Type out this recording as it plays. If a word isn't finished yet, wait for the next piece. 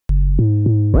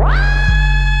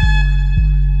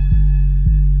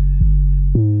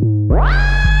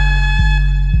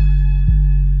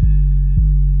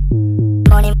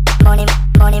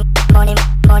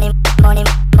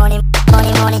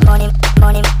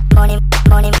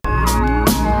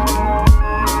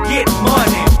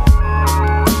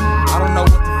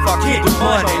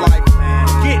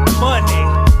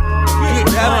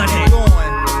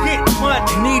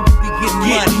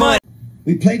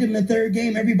We played them in the third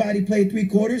game. Everybody played three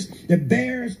quarters. The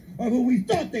Bears are who we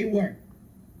thought they were.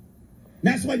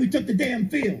 That's why we took the damn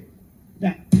field.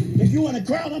 Now, if you want to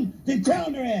crown them, then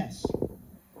crown their ass.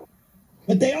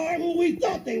 But they are who we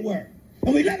thought they were.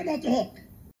 And we let them off the hook.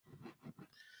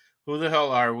 Who the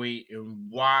hell are we, and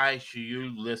why should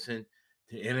you listen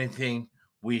to anything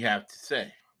we have to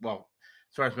say? Well,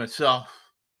 as far as myself,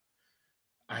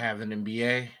 I have an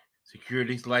MBA,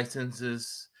 securities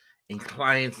licenses, and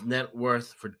clients' net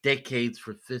worth for decades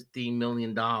for $15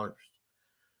 million.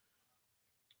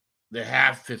 They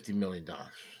have $50 million.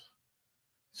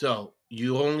 So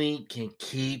you only can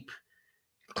keep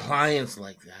clients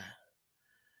like that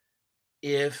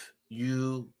if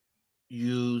you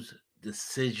use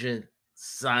decision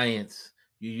science,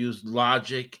 you use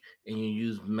logic, and you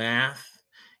use math,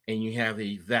 and you have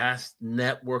a vast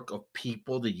network of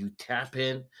people that you tap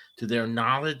in to their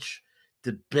knowledge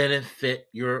to benefit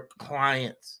your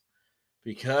clients.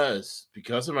 Because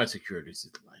of my securities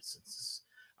licenses,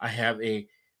 I have a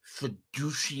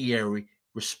fiduciary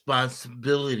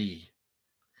responsibility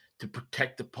to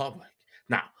protect the public.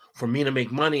 Now, for me to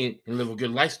make money and live a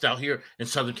good lifestyle here in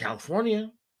Southern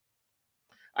California,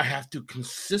 I have to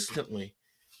consistently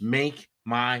make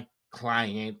my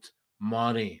client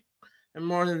money. And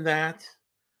more than that,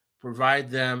 provide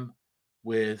them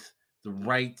with the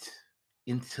right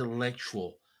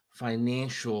intellectual,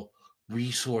 financial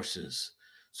resources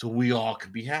so we all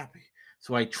could be happy.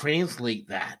 So I translate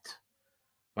that,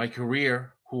 my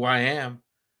career, who I am,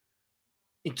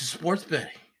 into sports betting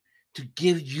to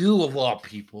give you, of all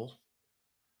people,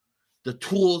 the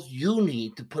tools you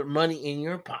need to put money in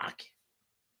your pocket,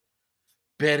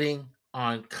 betting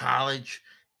on college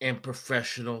and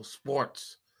professional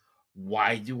sports.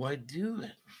 Why do I do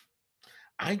it?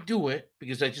 I do it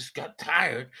because I just got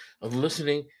tired of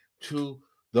listening to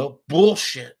the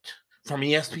bullshit from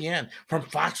ESPN, from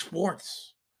Fox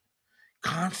Sports.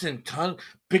 Constant ton,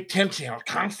 Big Ten channel,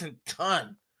 constant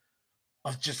ton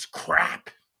of just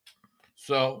crap.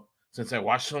 So since I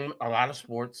watch a lot of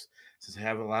sports, since I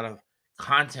have a lot of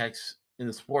contacts in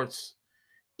the sports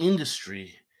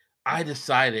industry, I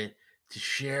decided to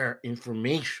share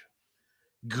information.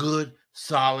 Good,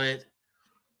 solid.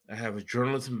 I have a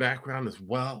journalism background as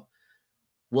well.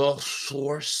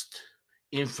 Well-sourced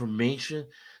information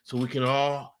so we can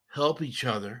all help each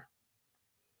other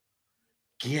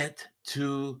get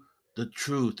to the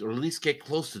truth, or at least get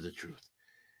close to the truth.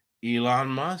 Elon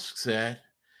Musk said,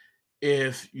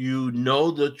 if you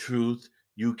know the truth,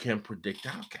 you can predict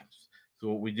outcomes. So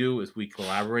what we do is we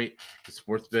collaborate. The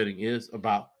sports betting is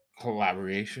about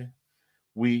collaboration.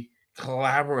 We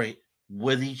collaborate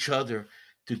with each other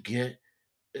to get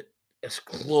as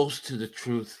close to the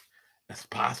truth as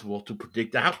possible to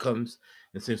predict outcomes.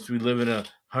 And since we live in a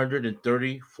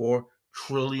 $134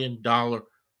 trillion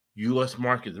U.S.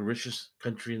 market, the richest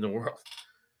country in the world,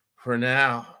 for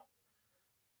now,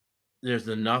 there's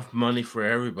enough money for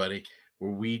everybody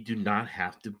where we do not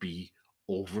have to be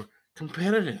over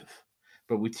competitive.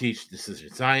 But we teach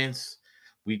decision science.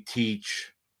 We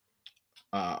teach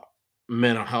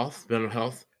mental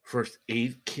health, first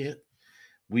aid kit.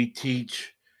 We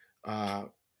teach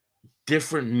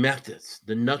different methods,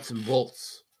 the nuts and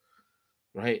bolts,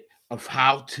 right, of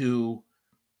how to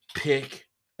pick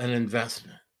an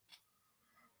investment,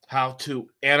 how to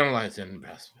analyze an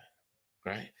investment,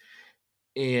 right?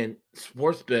 And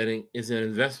sports betting is an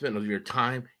investment of your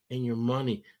time and your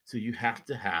money. So you have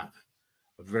to have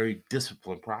a very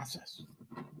disciplined process.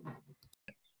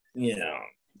 You know,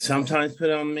 sometimes put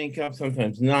on makeup,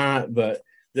 sometimes not, but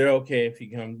they're okay if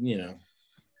you come, you know.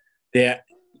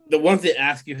 The ones that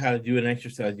ask you how to do an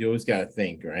exercise, you always got to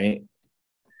think, right?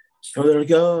 So they're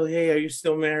like, oh, hey, are you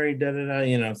still married? Da, da, da,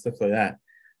 you know, stuff like that.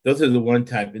 Those are the one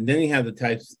type. And then you have the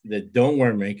types that don't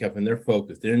wear makeup and they're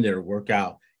focused. They're in there to work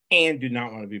out and do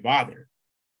not want to be bothered,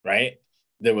 right?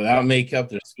 They're without makeup.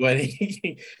 They're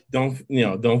sweating. Don't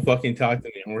fucking talk to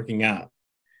me. I'm working out.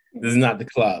 This is not the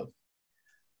club.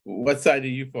 What side do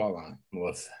you fall on,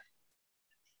 Melissa?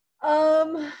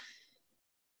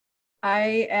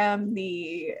 I am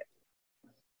the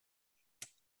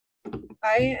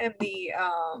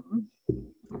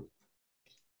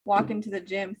walk into the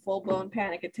gym, full blown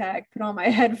panic attack, put on my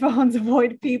headphones,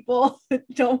 avoid people,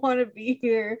 don't want to be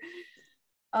here.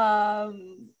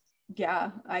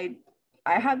 Yeah, I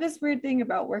have this weird thing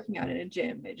about working out in a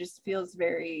gym. It just feels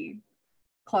very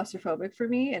claustrophobic for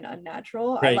me and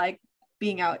unnatural. Right. I like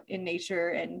being out in nature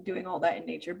and doing all that in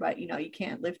nature, but you know, you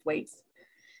can't lift weights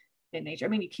in nature. I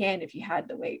mean, you can if you had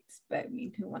the weights, but I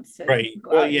mean, who wants to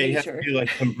go Well, out yeah, in you have to nature? do like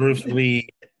some Bruce Lee,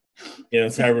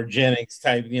 cybernetics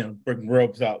type, bring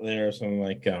ropes out there or something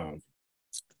like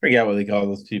forget what they call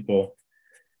those people.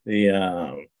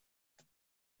 The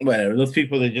whatever, those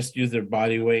people that just use their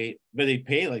body weight, but they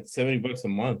pay like $70 a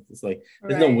month. It's like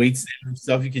there's no weights and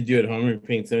stuff you can do at home. You're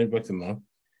paying $70 a month.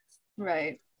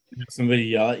 Right. Somebody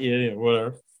yell at you or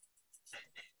whatever.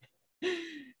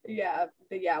 Yeah,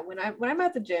 but yeah, when I'm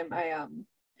at the gym, I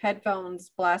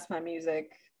headphones, blast my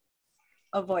music,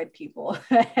 avoid people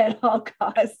at all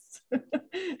costs.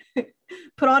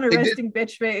 Put on a resting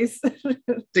bitch face.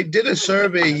 They did a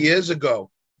survey years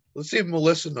ago. Let's see if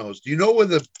Melissa knows. Do you know where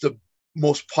the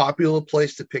most popular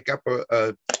place to pick up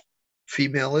a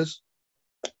female is?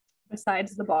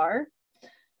 Besides the bar?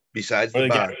 Besides the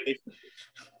bar.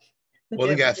 Or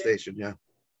the gas station, yeah.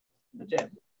 The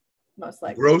gym, most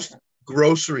likely.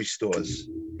 Grocery stores.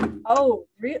 Oh,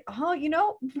 really?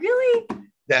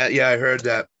 Yeah, I heard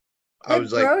that. I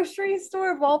was like, grocery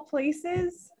store of all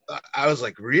places. I was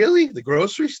like, really? The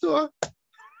grocery store?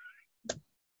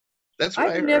 That's what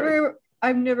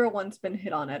I've never once been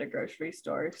hit on at a grocery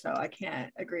store, so I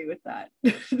can't agree with that.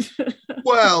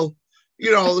 Well,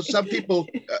 some people,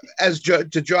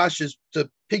 to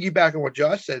piggyback on what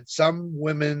Josh said, some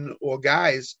women or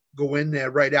guys go in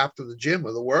there right after the gym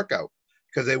or the workout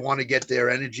because they want to get their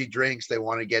energy drinks, they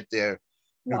want to get their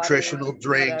nutritional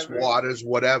drinks, waters,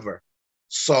 whatever.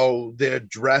 So they're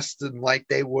dressed in like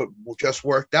they were just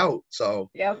worked out. So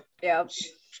yep.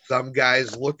 Some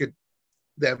guys look at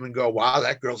them and go, "Wow,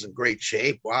 that girl's in great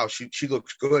shape. Wow, she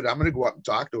looks good. I'm gonna go up and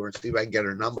talk to her and see if I can get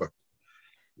her number."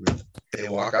 They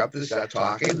walk up and start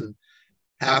talking, and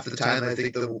half the time I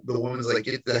think the woman's like,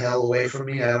 "Get the hell away from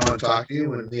me! I don't want to talk to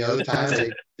you." And the other time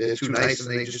they're too nice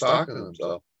and they just talk to them.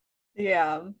 So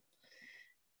yeah,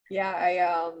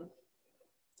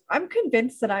 I'm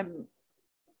convinced that I'm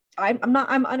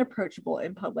unapproachable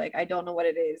in public. I don't know what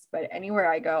it is, but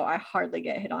anywhere I go, I hardly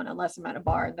get hit on unless I'm at a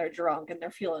bar and they're drunk and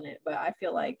they're feeling it. But I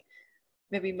feel like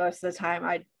maybe most of the time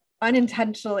I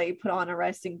unintentionally put on a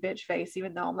resting bitch face,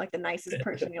 even though I'm like the nicest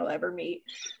person you'll ever meet.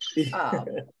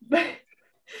 But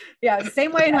yeah,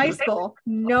 same way in high school.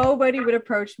 Nobody would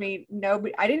approach me.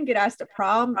 I didn't get asked to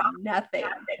prom, nothing.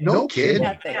 No kidding.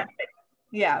 Nothing.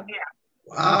 Yeah.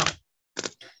 Wow.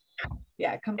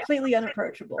 Yeah, completely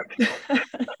unapproachable.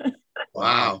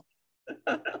 Wow.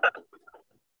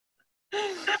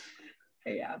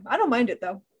 Yeah, I don't mind it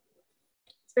though.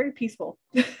 It's very peaceful.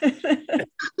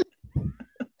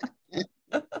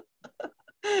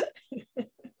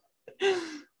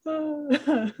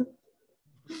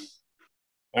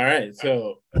 All right,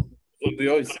 so what we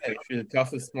always say, if you're the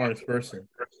toughest, smartest person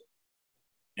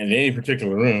in any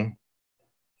particular room,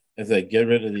 is like get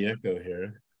rid of the echo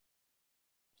here.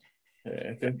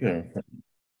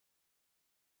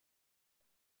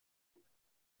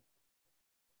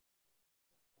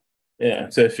 Yeah,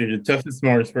 so if you're the toughest,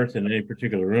 smartest person in any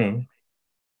particular room,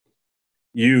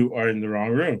 you are in the wrong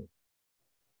room.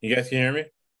 You guys can hear me?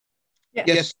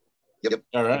 Yes. Yep.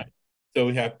 All right. So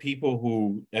we have people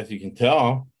who, as you can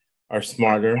tell, are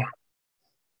smarter,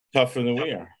 tougher than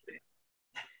we are.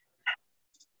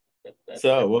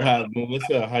 So we'll have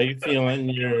Melissa. How you feeling?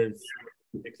 You're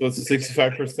close to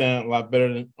 65%, a lot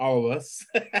better than all of us.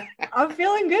 I'm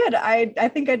feeling good. I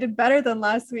think I did better than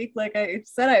last week, like I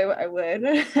said I would.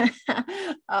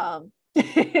 I'm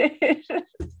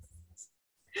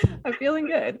feeling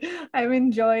good. I'm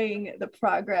enjoying the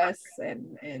progress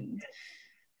and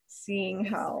seeing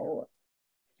how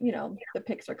the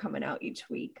picks are coming out each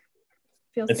week.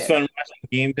 Feels it's good. Fun watching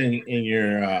games in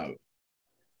your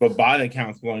bot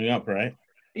accounts blowing up, right?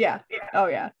 Yeah. Oh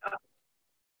yeah.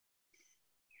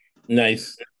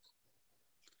 Nice.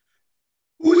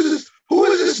 Who is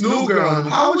this new girl? And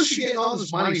how is she getting all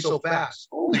this money so fast?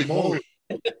 Holy moly.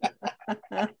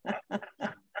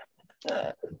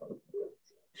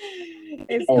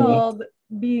 It's called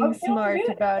being smart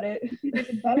about it.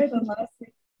 It's better than last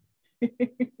week.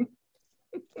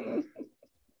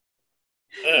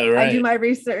 Right. I do my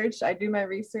research. I do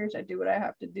what I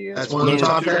have to do. That's one of the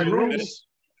top 10 rules.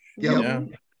 Yeah.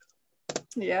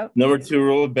 Yep. Number 2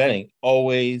 rule of betting: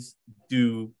 always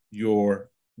do your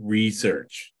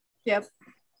research. Yep.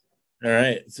 All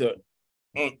right. So,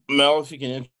 Mel, if you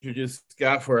can introduce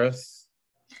Scott for us.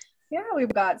 Yeah,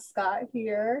 we've got Scott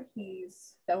here.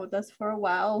 He's been with us for a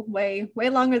while, way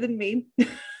longer than me.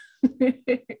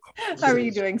 How are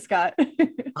you doing, Scott?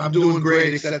 I'm doing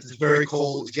great, except it's very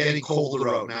cold. It's getting colder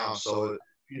out now, so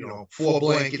 4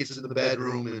 blankets in the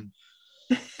bedroom and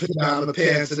put down the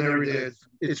pants and everything.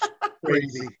 It's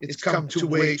crazy. It's come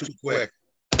way too quick.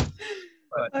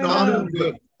 But no, I'm doing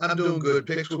good. I'm doing good.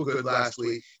 Picks were good last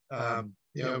week.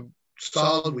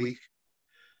 Solid week.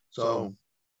 So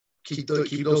keep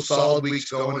those solid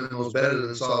weeks going and those better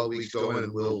than solid weeks going,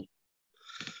 and we'll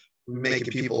be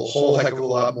making people a whole heck of a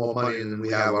lot more money than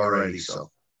we have already. So.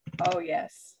 Oh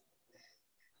yes,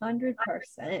 100%.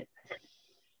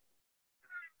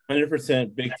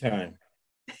 100%, big time,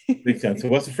 big time. So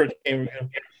what's the first game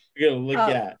we're gonna look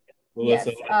at,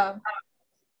 Melissa? Yes,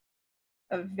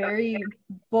 a very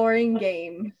boring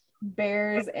game,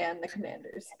 Bears and the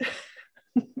Commanders.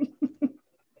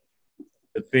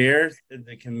 The Bears and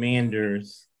the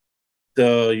Commanders.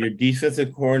 So your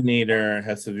defensive coordinator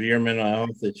has severe mental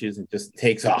health issues and just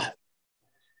takes off.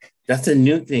 That's a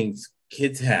new thing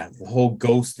kids have, the whole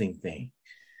ghosting thing.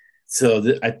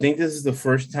 So I think this is the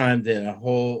first time that a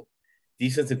whole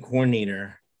defensive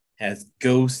coordinator has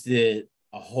ghosted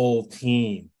a whole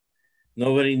team.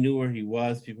 Nobody knew where he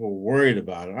was. People were worried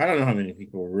about him. I don't know how many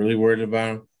people were really worried about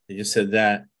him. They just said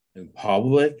that in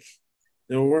public.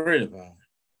 They were worried about him.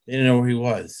 They didn't know where he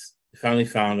was. They finally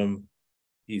found him.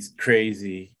 He's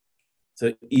crazy.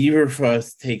 So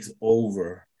Eberflus takes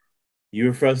over.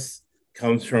 Eberflus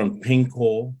comes from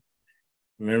Pinkel.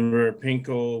 Remember,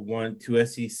 Pinkel won 2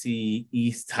 SEC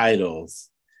East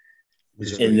titles.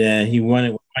 And then he won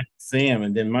it with Michael Sam.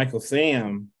 And then Michael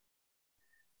Sam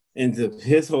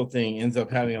his whole thing ends up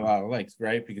having a lot of likes,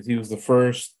 right? Because he was the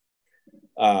first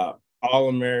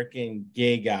All-American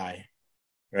gay guy,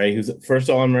 right? He was the first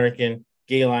All-American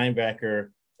gay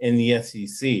linebacker in the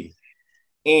SEC.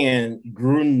 And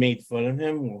Gruden made fun of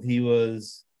him while he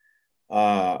was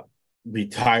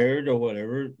retired or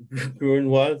whatever Gruden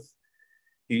was.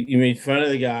 He made fun of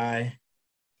the guy,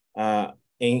 and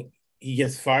he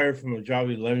gets fired from a job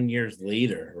 11 years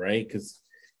later, right?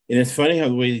 And it's funny how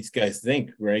the way these guys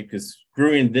think, right? Because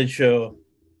Gruden did show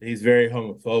that he's very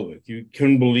homophobic. You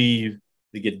couldn't believe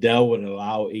the Goodell would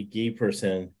allow a gay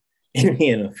person in the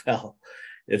NFL.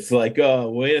 It's like, oh,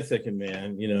 wait a second,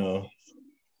 man.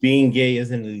 Being gay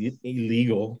isn't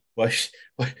illegal. Why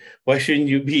shouldn't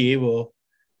you be able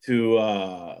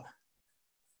to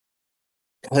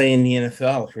play in the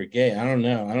NFL for gay? I don't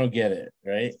know. I don't get it,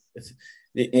 right?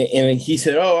 And he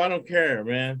said, oh, I don't care,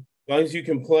 man. As long as you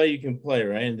can play,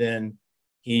 right? And then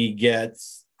he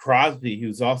gets Crosby,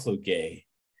 who's also gay,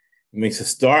 makes a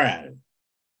star out of him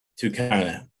to kind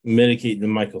of mitigate the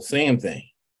Michael Sam thing.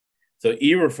 So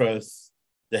Eberflus,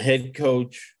 the head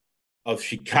coach of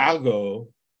Chicago,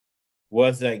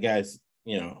 was that guy's,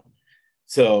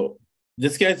 So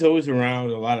this guy's always around,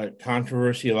 a lot of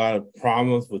controversy, a lot of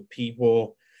problems with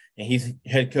people. And he's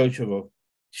head coach of a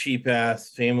cheap-ass,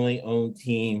 family-owned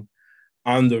team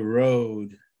on the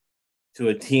road to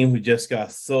a team who just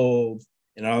got sold,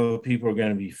 and all the people are going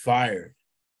to be fired,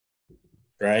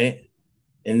 right?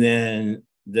 And then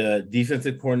the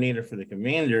defensive coordinator for the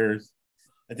Commanders,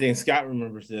 I think Scott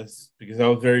remembers this because I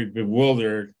was very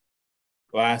bewildered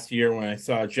last year when I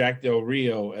saw Jack Del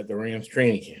Rio at the Rams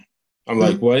training camp. I'm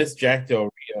like, what is Jack Del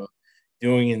Rio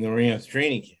doing in the Rams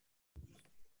training camp?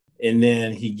 And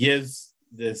then he gives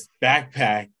this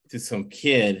backpack to some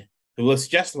kid who looks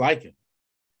just like him.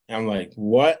 And I'm like,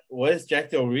 what is Jack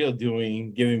Del Rio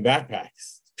doing giving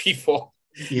backpacks to people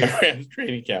at Rams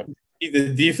training camp? He's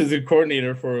the defensive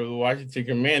coordinator for the Washington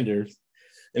Commanders.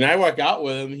 And I walk out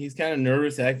with him. He's kind of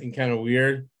nervous, acting kind of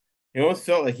weird. He almost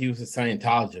felt like he was a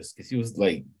Scientologist because he was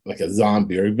like a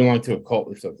zombie, or he belonged to a cult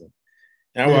or something.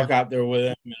 And I walk out there with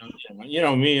him,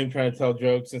 me, I'm trying to tell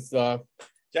jokes and stuff.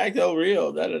 Jack Del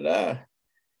Rio, da-da-da.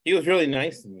 He was really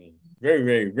nice to me. Very,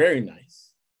 very, very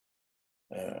nice.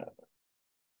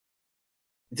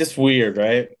 Just weird,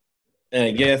 right? And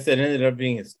I guess that ended up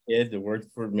being his kid that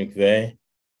worked for McVay.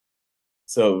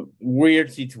 So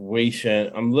weird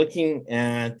situation. I'm looking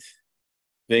at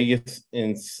Vegas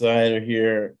Insider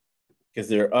here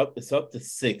because it's up to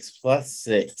 6 plus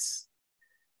 6.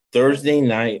 Thursday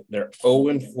night, they're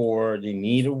 0-4. They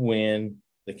need a win.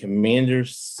 The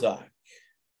Commanders suck.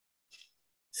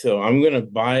 So I'm going to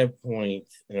buy a point,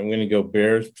 and I'm going to go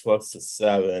Bears plus the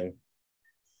 7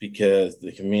 because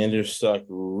the Commanders suck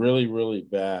really, really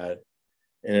bad.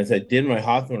 And as I did my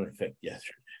Hawthorne effect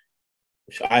yesterday,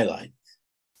 which I liked.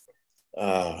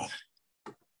 But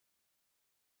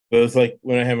it's like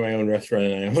when I have my own restaurant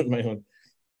and I own my own,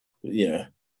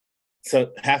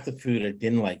 So half the food I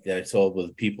didn't like that I sold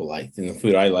was people liked, and the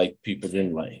food I liked people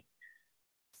didn't like.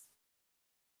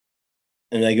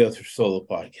 And I go through solo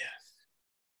podcasts,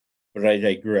 but I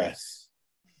digress.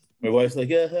 My wife's like,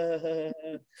 you're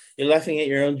laughing at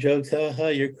your own jokes.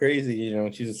 You're crazy. You know,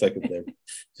 she's a psychotherapist,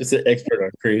 just an expert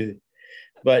on crazy.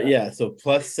 But yeah, so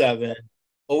 +7,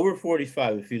 over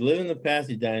 45. If you live in the past,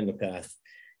 you die in the past.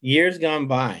 Years gone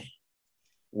by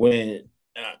when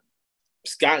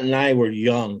Scott and I were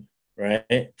young,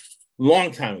 right?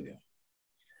 Long time ago.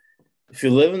 If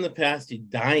you live in the past, you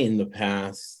die in the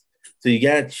past. So you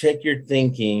got to check your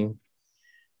thinking.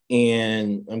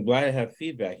 And I'm glad I have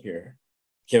feedback here.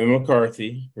 Kevin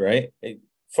McCarthy, right?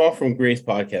 Fall from Grace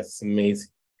podcast. It's amazing.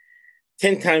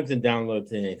 10 times the download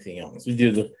to anything else. We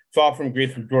do the Fall from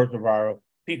Grace from George Navarro.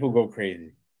 People go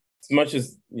crazy. As much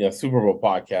as, you know, Super Bowl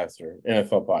podcast or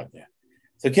NFL podcast.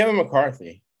 So Kevin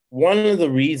McCarthy, one of the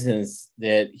reasons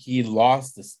that he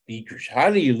lost the speakership, how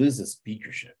do you lose a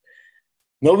speakership?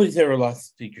 Nobody's ever lost a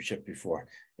speakership before.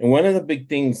 And one of the big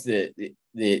things that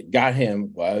got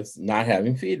him was not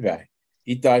having feedback.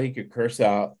 He thought he could curse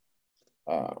out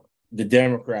the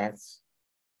Democrats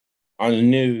on the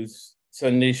news,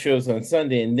 Sunday shows on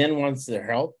Sunday, and then wants their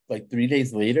help like 3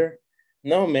 days later.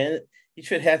 No, man, he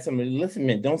should have had somebody, listen,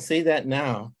 man, don't say that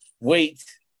now. Wait,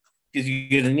 because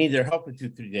you're going to need their help in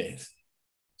 2-3 days.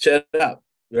 Shut up,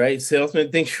 right?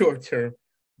 Salesmen think short term,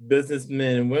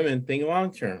 businessmen and women think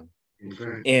long term.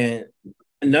 Okay. And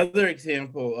another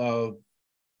example of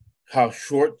how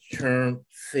short term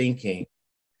thinking,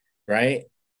 right?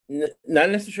 Not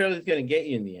necessarily is going to get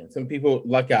you in the end. Some people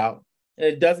luck out and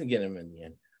it doesn't get them in the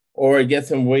end, or it gets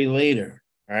them way later,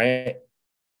 right?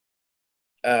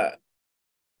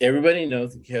 Everybody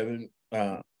knows that Kevin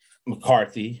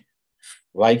McCarthy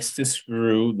likes to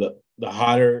screw the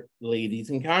hotter ladies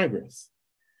in Congress.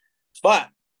 But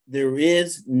there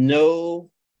is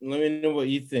no, let me know what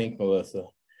you think, Melissa,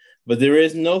 but there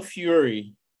is no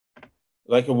fury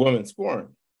like a woman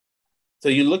scorned. So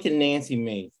you look at Nancy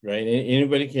Mace, right?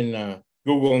 Anybody can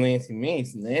Google Nancy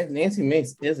Mace. Nancy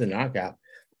Mace is a knockout.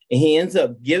 And he ends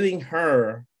up giving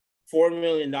her $4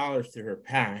 million to her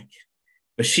PAC,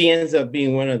 but she ends up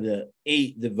being one of the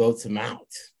 8 that votes him out.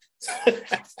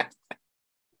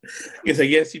 Because I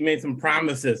guess she made some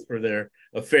promises for their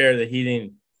affair that he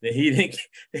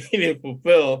didn't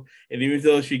fulfill. And even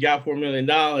though she got $4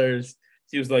 million,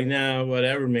 she was like, "Nah,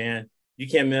 whatever, man. You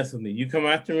can't mess with me. You come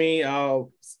after me,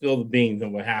 I'll spill the beans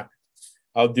on what happened.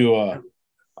 I'll do a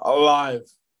live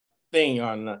thing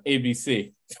on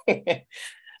ABC."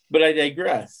 But I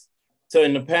digress. So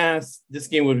in the past, this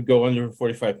game would go under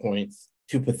 45 points.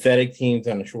 2 pathetic teams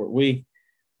on a short week.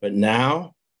 But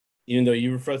now, even though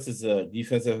you refer as a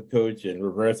defensive coach and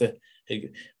reverse it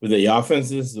with the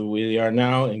offenses the way they are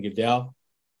now, and Goodell,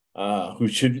 who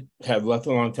should have left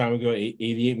a long time ago,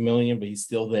 88 million, but he's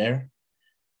still there.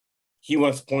 He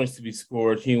wants points to be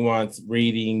scored. He wants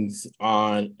ratings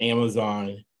on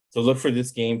Amazon. So look for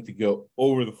this game to go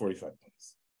over the 45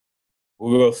 points.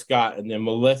 We'll go Scott and then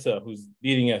Melissa, who's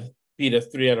beat us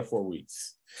 3 out of 4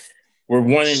 weeks. We're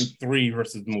 1-3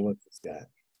 versus Melissa, Scott.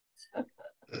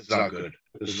 That's not good.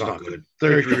 This is not good.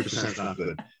 33% is not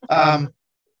good.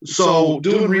 So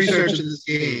doing research in this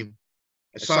game,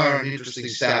 I saw an interesting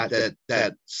stat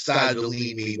that started to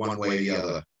lean me one way or the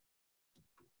other.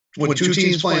 When 2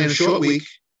 teams play in a short week,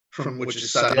 from which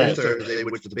is Sunday and Thursday,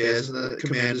 which the Bears and the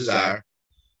Commanders are,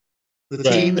 the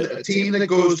team that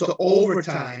goes to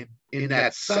overtime in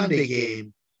that Sunday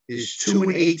game is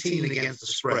 2-18 against the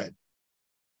spread.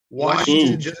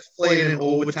 Washington just played an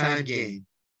overtime game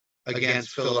against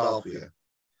Philadelphia.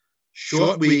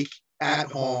 Short week at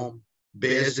home.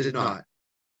 Bears did not.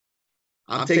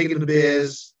 I'm taking the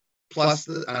Bears plus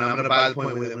and I'm going to buy the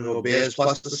point with them. I'm going to go Bears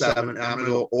plus the 7, and I'm going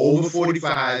to go over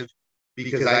 45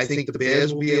 because I think the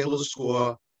Bears will be able to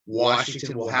score.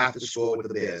 Washington will have to score with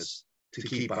the Bears to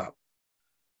keep up.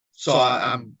 So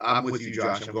I'm with you,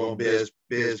 Josh. I'm going Bears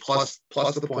plus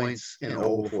the points and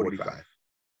over 45.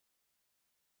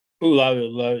 Love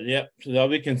it. Yep. So that'll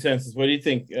be consensus. What do you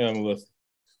think, Melissa?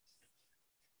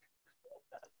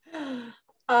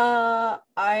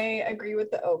 I agree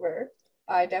with the over.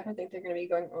 I definitely think they're going to be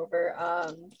going over.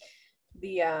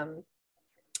 The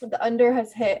under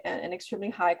has hit an extremely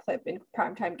high clip in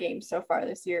primetime games so far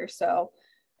this year, so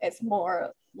it's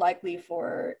more likely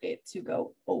for it to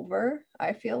go over,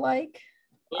 I feel like.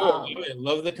 I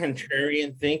love the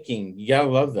contrarian thinking. You gotta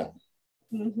love that.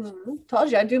 Mm-hmm.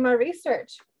 Told you I do my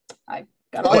research. I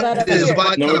got all that up There's here. a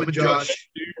butt coming, Josh.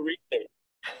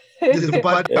 There's a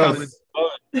butt coming.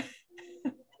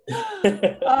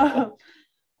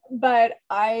 But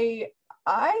I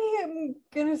I am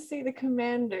gonna say the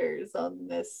Commanders on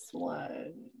this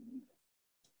one.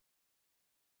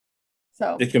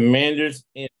 So The Commanders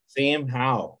and Sam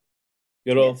Howell,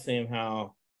 good old Sam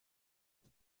Howell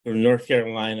from North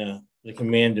Carolina, the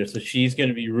Commanders. So she's going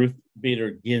to be Ruth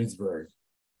Bader Ginsburg.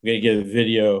 We're going to get a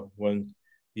video when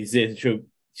these days.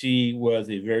 She was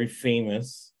a very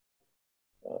famous,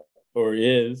 or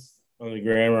is on the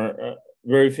grammar,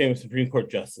 very famous Supreme Court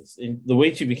justice. And the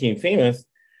way she became famous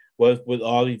was with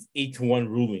all these 8-1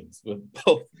 rulings, with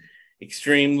both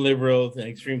extreme liberals and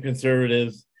extreme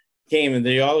conservatives came, and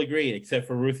they all agreed except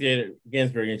for Ruth Bader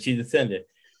Ginsburg, and she dissented.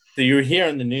 So you were here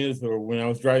on the news, or when I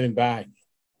was driving back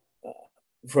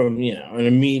from, in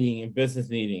a meeting, a business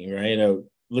meeting, right? I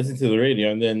listened to the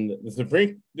radio, and then the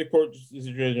Supreme Court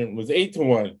decision was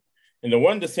 8-1, and the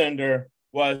one dissenter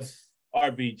was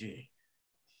RBG,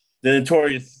 the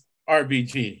notorious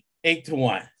RBG,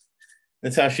 8-1.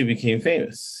 That's how she became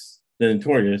famous, the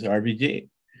notorious RBG.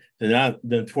 So now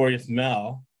the notorious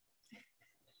Mel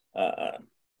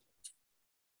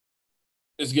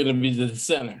is going to be the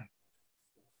dissenter.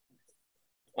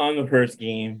 On the first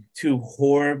game, two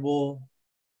horrible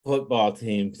football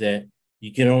teams that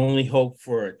you can only hope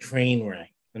for a train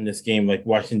wreck in this game, like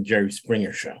watching Jerry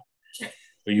Springer show,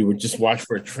 where you would just watch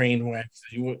for a train wreck. So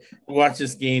you would watch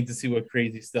this game to see what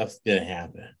crazy stuff's going to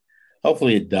happen.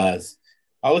 Hopefully it does.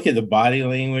 I'll look at the body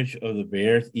language of the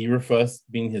Bears. Eberflus,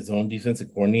 being his own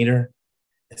defensive coordinator,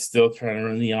 is still trying to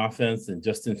run the offense, and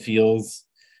Justin Fields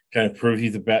trying to prove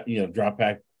he's a drop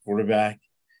back quarterback,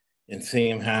 and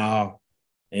Sam Howell,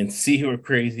 and see who a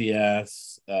crazy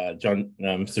ass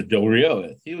Mr. Del Rio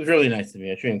is. He was really nice to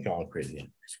me. I shouldn't call him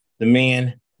crazy. The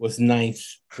man was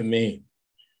nice to me.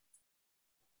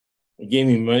 He gave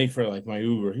me money for like my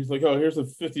Uber. He's like, "Oh, here's a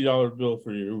 $50 bill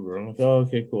for your Uber." I'm like, "Oh,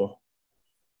 okay, cool."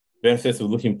 Benefits of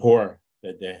looking poor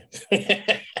that day.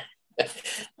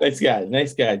 Nice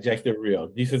guy, Jack Del Rio,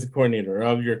 defensive coordinator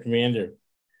of your Commander.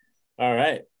 All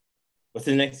right. What's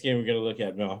the next game we're going to look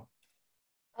at, Mel?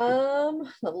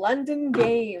 The London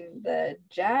game, the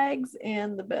Jags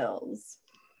and the Bills.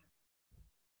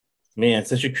 Man,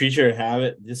 such a creature of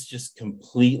habit. This just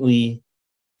completely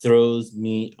throws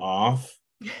me off.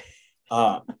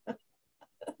 I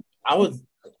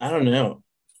don't know.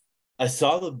 I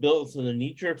saw the Bills, so the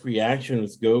knee-jerk reaction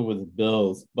was go with the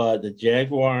Bills, but the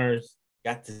Jaguars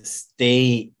got to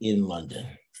stay in London.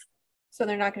 So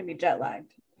they're not going to be jet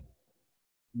lagged.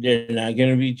 They're not going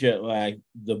to be jet lagged.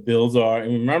 The Bills are.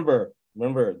 And remember,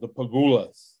 the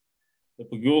Pagulas. The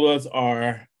Pagulas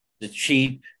are the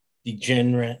cheap,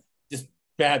 degenerate, just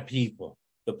bad people,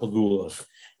 the Pagulas.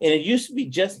 And it used to be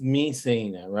just me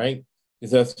saying that, right?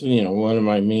 Because that's, one of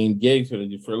my main gigs, what I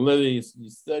do for a living is you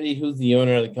study who's the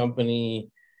owner of the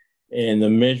company and the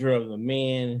measure of the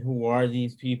man, who are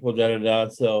these people, da-da-da.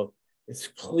 So it's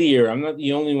clear. I'm not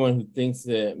the only one who thinks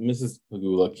that Mrs.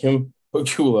 Pagula, Kim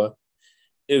Pagula,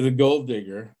 is a gold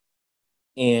digger.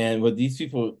 And what these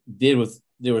people did was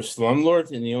they were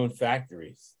slumlords and they owned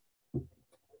factories.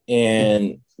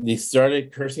 And they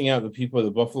started cursing out the people of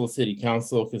the Buffalo City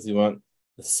Council because they want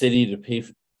the city to pay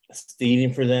for a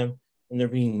stadium for them. And they're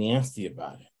being nasty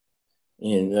about it.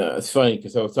 And it's funny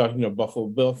because I was talking to a Buffalo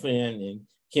Bill fan, and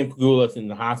Kim Pagula's in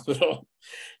the hospital.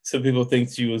 Some people think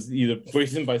she was either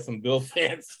poisoned by some Bill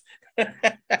fans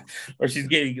or she's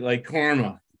getting like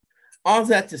karma. All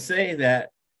that to say that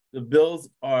the Bills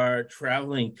are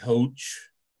traveling coach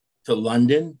to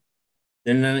London.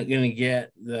 They're not going to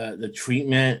get the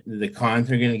treatment the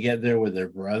Cons are going to get there with their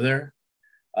brother.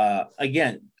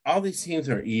 Again, all these teams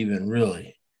are even,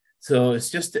 really. So it's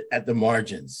just at the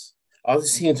margins. All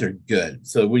these teams are good.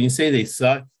 So when you say they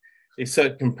suck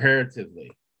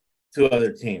comparatively to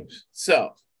other teams.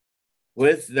 So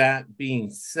with that being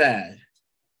said,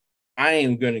 I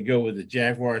am going to go with the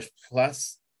Jaguars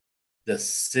plus the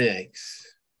 6.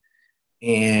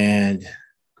 And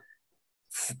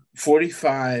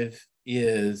 45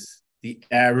 is the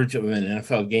average of an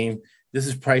NFL game. This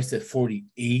is priced at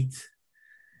 48.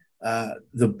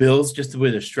 The Bills, just the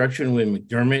way they're structured and the way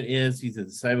McDermott is, he's a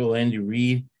disciple Andy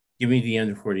Reid. Give me the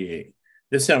under 48.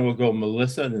 This time we'll go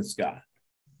Melissa and then Scott.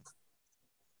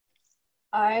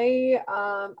 I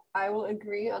will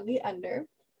agree on the under.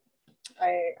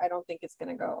 I don't think it's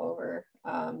gonna go over.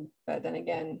 But then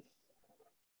again,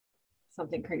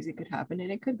 something crazy could happen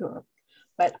and it could go up.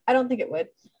 But I don't think it would.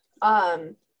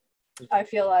 I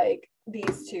feel like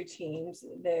these two teams,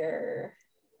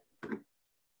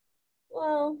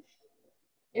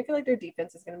 I feel like their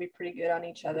defense is going to be pretty good on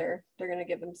each other. They're going to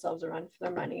give themselves a run for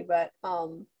their money. But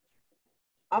I'm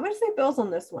going to say Bills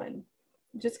on this one.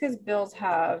 Just because Bills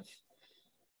have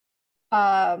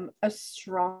A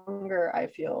stronger, I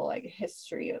feel like,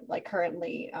 history, like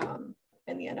currently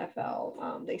in the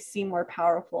NFL. They seem more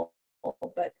powerful,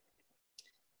 but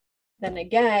then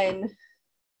again,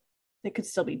 they could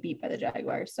still be beat by the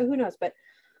Jaguars. So who knows? But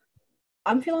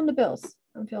I'm feeling the Bills.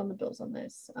 I'm feeling the Bills on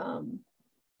this.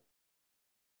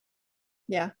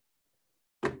 Yeah.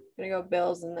 Gonna go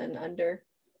Bills and then under.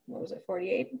 What was it,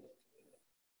 48?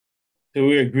 So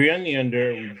we agree on the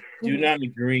under. We do not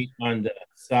agree on the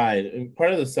side. And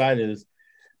part of the side is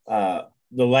the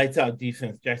lights out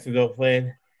defense Jacksonville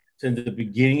played since the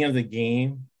beginning of the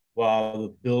game while the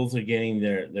Bills are getting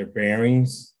their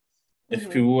bearings,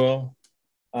 if you will.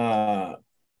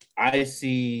 I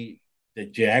see the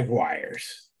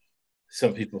Jaguars,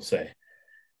 some people say,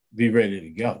 be ready to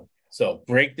go. So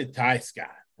break the tie,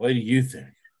 Scott. What do you think?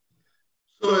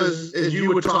 So as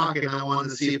you were talking, I wanted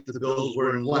to see if the Bills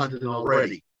were in London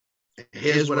already.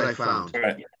 Here's what I found.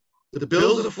 Right. The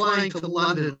Bills are flying to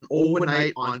London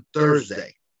overnight on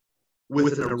Thursday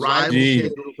with an arrival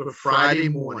scheduled for Friday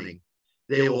morning.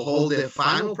 They will hold their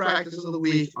final practice of the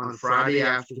week on Friday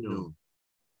afternoon.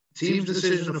 The team's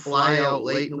decision to fly out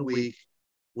late in the week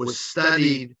was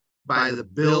studied by the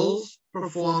Bills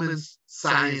Performance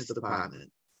Science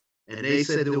Department. And they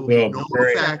said there will be no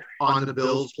effect on the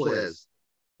Bills players.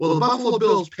 Well, the Buffalo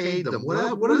Bills paid them.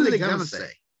 What are they going to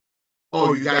say?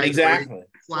 Oh, you guys are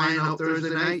flying out Thursday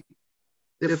night?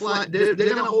 They're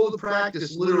going to hold the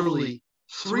practice literally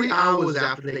 3 hours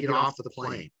after they get off the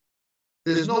plane.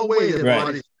 There's no way their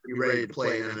bodies will be ready to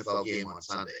play an NFL game on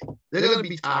Sunday. They're going to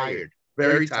be tired,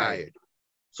 very tired.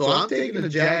 So I'm taking the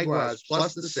Jaguars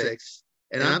plus the 6,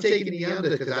 and I'm taking the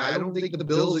under because I don't think the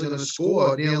Bills are going to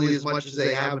score nearly as much as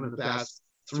they have in the past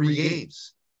 3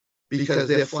 games because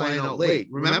they're flying out late.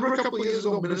 Remember a couple of years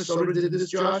ago, Minnesota did this,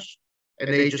 Josh, and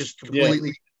they just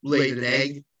completely laid an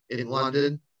egg in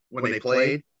London when they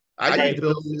played. I think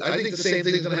the same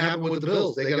thing is going to happen with the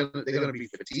Bills. They're going to be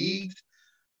fatigued.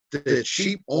 The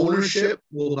cheap ownership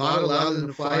will not allow them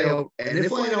to fly out, and they're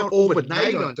flying out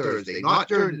overnight on Thursday, not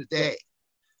during the day.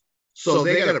 So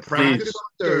they got to practice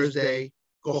on Thursday,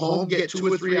 go home, get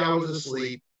 2 or 3 hours of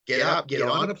sleep, get up, get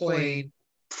on a plane,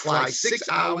 fly 6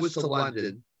 hours to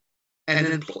London,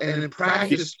 and then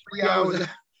practice 3 hours.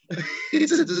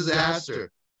 It's a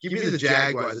disaster. Give me the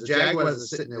Jaguars. The Jaguars are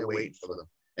sitting there waiting for them,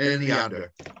 and the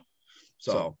under.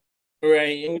 So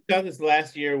right, and we saw this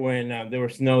last year when they were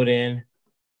snowed in,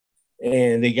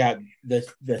 and they got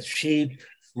the cheap,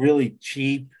 really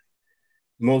cheap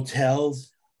motels.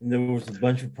 And there was a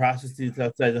bunch of prostitutes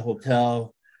outside the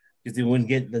hotel because they wouldn't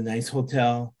get the nice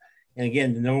hotel. And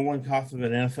again, the number one cost of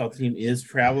an NFL team is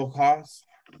travel costs.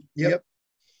 Yep.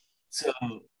 So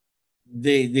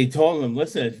they told them,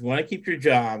 listen, if you want to keep your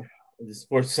job, the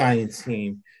sports science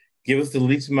team, give us the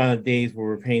least amount of days where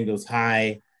we're paying those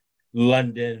high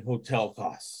London hotel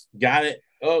costs. Got it?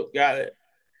 Oh, got it.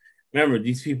 Remember,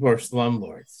 these people are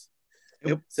slumlords.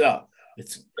 Yep. So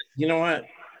it's, you know what?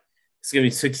 It's going to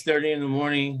be 6:30 in the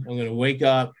morning. I'm going to wake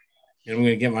up and I'm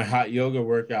going to get my hot yoga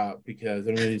workout because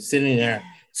I'm going to be sitting there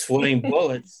sweating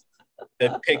bullets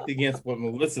that picked against what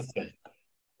Melissa said.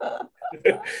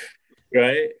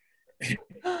 Right?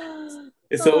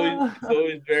 It's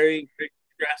always very, very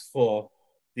stressful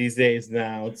these days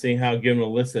now, seeing how good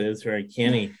Melissa is, her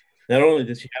uncanny. Not only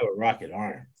does she have a rocket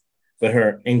arm, but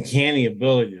her uncanny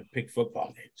ability to pick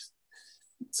football games.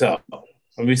 So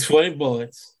I'll be sweating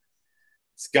bullets.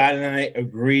 Scott and I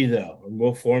agree, though, and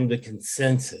we'll form the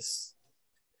consensus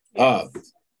of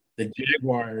the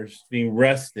Jaguars being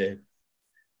rested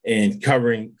and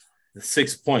covering the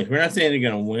 6 points. We're not saying they're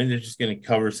going to win. They're just going to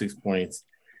cover 6 points.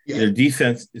 Yeah. Their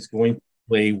defense is going to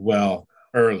play well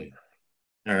early.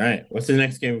 All right. What's the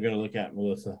next game we're going to look at,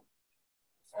 Melissa?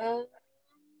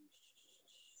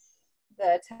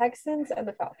 The Texans and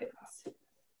the Falcons.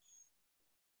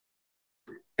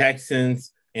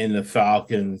 Texans and the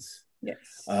Falcons.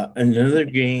 Yes. Another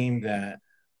game that,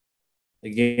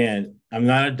 again, I'm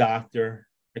not a doctor.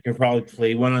 I can probably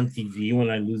play one on TV when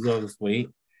I lose all this weight.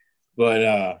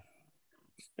 But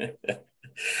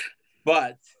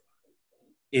but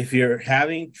if you're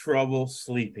having trouble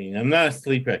sleeping, I'm not a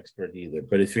sleep expert either,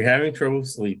 but if you're having trouble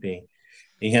sleeping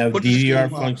and you have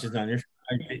DVR functions on your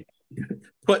phone,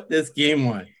 put this game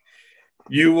on.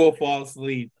 You will fall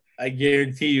asleep. I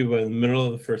guarantee you by the middle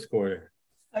of the first quarter.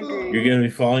 Agreed. You're going to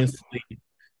be falling asleep,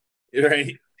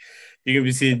 right? You're going to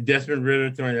be seeing Desmond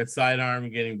Ridder throwing that sidearm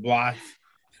and getting blocked.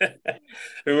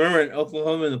 Remember in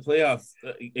Oklahoma in the playoffs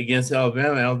against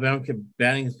Alabama kept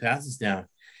batting his passes down.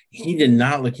 He did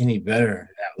not look any better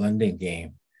that London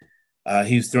game.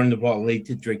 He was throwing the ball late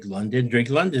to Drake London. Drake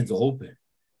London's open.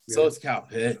 So is Kyle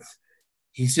Pitts.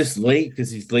 he's just late because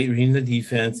he's late reading the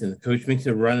defense, and the coach makes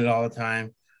him run it all the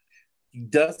time. He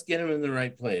does get him in the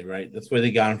right play, right? That's why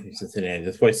they got him from Cincinnati.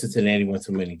 That's why Cincinnati wants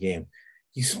to win a game.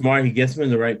 He's smart. He gets him in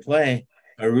the right play.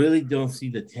 I really don't see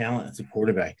the talent as a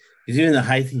quarterback because even the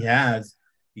height he has,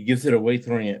 he gives it away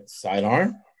throwing it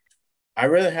sidearm. I'd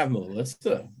rather have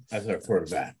Melissa as our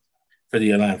quarterback for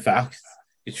the Atlanta Falcons.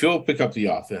 She'll pick up the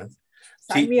offense.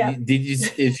 Did you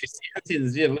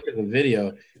see look at the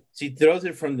video? She throws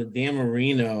it from the Dan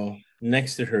Marino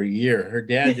next to her ear. Her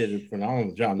dad did a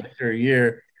phenomenal job. Next to her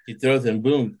ear, she throws it and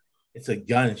boom, it's a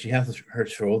gun. And she has her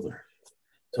shoulder.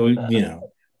 So,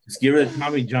 just give her the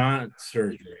Tommy John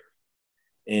surgery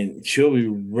and she'll be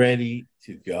ready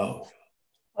to go.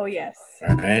 Oh, yes.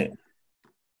 All right.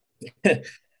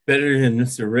 Better than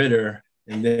Mr. Ritter.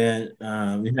 And then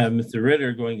we have Mr.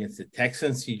 Ritter going against the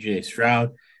Texans, CJ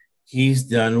Stroud. He's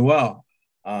done well.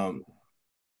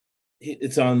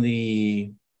 It's on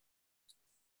the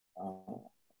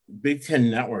Big Ten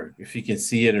Network, if you can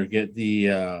see it or get the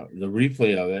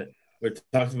replay of it, where it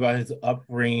talks about his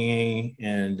upbringing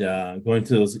and going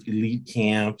to those elite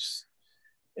camps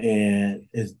and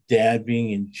his dad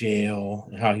being in jail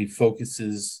and how he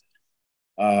focuses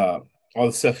all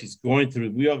the stuff he's going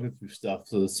through. We all go through stuff.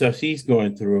 So the stuff he's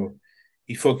going through,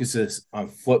 he focuses on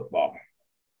football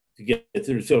to get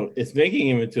through. So it's making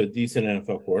him into a decent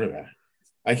NFL quarterback.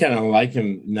 I kind of like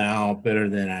him now better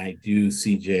than I do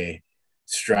CJ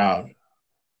Stroud.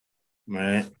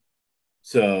 Right?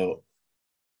 So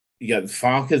you got the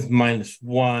Falcons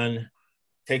 -1,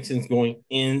 Texans going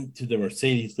into the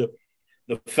Mercedes. The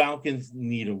Falcons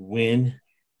need a win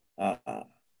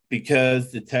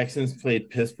because the Texans played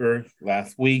Pittsburgh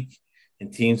last week,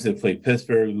 and teams that play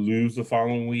Pittsburgh lose the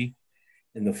following week.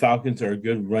 And the Falcons are a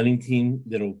good running team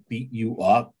that'll beat you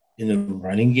up in the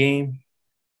running game.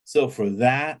 So for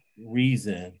that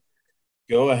reason,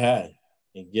 go ahead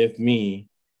and give me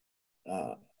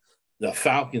the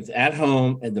Falcons at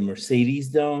home at the Mercedes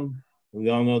Dome. We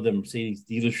all know the Mercedes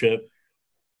dealership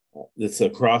that's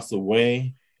across the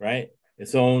way, right?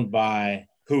 It's owned by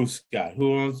who, Scott?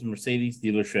 Who owns the Mercedes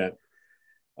dealership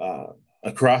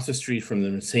across the street from the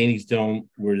Mercedes Dome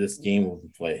where this game will be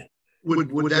played?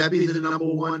 Would that be the number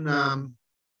one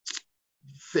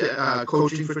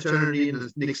coaching fraternity in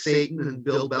Nick Saban and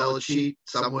Bill Belichick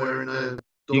somewhere in those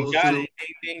You got it.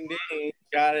 Ding, ding, ding.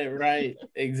 Got it right.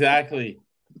 Exactly.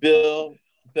 Bill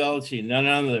Belichick, none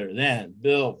other than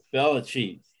Bill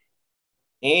Belichick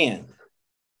and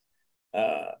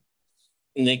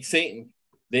Nick Saban.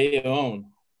 They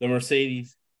own the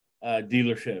Mercedes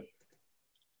dealership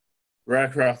right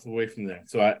across the way from there.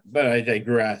 But I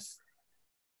digress.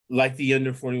 Like the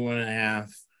under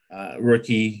 41.5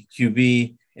 rookie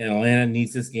QB, and Atlanta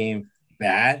needs this game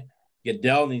bad.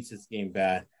 Goodell needs this game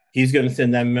bad. He's going to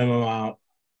send that memo out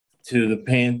to the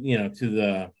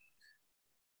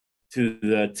to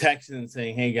the Texans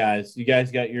saying, "Hey guys, you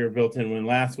guys got your built-in win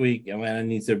last week. Atlanta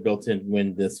needs their built-in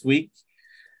win this week."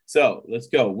 So let's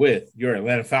go with your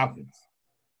Atlanta Falcons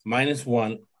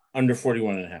 -1 under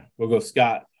 41.5. We'll go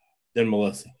Scott, then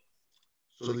Melissa.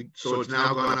 So it's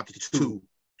now gone up to 2,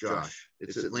 Josh.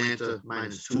 It's Atlanta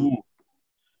 -2.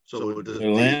 So Atlanta's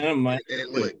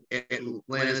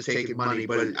taking money,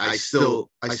 but I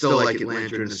still like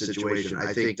Atlanta in this situation.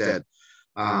 I think that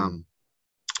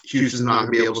Houston's not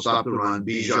going to be able to stop the run.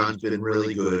 Bijan's been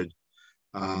really good.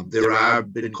 There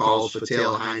have been calls for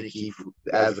Taylor Heineke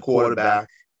as a quarterback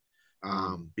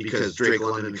because Drake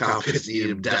London and Kyle Pitts need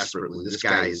him desperately. This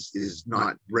guy is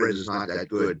not that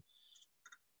good.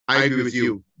 I agree with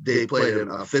you. They played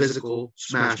a physical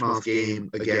smash mouth game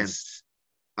against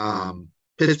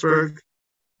Pittsburgh.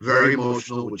 Very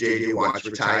emotional with J.J. Watt's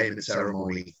retirement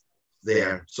ceremony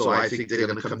there. So I think they're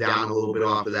going to come down a little bit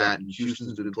off of that. And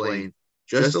Houston's been playing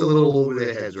just a little over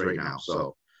their heads right now.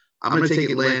 So I'm going to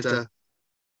take Atlanta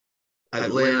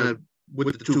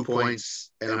with the 2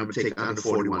 points, and I'm going to take under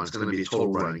 41. It's going to be a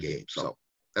total running game. So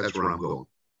that's where I'm going.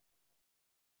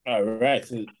 All right.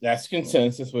 So that's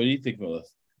consensus. What do you think,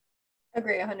 Melissa?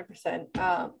 Agree 100%.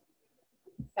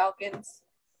 Falcons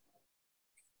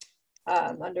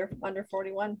under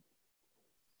 41.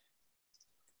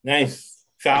 Nice.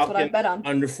 That's what I bet on.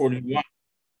 Under 41.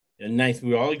 And nice.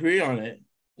 We all agree on it.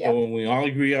 Yeah. So when we all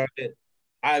agree on it,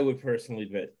 I would personally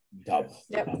bet double.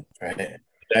 Yep. Right.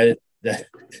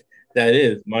 That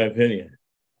is my opinion.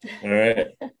 All right.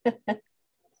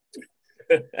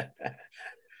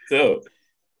 So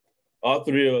all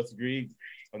three of us agree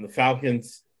on the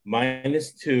Falcons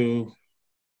 -2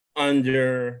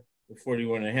 under the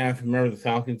 41.5. Remember, the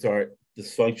Falcons are a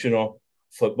dysfunctional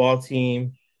football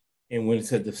team. And when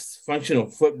it's a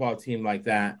dysfunctional football team like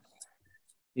that,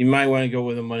 you might want to go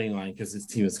with a money line because this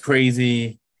team is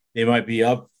crazy. They might be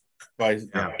up by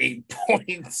 8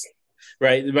 points,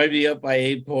 right? They might be up by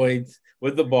 8 points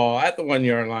with the ball at the 1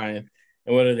 yard line.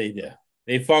 And what do?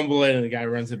 They fumble it and the guy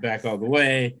runs it back all the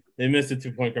way. They miss a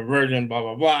 2-point conversion, blah,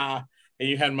 blah, blah. And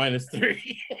you had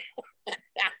 -3.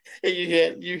 And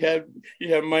you had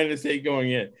 -8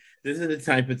 going in. This is the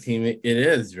type of team it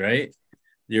is, right?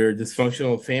 You're a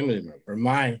dysfunctional family member.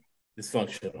 My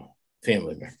dysfunctional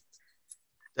family member.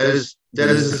 That is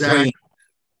exactly.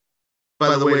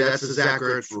 By the way, that's the Zach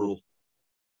Ertz rule.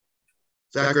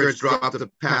 Zach Ertz dropped the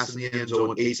pass in the end zone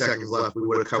with 8 seconds left. We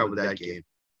would have covered that game.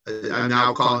 I'm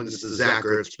now calling this the Zach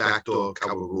Ertz backdoor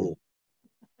cover rule.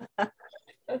 I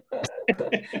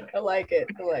like it.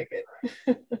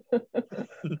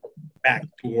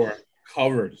 Backdoor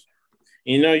covers.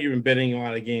 You know you've been betting a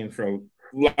lot of games for a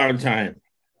long time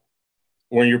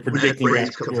when you're predicting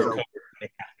backdoor covers.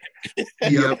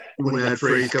 Yep, when that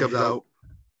phrase comes out.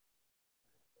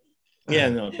 Yeah,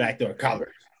 no, backdoor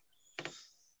covers.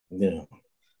 Yeah.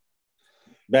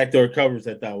 Backdoor covers,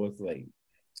 I thought was like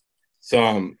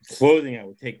some clothing I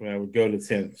would take when I would go to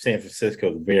San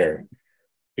Francisco, the Bear,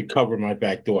 to cover my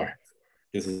back door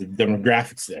because of the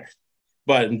demographics there.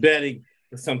 But in betting,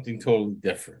 it's something totally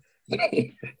different.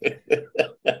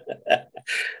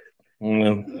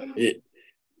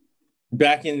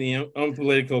 Back in the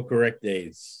unpolitical correct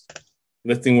days,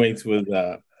 lifting weights with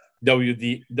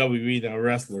WWE, the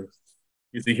wrestlers,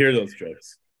 used to hear those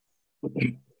jokes.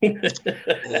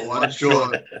 Oh, I'm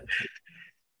sure.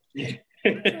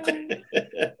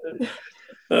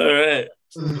 All right.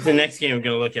 What's the next game we're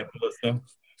going to look at, Melissa?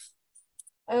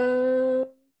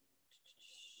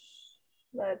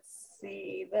 Let's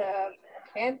see. The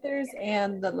Panthers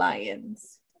and the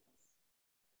Lions.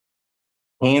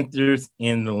 Panthers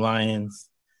and the Lions.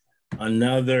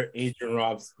 Another Agent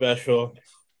Rob special.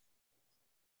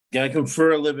 Got to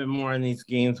confer a little bit more on these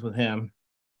games with him.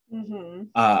 Mm-hmm.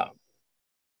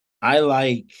 I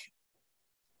like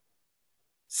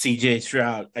CJ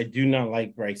Stroud. I do not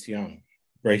like Bryce Young.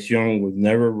 Bryce Young was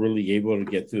never really able to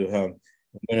get to him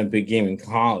and win a big game in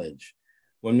college.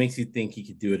 What makes you think he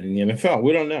could do it in the NFL?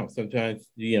 We don't know. Sometimes,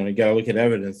 you got to look at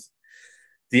evidence.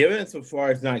 The evidence so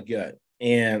far is not good.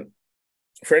 And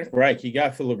Frank Reich, he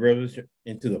got Phillip Rivers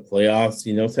into the playoffs.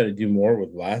 He knows how to do more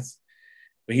with less.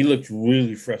 But he looks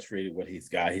really frustrated with what he's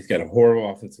got. He's got a horrible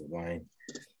offensive line.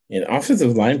 And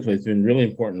offensive line play has been really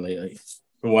important lately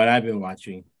from what I've been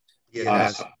watching.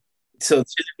 Yes. So,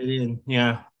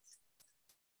 yeah.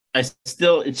 It's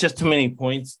just too many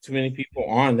points, too many people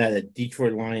on that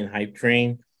Detroit Lion hype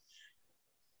train.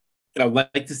 I'd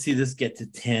like to see this get to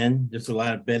 10. There's a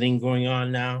lot of betting going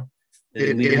on now.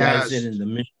 It has. It in the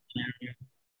Michigan area.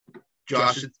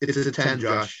 Josh, it's a 10,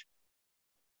 Josh.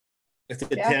 It's a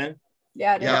 10?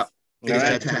 Yeah, it is.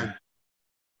 It's a 10.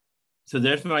 So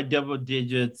there's my double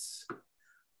digits.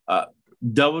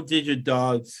 Double-digit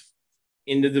dogs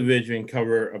in the division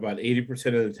cover about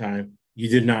 80% of the time. You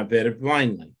did not bet it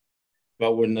blindly.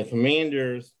 But when the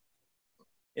Commanders,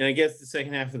 and I guess the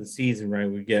second half of the season, right,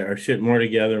 we get our shit more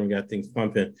together and we got things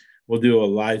pumping, we'll do a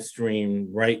live stream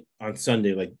right on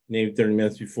Sunday, like maybe 30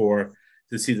 minutes before,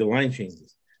 to see the line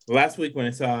changes. But last week when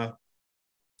I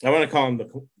want to call them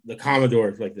the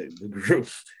Commodores, like the group,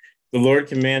 the Lord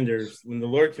Commanders, when the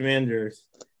Lord Commanders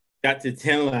got to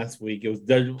 10 last week, it was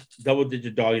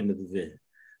double-digit dog in the division.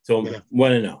 So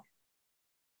 1-0.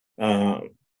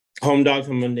 Home dogs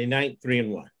on Monday night,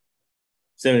 3-1.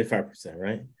 75%,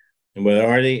 right? And what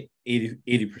are they?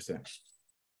 80%.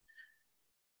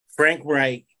 Frank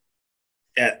Reich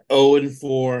at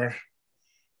 0-4.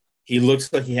 He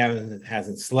looks like he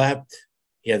hasn't slept.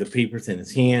 He had the papers in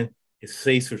his hand. His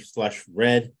face was flushed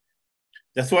red.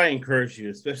 That's why I encourage you,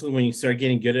 especially when you start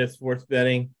getting good at sports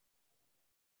betting,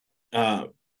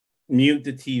 mute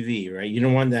the TV, right? You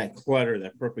don't want that clutter,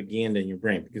 that propaganda in your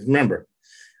brain. Because remember,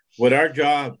 what our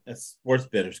job as sports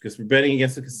bettors, because we're betting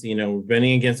against the casino, we're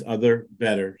betting against other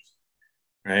bettors,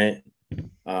 right?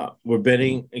 We're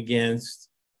betting against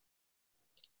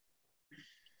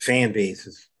fan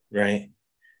bases, right?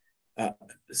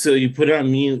 So you put it on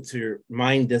mute so your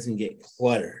mind doesn't get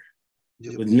cluttered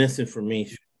with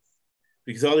misinformation.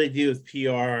 Because all they do is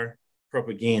PR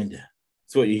propaganda.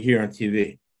 That's what you hear on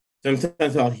TV.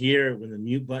 Sometimes I'll hear when the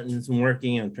mute button isn't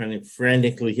working, I'm trying to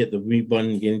frantically hit the mute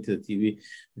button and get into the TV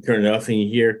and turn it off, and you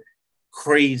hear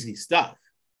crazy stuff.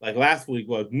 Like last week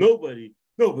was nobody,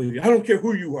 I don't care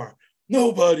who you are,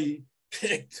 nobody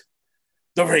picked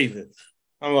the Ravens.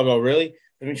 I'm like, oh, really?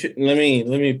 Let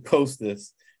me post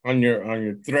this on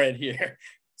your thread here.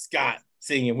 Scott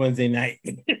saying it Wednesday night,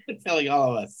 telling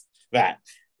all of us that.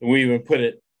 And we even put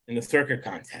it in the circuit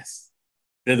contest.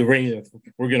 They're the Rangers.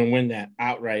 We're going to win that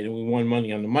outright, and we won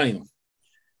money on the money line.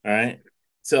 All right.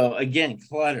 So again,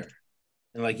 clutter,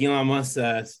 and like Elon Musk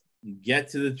says, you get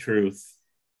to the truth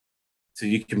so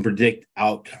you can predict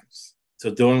outcomes.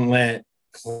 So don't let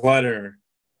clutter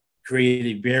create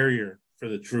a barrier for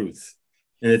the truth.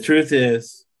 And the truth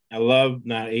is, I love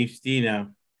now HD now.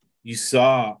 You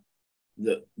saw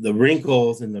the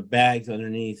wrinkles and the bags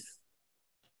underneath,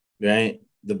 right?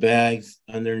 The bags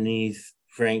underneath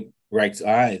Frank Reich's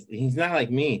eyes. He's not like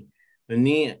me. But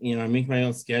me, I make my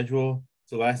own schedule.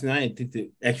 So last night I took the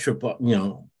extra, pot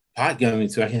gummy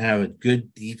so I can have a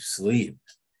good deep sleep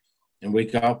and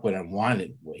wake up when I wanted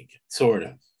to wake. Sort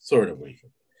of wake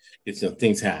up. It's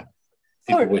things happen.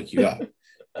 People wake you up.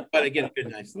 But I get a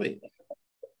good night's sleep.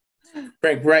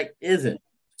 Frank Reich isn't.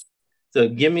 So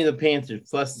give me the Panthers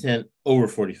plus 10 over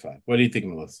 45. What do you think,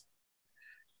 Melissa?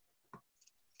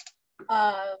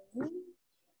 I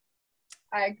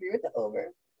agree with the over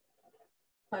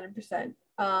 100%.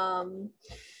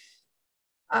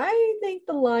 I think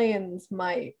the Lions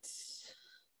might.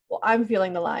 Well, I'm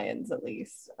feeling the Lions at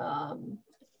least.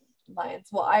 Lions.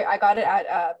 Well, I got it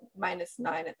at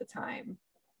 -9 at the time,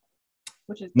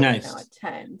 which is nice. Now at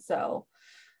 10. So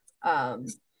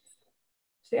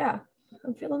yeah,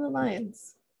 I'm feeling the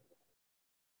Lions.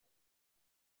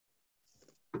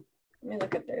 Let me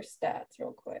look at their stats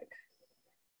real quick.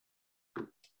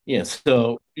 Yeah,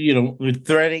 so we're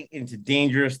threading into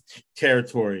dangerous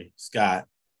territory, Scott.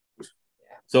 Yeah.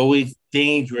 It's always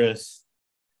dangerous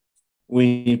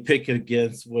when you pick it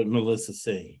against what Melissa's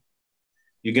saying.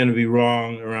 You're going to be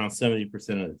wrong around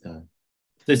 70% of the time.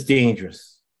 It's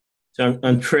dangerous. So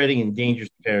I'm treading in dangerous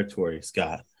territory,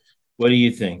 Scott. What do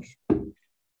you think?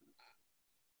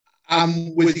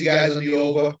 I'm with you guys on the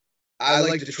over. I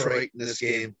like Detroit in this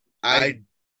game. I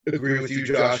agree with you,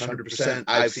 Josh, 100%.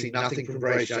 I've seen nothing from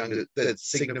Bryce Young that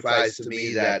signifies to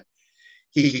me that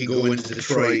he can go into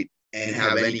Detroit and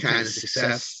have any kind of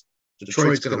success.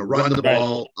 Detroit's going to run the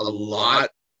ball a lot.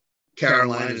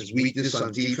 Carolina's weakness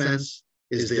on defense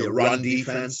is their run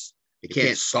defense. They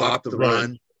can't stop the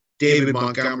run. David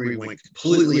Montgomery went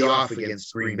completely off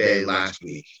against Green Bay last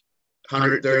week.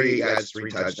 138 yards,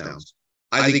 3 touchdowns.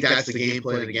 I think that's the game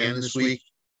plan again this week.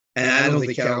 And I don't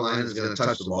think Carolina's going to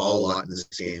touch the ball a lot in this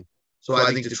game. So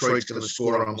I think Detroit's going to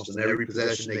score almost in every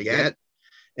possession they get.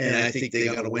 And I think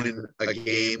they're going to win a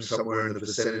game somewhere in the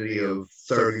vicinity of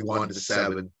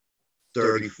 31-7,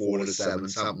 34-7,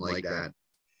 something like that.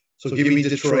 So give me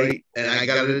Detroit, and I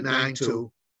got it at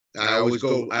 9-2. I always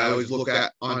look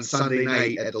at on Sunday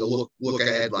night at the look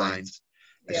ahead lines.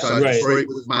 I saw Detroit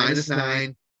was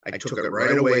 -9. I took it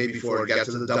right away before it got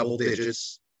to the double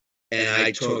digits. And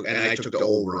I took the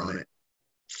over on it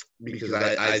because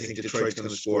I think Detroit's going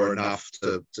to score enough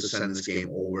to send this game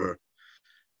over.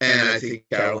 And I think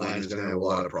Carolina's going to have a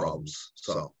lot of problems.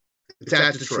 So it's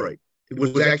at Detroit.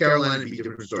 Was at Carolina, it'd be a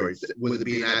different story. With it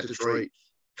being at Detroit,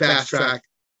 fast track.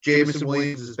 Jameson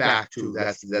Williams is back too.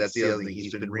 That's the other thing.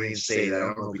 He's been reinstated. I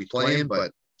don't know if he's playing,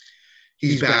 but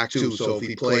he's back too. So if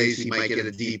he plays, he might get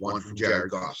a deep one from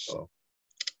Jared Goff. So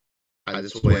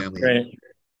that's the way I'm leaning. Right.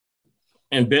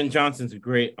 And Ben Johnson's a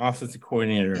great offensive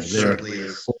coordinator. He certainly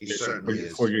is. He certainly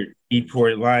is. For your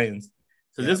Detroit Lions.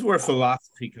 So this is where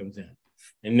philosophy comes in.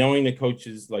 And knowing the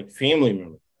coaches like family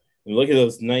members. And look at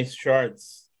those nice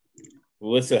charts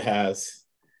Melissa has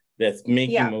that's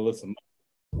making Melissa.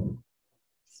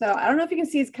 So I don't know if you can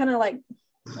see, it's kind of like,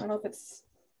 I don't know if it's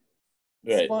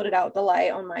exploded out the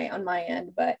light on my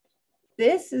end, but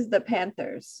this is the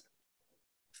Panthers.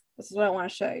 This is what I want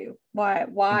to show you. Why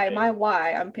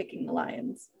I'm picking the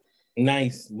Lions.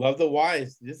 Nice. Love the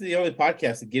whys. This is the only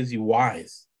podcast that gives you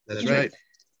whys. That's right.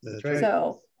 That's right.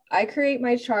 So I create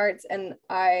my charts and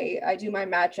I do my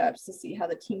matchups to see how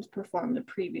the teams performed the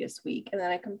previous week. And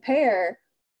then I compare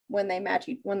when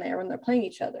they're playing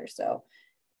each other. So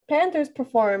Panthers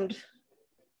performed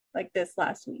like this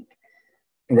last week.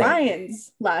 Right.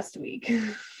 Lions last week.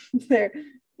 Their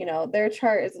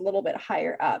chart is a little bit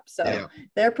higher up. So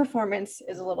their performance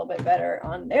is a little bit better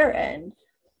on their end.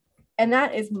 And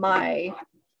that is why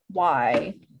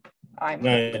I'm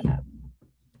picking them.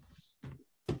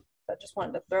 So I just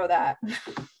wanted to throw that.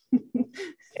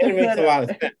 It makes a lot of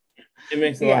sense. It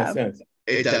makes a lot of sense.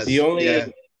 It does.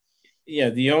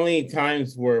 The only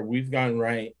times where we've gotten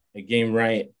a game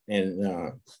right and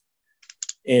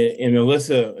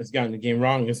Melissa has gotten the game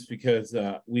wrong is because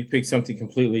we picked something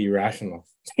completely irrational.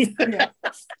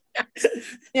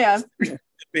 Yeah.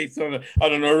 Based on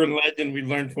an urban legend we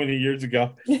learned 20 years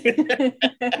ago. It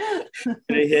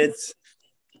hits.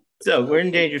 So we're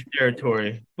in dangerous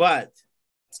territory, but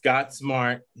Scott's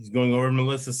smart. He's going over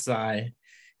Melissa's side.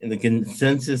 And the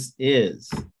consensus is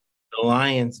the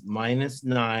Lions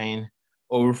 -9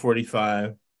 over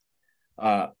 45.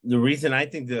 The reason I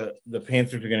think the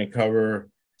Panthers are going to cover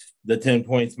the 10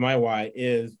 points, my why,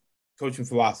 is coaching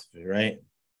philosophy, right?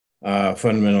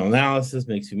 Fundamental analysis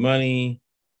makes you money.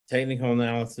 Technical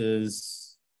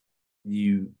analysis,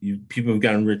 you people have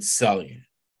gotten rich selling it.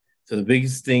 So the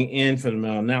biggest thing in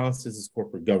fundamental analysis is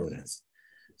corporate governance.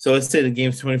 So let's say the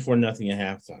game's 24-0 at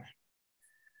halftime.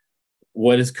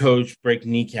 What is coach break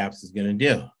kneecaps is going to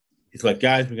do? He's like,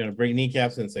 guys, we're going to break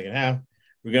kneecaps in the second half.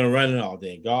 We're going to run it all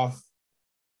day. Golf,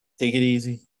 take it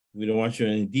easy. We don't want you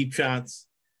in any deep shots.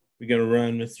 We're going to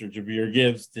run Mr. Jahmyr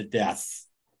Gibbs to death.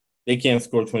 They can't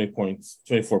score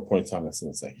 24 points on us in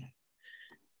the second.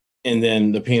 And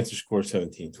then the Panthers score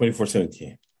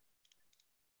 24-17.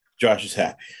 Josh is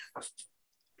happy.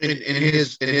 And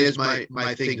here's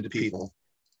my thing to people.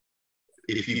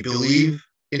 If you believe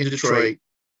in Detroit,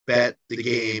 bet the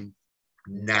game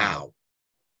now.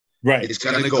 Right. It's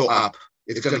going to go up.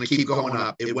 It's going to keep going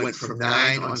up. It went from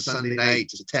 9 on Sunday night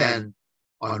to 10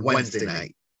 on Wednesday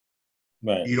night.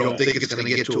 Right. You don't think it's going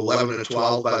to get to 11 or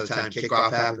 12 by the time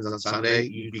kickoff happens on Sunday?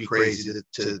 You'd be crazy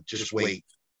to just wait.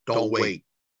 Don't wait.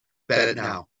 Bet it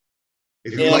now.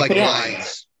 If you like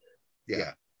lines,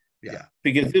 yeah.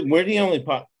 Because we're the only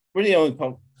podcast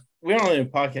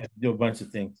to do a bunch of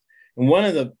things. And one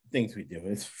of the things we do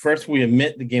is first we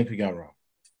admit the games we got wrong.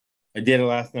 I did it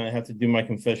last night. I have to do my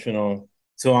confessional.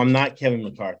 So I'm not Kevin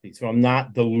McCarthy. So I'm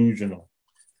not delusional.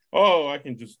 Oh, I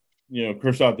can just,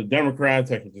 curse out the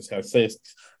Democrats. I can just have sex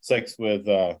with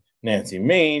Nancy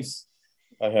Mace.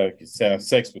 I have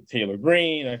sex with Taylor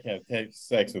Greene. I can have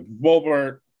sex with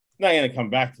Wilbert. Not going to come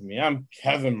back to me. I'm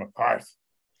Kevin McCarthy.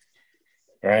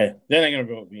 Right? Then they're going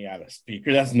to vote me out of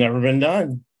speaker. That's never been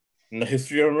done in the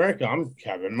history of America. I'm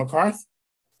Kevin McCarthy.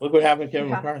 Look what happened to Kevin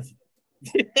McCarthy.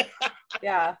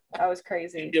 Yeah, that was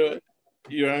crazy. You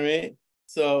know what I mean?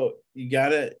 So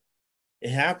it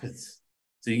happens.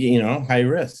 So, high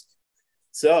risk.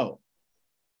 So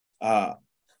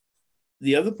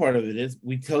the other part of it is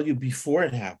we tell you before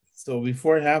it happens. So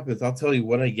before it happens, I'll tell you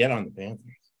what I get on the Panthers.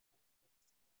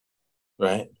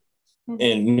 Right? Mm-hmm.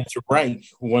 And Mr. Reich,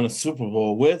 who won a Super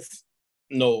Bowl with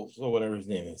whatever his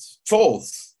name is,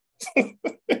 Foles.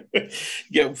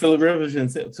 Philip Rivers.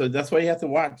 And so that's why you have to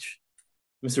watch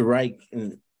Mr. Reich.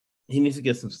 And he needs to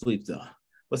get some sleep, though.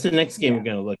 What's the next game we're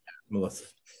going to look at, Melissa?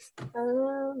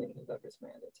 Let me go to my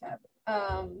other tab.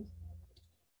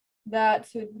 That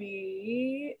would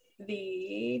be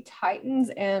the Titans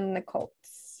and the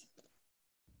Colts.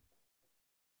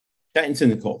 Titans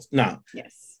and the Colts. Now,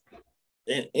 yes.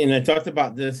 And I talked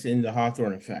about this in the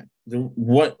Hawthorne effect. Number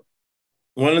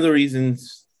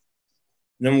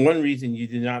one reason you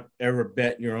do not ever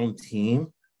bet your own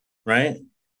team, right,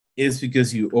 is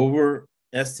because you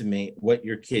overestimate what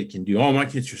your kid can do. Oh, my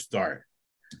kid should start.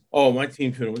 Oh, my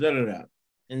team should. Da.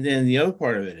 And then the other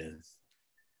part of it is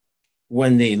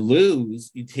when they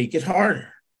lose, you take it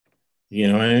harder. You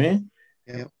know what I mean?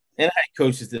 Yeah. And I had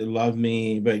coaches that loved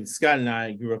me, but Scott and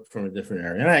I grew up from a different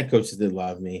area. And I had coaches that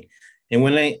loved me. And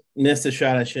when I missed a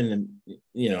shot, I should have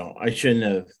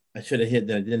hit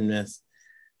that I didn't miss.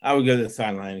 I would go to the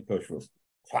sideline and coach would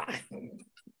clock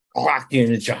you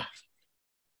in the jaw.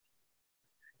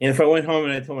 And if I went home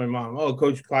and I told my mom, oh,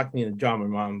 coach clocked me in the jaw, my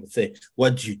mom would say,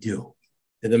 what'd you do?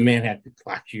 Did the man have to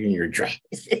clock you in your jaw?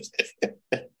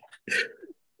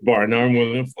 Bar none,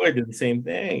 William Floyd did the same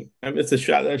thing. I missed a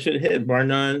shot that I should have hit. Bar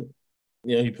none,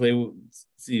 he played with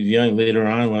Steve Young later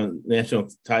on, won national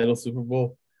title, Super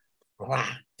Bowl.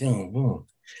 Boom.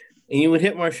 And you would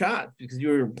hit more shots because you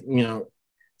were,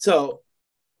 So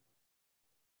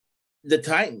the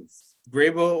Titans,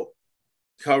 Vrabel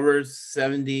covers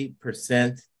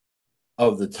 70%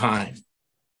 of the time.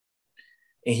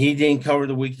 And he didn't cover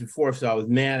the week before, so I was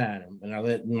mad at him. And I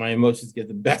let my emotions get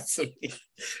the best of me.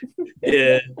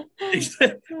 And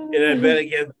I bet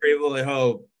against Vrabel at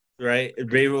home, right?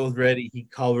 Vrabel was ready. He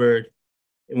covered.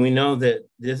 And we know that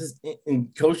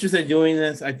and coaches are doing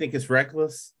this, I think it's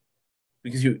reckless.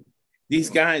 Because these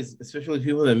guys, especially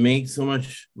people that make so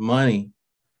much money,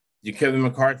 your Kevin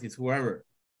McCarthy's, whoever,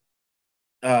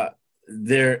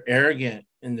 they're arrogant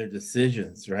in their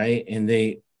decisions, right? And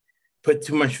they put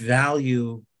too much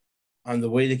value on the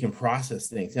way they can process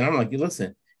things. And I'm like,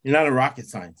 listen, you're not a rocket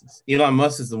scientist. Elon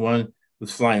Musk is the one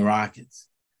who's flying rockets.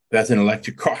 That's an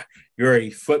electric car. You're a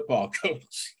football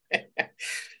coach.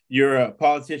 You're a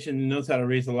politician who knows how to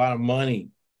raise a lot of money,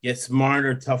 get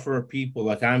smarter, tougher people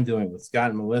like I'm doing with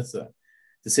Scott and Melissa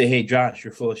to say, hey, Josh,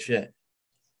 you're full of shit.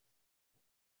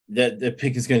 That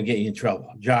pick is going to get you in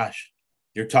trouble. Josh,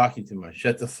 you're talking too much.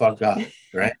 Shut the fuck up,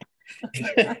 right?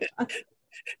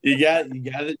 You got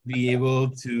to be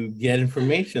able to get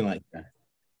information like that.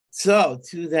 So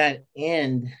to that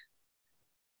end,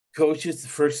 coaches, the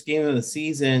first game of the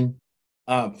season,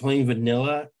 playing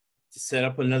vanilla to set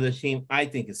up another team, I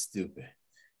think is stupid.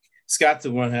 Scott's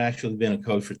the one who actually been a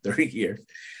coach for 30 years.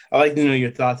 I'd like to know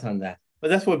your thoughts on that. But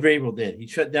that's what Vrabel did. He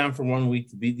shut down for 1 week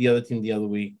to beat the other team the other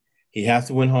week. He has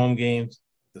to win home games,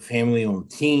 the family-owned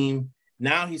team.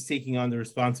 Now he's taking on the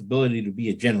responsibility to be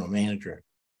a general manager,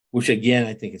 which, again,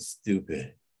 I think is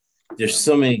stupid. There's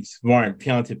so many smart,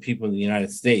 talented people in the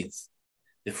United States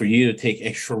that for you to take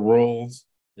extra roles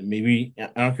that maybe, I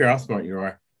don't care how smart you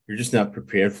are, you're just not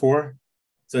prepared for.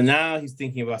 So now he's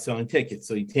thinking about selling tickets.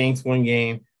 So he tanks one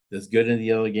game, does good in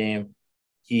the other game.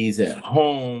 He's at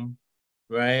home,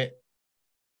 right?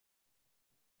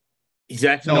 He's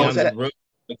actually on the road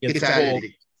against the Colts.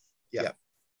 Yeah.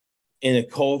 And the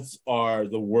Colts are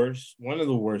the worst, one of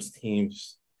the worst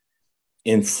teams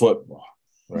in football,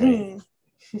 right?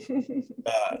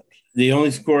 They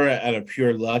only score out of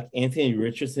pure luck. Anthony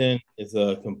Richardson is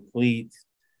a complete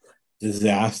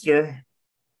disaster.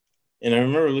 And I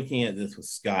remember looking at this with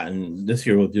Scott, and this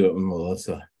year we'll do it with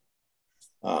Melissa.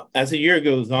 As the year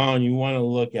goes on, you want to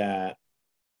look at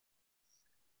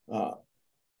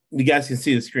you guys can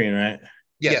see the screen, right?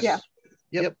 Yes. Yeah.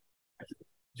 Yep.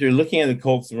 So you're looking at the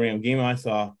Colts and Rams game I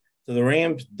saw. So the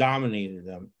Rams dominated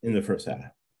them in the first half.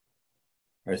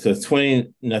 All right, so it's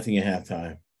 20-0 at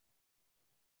halftime.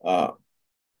 But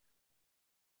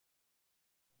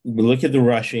look at the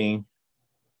rushing.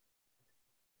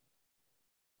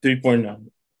 3.9,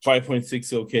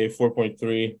 5.6 okay,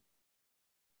 4.3.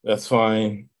 That's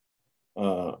fine.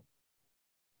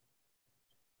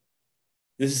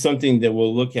 This is something that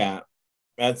we'll look at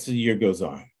as the year goes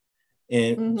on.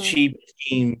 And cheap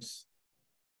teams,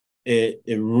 it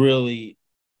really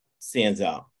stands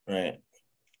out, right?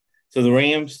 So the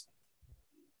Rams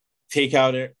take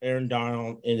out Aaron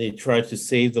Donald and they try to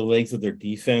save the legs of their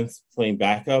defense playing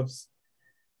backups.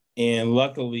 And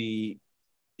luckily,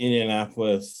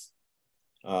 Indianapolis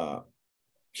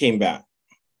came back.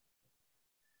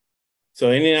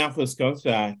 So Indianapolis comes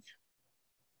back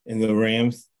and the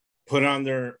Rams put on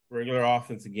their regular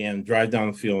offense again, drive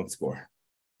down the field and score.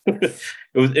 It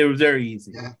was very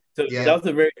easy. Yeah. So that was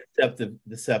a very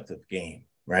deceptive game,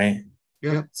 right?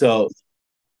 Yeah. So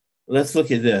let's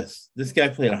look at this. This guy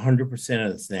played 100%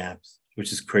 of the snaps,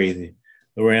 which is crazy.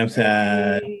 The Rams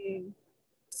had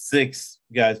 6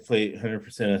 guys play 100%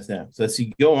 of the snaps. So as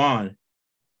you go on,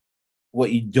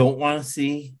 what you don't want to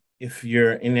see if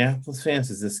you're Indianapolis fans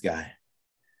is this guy,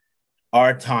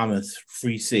 R. Thomas,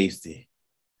 free safety.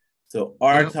 So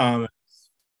R. Thomas,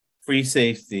 free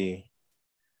safety,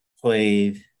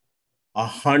 played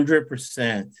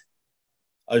 100%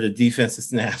 of the defensive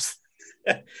snaps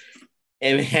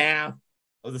and half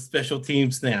of the special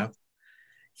team snaps.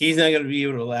 He's not going to be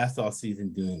able to last all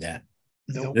season doing that.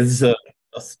 Nope. This is a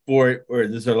sport where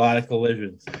there's a lot of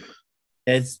collisions.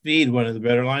 Ed Speed, one of the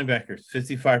better linebackers,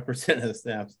 55% of the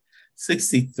snaps,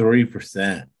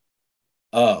 63%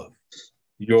 of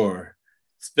your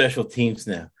special team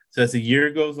snap. So as the year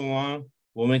goes along,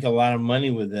 we'll make a lot of money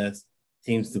with this.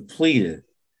 Teams depleted.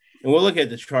 And we'll look at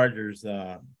the Chargers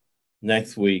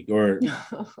next week or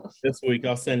this week.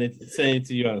 I'll send it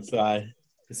to you on the side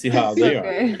to see how they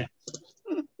are.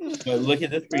 But look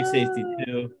at this free safety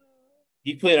too.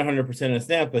 He played 100% of the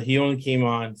snap, but he only came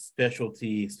on special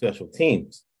teams,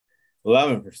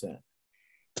 11%.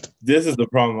 This is the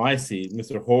problem I see.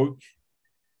 Mr. Hoke,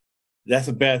 that's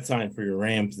a bad sign for your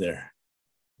Rams there.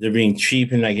 They're being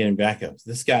cheap and not getting backups.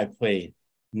 This guy played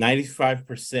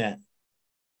 95%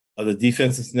 of the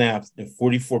defensive snaps and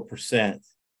 44%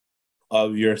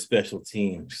 of your special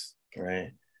teams,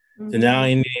 right? So now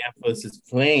Indianapolis is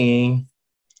playing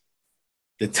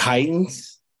the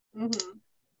Titans.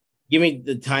 Give me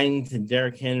the Titans and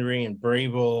Derrick Henry and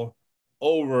Vrabel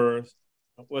over,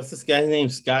 what's this guy's name?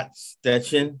 Scott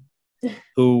Stetson,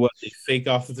 who was a fake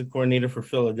offensive coordinator for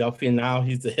Philadelphia. Now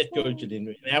he's the head coach at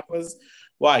Indianapolis.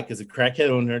 Why? Because the crackhead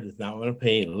owner does not want to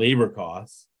pay labor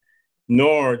costs,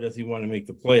 nor does he want to make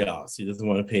the playoffs. He doesn't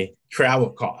want to pay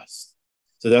travel costs.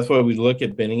 So that's why we look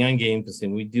at betting on games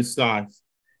and we do stocks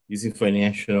using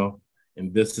financial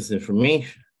and business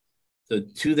information. So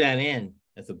to that end,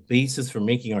 as a basis for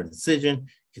making our decision,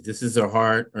 because this is our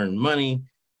hard-earned money,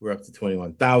 we're up to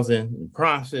 $21,000 in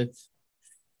profits.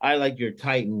 I like your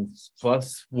Titans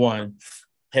 +1,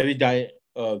 heavy diet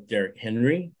of Derrick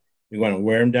Henry. We want to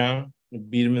wear him down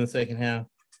and beat him in the second half.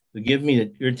 So give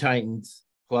me your Titans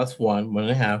 +1,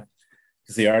 1.5,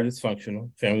 because they are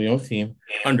dysfunctional, family-owned team,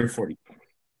 under 40.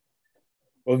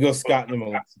 We'll go Scott and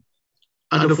Melissa.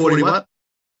 Under 40 what?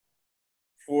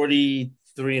 40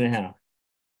 3.5.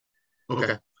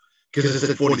 Okay. Because it's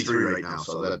at 43 right now,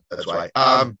 so that's why.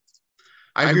 I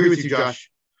agree with you, Josh.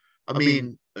 I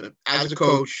mean, as a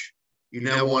coach, you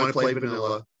never want to play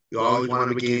vanilla. You always want to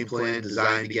have a game plan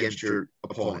designed against your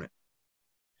opponent.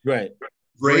 Right.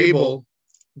 Vrabel,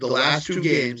 the last two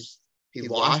games, he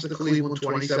lost to Cleveland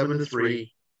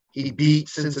 27-3. He beat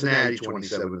Cincinnati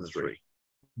 27-3.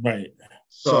 Right.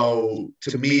 So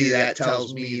to me, that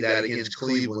tells me that against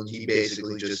Cleveland, he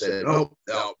basically just said, "Oh,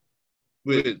 no,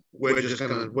 we're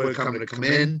coming to come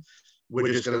in. We're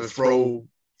just gonna throw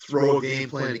a game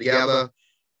plan together.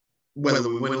 Whether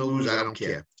we win or lose, I don't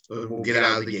care. We'll get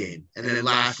out of the game." And then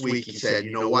last week he said,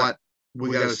 "You know what?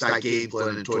 We got to start game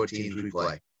planning toward teams we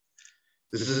play.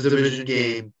 This is a division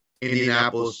game.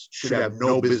 Indianapolis should have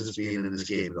no business being in this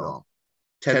game at all.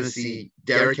 Tennessee,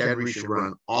 Derrick Henry should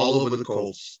run all over the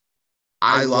Colts.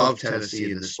 I love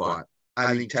Tennessee in this spot.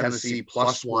 I think Tennessee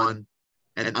 +1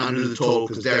 and under the total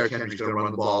because Derrick Henry's going to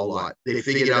run the ball a lot. They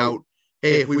figured out,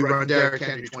 hey, if we run Derrick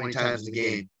Henry 20 times in the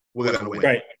game, we're going to win."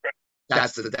 Right.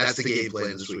 That's the game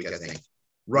plan this week, I think.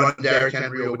 Run Derrick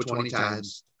Henry over 20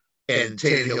 times, and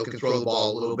Tannehill can throw the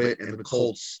ball a little bit, and the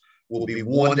Colts will be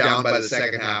worn down by the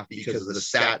second half because of the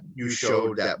stat you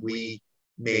showed that we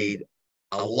made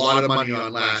a lot of money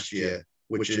on last year,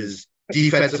 which is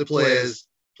defensive players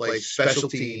play special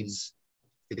teams.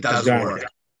 It doesn't work.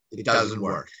 It doesn't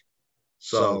work.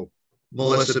 So,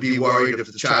 Melissa, be worried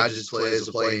if the Chargers players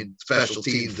are playing special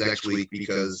teams next week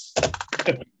because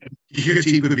your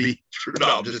team could be.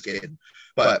 No, I'm just kidding.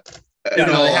 But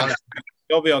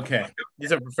they'll be okay.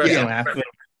 These are professional athletes.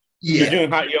 Yeah. They're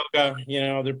doing hot yoga.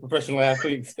 They're professional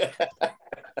athletes.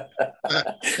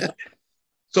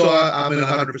 So I'm in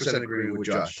 100% agreement with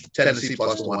Josh. Tennessee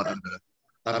 +1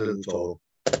 under the total.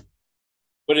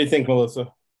 What do you think,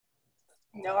 Melissa?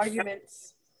 No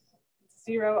arguments.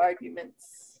 0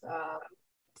 arguments.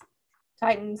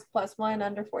 Titans +1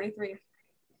 under 43.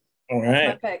 All right.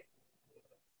 My pick.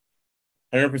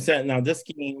 100%. Now, this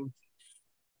game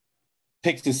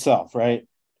picks itself, right?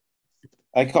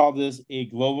 I call this a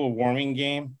global warming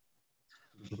game.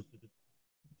 All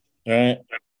right.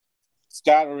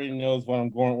 Scott already knows where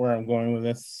I'm going with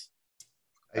this.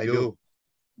 I do.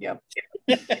 Yep.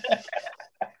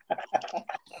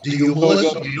 Do you,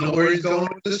 Melissa? Do you know where he's going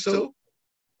with this too?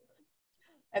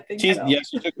 I think She's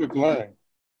a quick learner.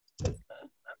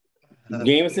 The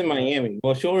game is in Miami.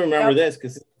 Well, she'll remember this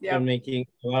because I'm making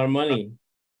a lot of money.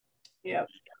 Yep.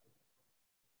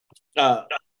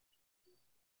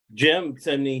 Jim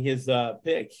sent me his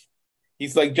pick.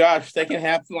 He's like, Josh, second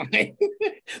half line,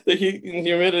 the heat and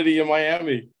humidity in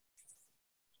Miami.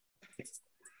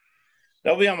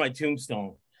 That'll be on my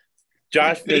tombstone.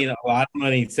 Josh made a lot of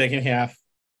money second half,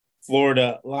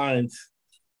 Florida lines.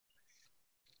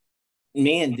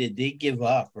 Man, did they give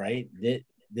up, right? Did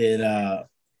the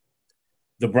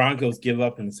Broncos give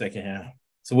up in the second half?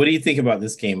 So what do you think about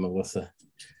this game, Melissa?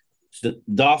 The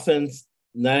Dolphins,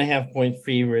 9.5-point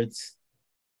favorites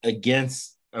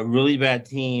against a really bad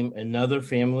team, another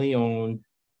family-owned,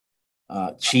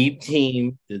 cheap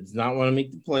team that does not want to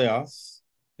make the playoffs.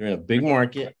 They're in a big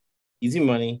market, easy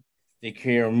money. They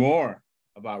care more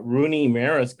about Rooney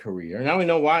Mara's career. Now we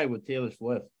know why with Taylor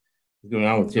Swift. What's going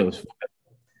on with Taylor Swift?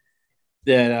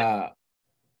 That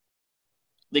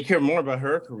they care more about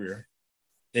her career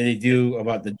than they do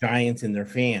about the Giants and their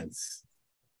fans.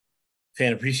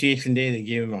 Fan Appreciation Day, they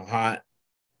gave him a hot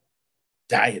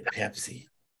Diet Pepsi.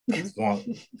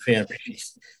 Fan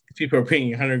appreciation. People are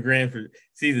paying $100,000 for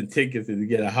season tickets to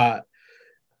get a hot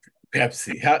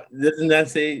Pepsi. How doesn't that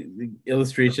say the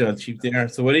illustration how cheap they are?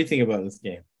 So what do you think about this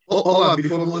game? Hold on,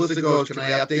 before Melissa goes, can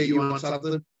I update you on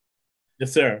something?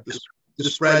 Yes, sir. The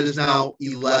spread is now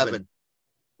 11.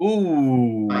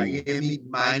 Ooh. Miami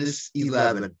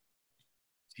 -11.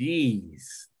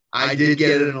 Jeez. I did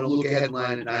get it in a look ahead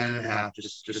line at 9.5,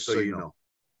 just so you know.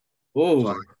 Ooh.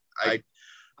 So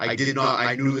I did not.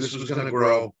 I knew this was going to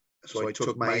grow, so I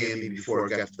took Miami before it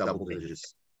got to double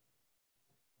digits.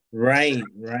 Right.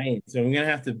 So I'm gonna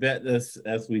have to bet this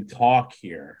as we talk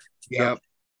here. Yep.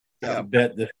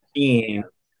 Bet the team.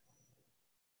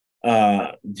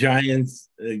 Giants,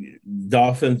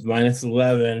 Dolphins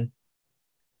 -11.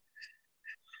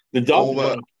 The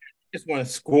Dolphins just want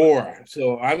to score,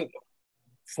 so I'm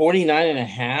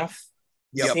 49.5.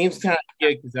 Yep. Seems kind of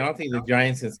good because I don't think the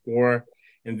Giants can score.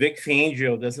 And Vic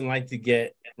Fangio doesn't like to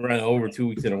get run over 2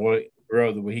 weeks in a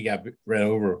row the way he got run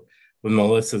over with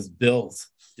Melissa's Bills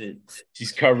that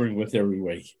she's covering with every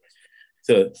week.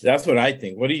 So that's what I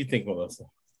think. What do you think, Melissa?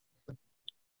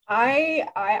 I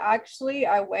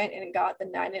went and got the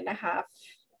 9.5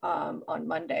 on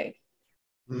Monday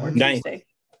or Tuesday.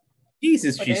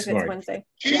 Jesus, What day she's is it? It's smart. Wednesday.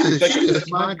 Jesus, she's a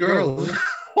smart girl.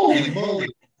 Holy moly.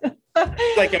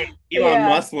 It's like an Elon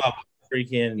Musk level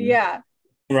freaking Yeah.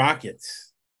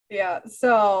 rockets. Yeah.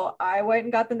 So I went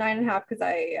and got the 9.5 because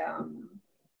I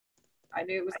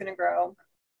knew it was gonna grow.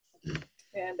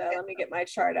 And let me get my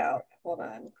chart out. Hold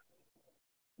on.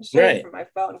 I'll show you from my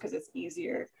phone because it's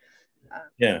easier.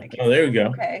 Yeah. Oh, there we go.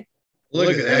 Okay.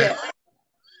 Look at that.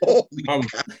 Holy cow.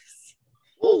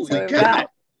 Holy So we've cow. got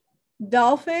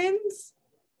dolphins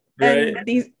Right. and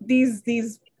these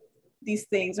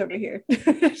things over here.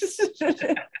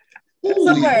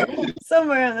 Holy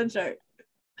somewhere on the chart.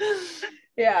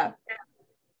 Yeah.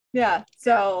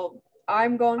 So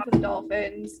I'm going for the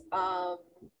Dolphins. I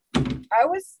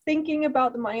was thinking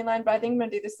about the money line, but I think I'm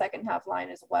gonna do the second half line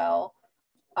as well.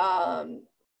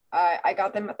 I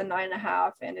got them at the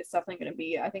 9.5, and it's definitely gonna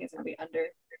be. I think it's gonna be under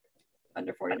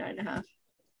 49.5.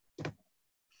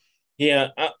 Yeah,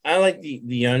 I like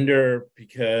the under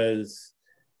because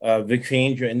Vic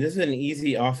Fangio, and this is an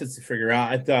easy offense to figure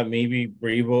out. I thought maybe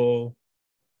Vrabel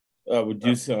would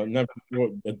do some, not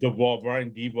DeBall,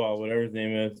 Brian DeBall, whatever his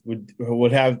name is,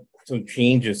 would have some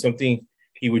changes, something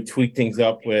he would tweak things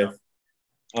up with.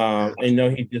 And no,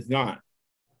 he does not.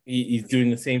 He's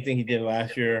doing the same thing he did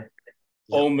last year.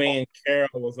 Yeah. Old man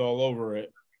Carroll was all over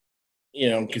it,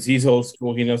 because he's old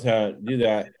school. He knows how to do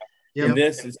that. Yep. And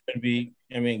this is going to be,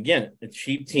 again, a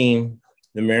cheap team.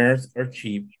 The Mariners are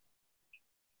cheap.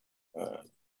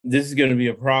 This is going to be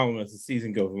a problem as the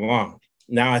season goes along.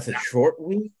 Now it's a short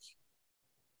week,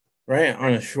 right?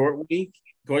 On a short week,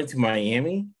 going to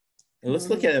Miami. And let's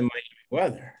look at the Miami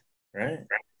weather, right?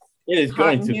 It is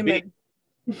going to be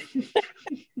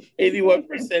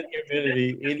 81%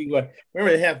 humidity, 81.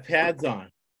 Remember, they have pads on.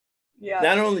 Yeah.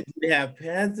 Not only do they have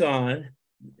pads on,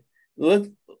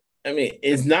 look,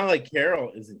 it's not like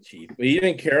Carroll isn't cheap, but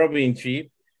even Carroll being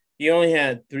cheap, he only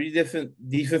had 3 different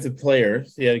defensive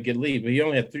players. He had a good lead, but he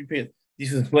only had 3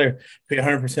 defensive players pay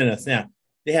 100% of the snap.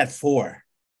 They had 4.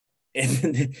 And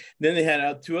then they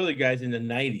had 2 other guys in the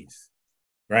 90s,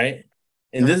 right?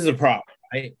 And this is a problem,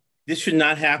 right? This should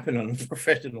not happen on a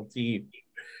professional team.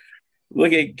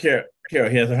 Look at Carroll.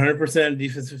 He has 100% of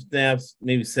defensive snaps,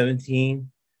 maybe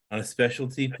 17 on a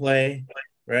specialty play,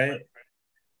 right?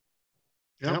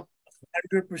 Yeah.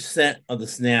 100% of the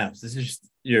snaps. This is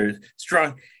your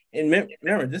strong. And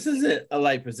remember, this isn't a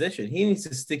light position. He needs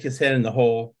to stick his head in the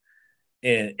hole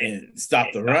and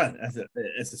stop the run as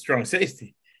a strong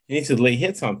safety. He needs to lay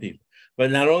hits on people.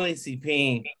 But not only is he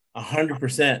paying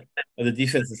 100% of the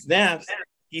defensive snaps,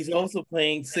 he's also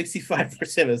playing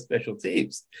 65% of special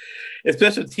teams. In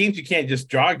special teams, you can't just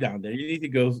jog down there. You need to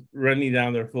go running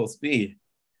down there full speed.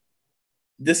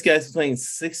 This guy's playing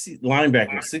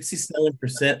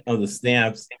 67% of the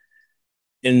snaps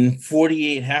and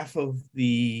 48, half of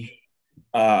the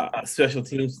special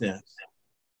team snaps.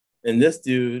 And this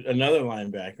dude, another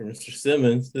linebacker, Mr.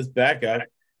 Simmons, this backup,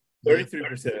 33%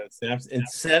 of the snaps and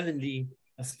 70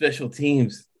 of special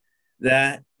teams.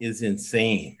 That is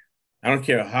insane. I don't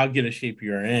care how good a shape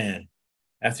you're in.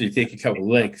 After you take a couple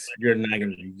licks, you're not going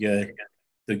to be good.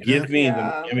 So give me the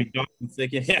Miami Dolphins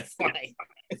second half line.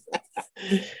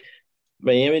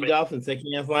 Miami Dolphins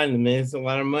second half line. And it's a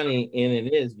lot of money, and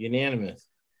it is unanimous.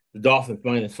 The Dolphins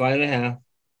minus 5.5,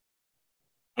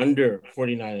 under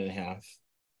 49.5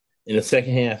 in the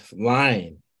second half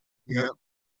line. Yeah.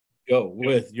 Go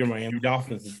with your Miami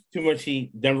Dolphins. It's too much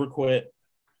heat. Denver quit.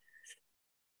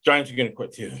 Giants are going to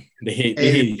quit too. They hate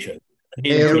each other.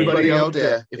 Hey, everybody out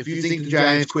there, if you think the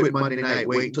Giants quit Monday night,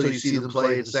 wait until you see them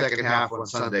play in the second half on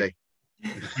Sunday.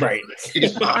 Right.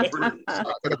 It's not going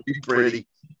to be pretty.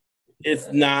 It's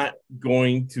not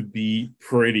going to be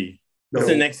pretty. What's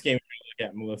the next game we're going to look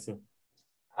at, Melissa?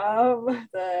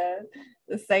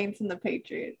 The Saints and the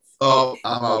Patriots. Oh,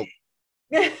 I'm out.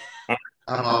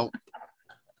 I'm out.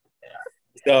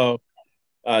 So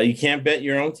you can't bet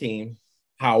your own team.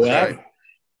 However,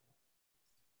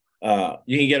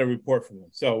 you can get a report from them.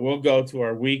 So we'll go to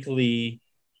our weekly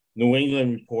New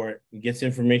England report and get some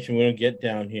information we don't get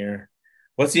down here.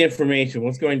 What's the information?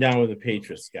 What's going down with the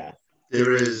Patriots, Scott?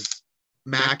 There is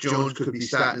Mac Jones could be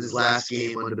starting his last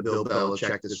game under Bill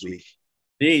Belichick this week.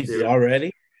 Jeez,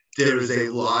 already? There is a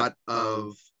lot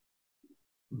of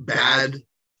bad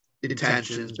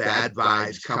intentions, bad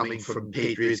vibes coming from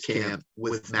Patriots camp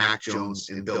with Mac Jones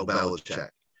and Bill Belichick.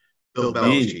 Bill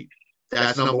Belichick.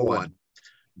 That's number one.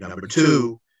 Number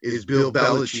two is Bill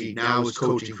Belichick now is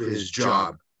coaching for his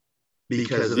job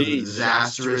because of the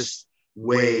disastrous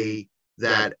way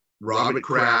that Robert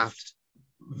Kraft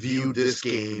viewed this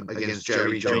game against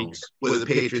Jerry Jones, where the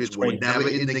Patriots were never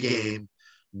in the game,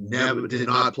 never did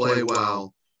not play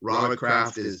well, Robert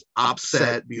Kraft is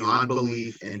upset beyond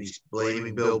belief, and he's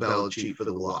blaming Bill Belichick for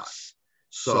the loss.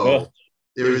 So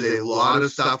there is a lot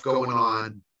of stuff going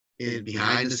on in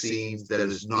behind the scenes that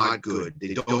is not good.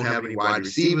 They don't have any wide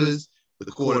receivers.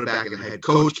 The quarterback and the head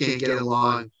coach can't get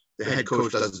along. The head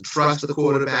coach doesn't trust the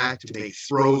quarterback to make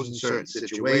throws in certain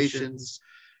situations.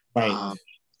 Right.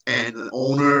 And the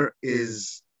owner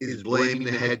is blaming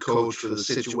the head coach for the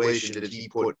situation that he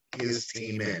put his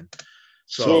team in.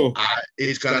 So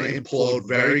it's going to implode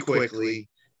very quickly.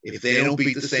 If they don't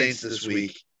beat the Saints this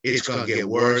week, it's going to get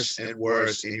worse and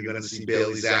worse, and you're going to see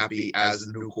Bailey Zappi as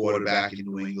the new quarterback in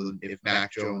New England if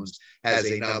Mac Jones has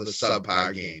another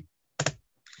subpar game.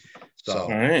 So, all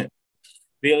right.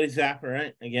 Bailey Zappi,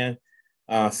 right? Again,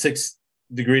 6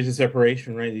 degrees of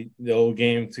separation, right? The old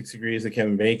game, 6 degrees of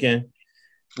Kevin Bacon.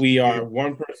 We are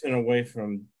one person away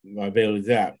from Bailey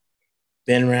Zapp.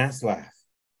 Ben Raslaff,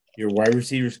 your wide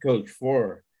receivers coach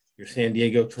for your San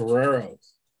Diego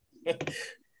Toreros,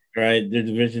 right? They're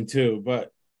Division II,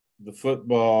 but the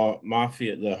football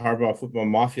mafia, the Harbaugh football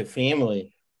mafia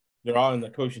family, they're all in the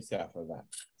coaching staff of that.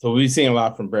 So we've seen a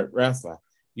lot from Brett Raslaff.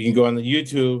 You can go on the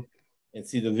YouTube and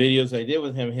see the videos I did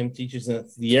with him teaches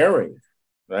us the air raid,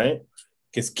 right?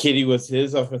 Because Kitty was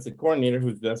his offensive coordinator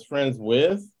who's best friends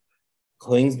with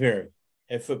Kingsbury,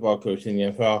 head football coach in the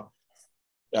NFL.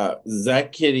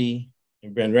 Zach Kitty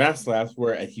and Ben Raslaff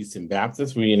were at Houston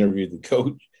Baptist. We interviewed the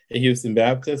coach at Houston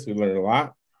Baptist. We learned a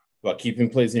lot about keeping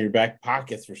plays in your back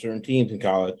pockets for certain teams in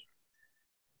college.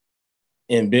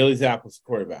 And Bailey Zapp was the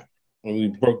quarterback. When we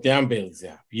broke down Bailey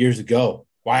Zapp years ago,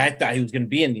 why I thought he was going to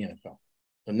be in the NFL.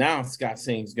 So now Scott's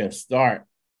saying he's going to start.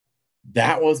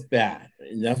 That was bad.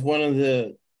 And that's one of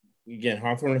the, again,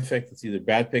 Hawthorne effect. It's either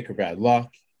bad pick or bad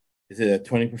luck. Is it a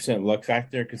 20% luck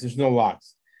factor? Because there's no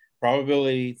locks.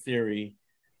 Probability theory,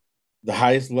 the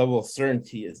highest level of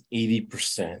certainty is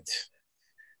 80%.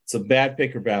 It's a bad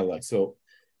pick or bad luck. So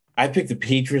I picked the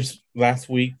Patriots last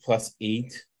week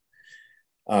 +8.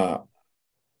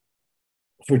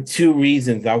 For 2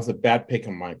 reasons, that was a bad pick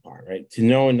on my part, right? To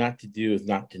know and not to do is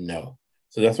not to know.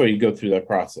 So that's why you go through that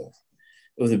process.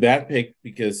 It was a bad pick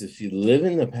because if you live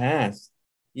in the past,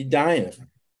 you die in it.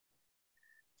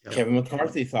 Yep. Kevin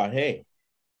McCarthy thought, hey,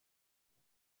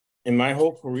 in my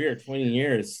whole career, 20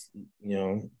 years, you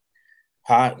know,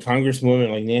 hot congresswomen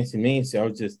like Nancy Mace, I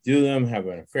would just do them, have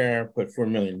an affair, put $4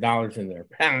 million in their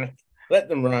PAC, let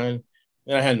them run,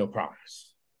 and I had no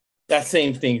problems. That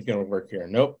same thing is going to work here.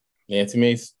 Nope. Nancy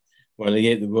Mace, when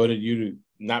they voted you to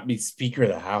not be Speaker of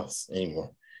the House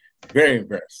anymore. Very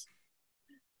embarrassed.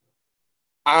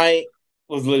 I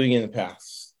was living in the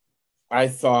past. I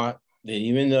thought that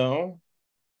even though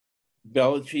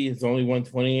Belichick has only won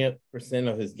 20%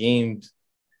 of his games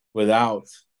without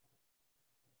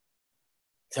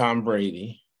Tom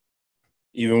Brady,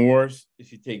 even worse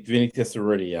if you take Vinny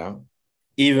Testaverde out,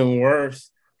 even worse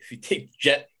if you take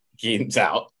Jet games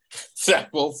out, Zach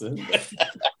Wilson.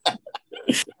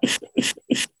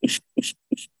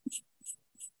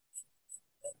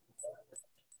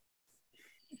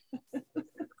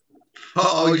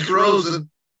 Oh, he's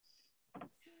frozen.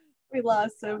 We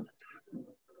lost him.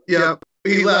 Yeah,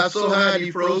 he laughed so hard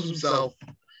he froze himself.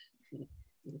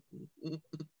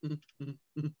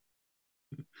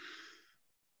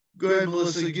 Go ahead,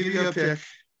 Melissa. Give me a pick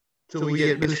till we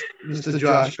get Mr.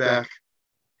 Josh back.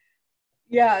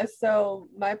 Yeah, so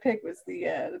my pick was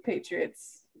the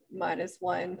Patriots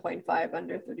 -1.5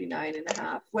 under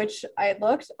 39.5, which I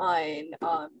looked on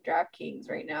DraftKings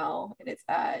right now, and it's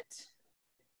at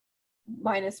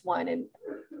 -1,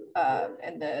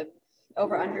 and the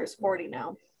over under is 40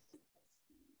 now.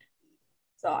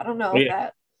 So I don't know if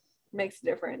that makes a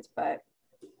difference, but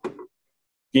can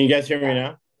you guys hear me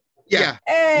now? Yeah.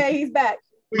 Hey, he's back.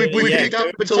 We picked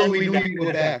up until we knew you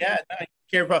were back. Yeah, I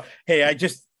care about. Hey, I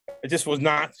just was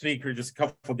not speaker just a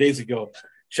couple of days ago.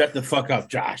 Shut the fuck up,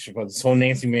 Josh, about this whole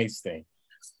Nancy Mace thing.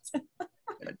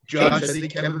 Josh, I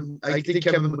think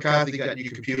Kevin McCarthy got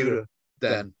your computer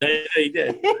then. Yeah, he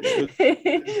did.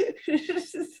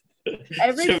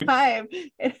 Every time.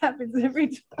 It happens every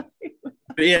time.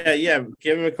 But yeah.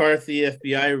 Kevin McCarthy,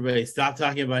 FBI, everybody, stop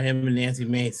talking about him and Nancy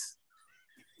Mace.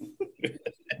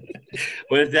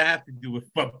 What does that have to do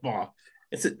with football?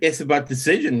 It's about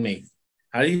decision making.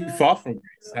 How do you fall from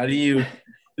grace? How do you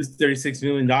lose $36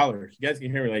 million? You guys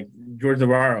can hear me like George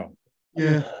Navarro.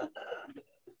 Yeah.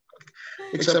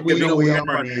 Except we know where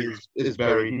money is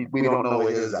buried. We don't know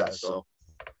where it is at, so.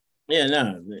 Yeah,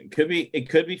 no. It could be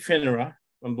FINRA.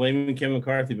 I'm blaming Kevin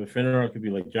McCarthy, but FINRA could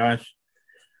be like Josh.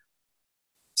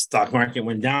 Stock market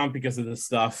went down because of this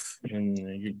stuff, and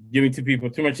you're giving two people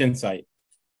too much insight.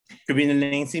 Could be the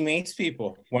Nancy Mace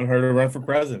people want her to run for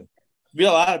president. Be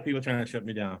a lot of people trying to shut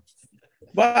me down,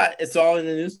 but it's all in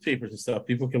the newspapers and stuff.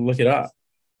 People can look it up.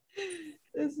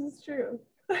 This is true.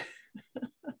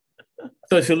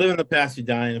 So if you live in the past, you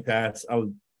die in the past. I was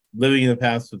living in the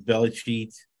past with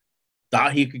Belichick.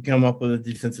 Thought he could come up with a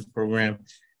defensive program.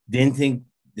 Didn't think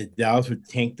that Dallas would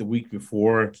tank the week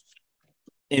before.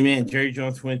 And man, Jerry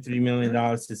Jones, $23 million.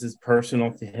 This is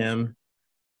personal to him.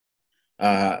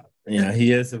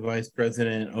 He is the vice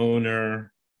president,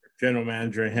 owner, general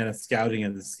manager, and head of scouting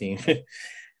of this team.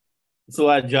 It's a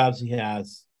lot of jobs he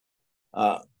has.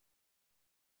 The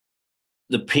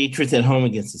Patriots at home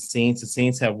against the Saints. The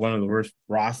Saints have one of the worst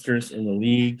rosters in the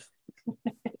league.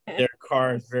 Their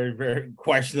car is very, very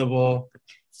questionable.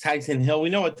 Tyson Hill. We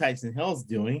know what Tyson Hill's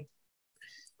doing.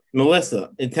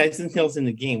 Melissa, if Tyson Hill's in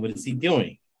the game, what is he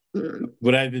doing?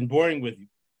 What I've been boring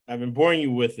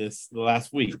you with this the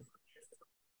last week.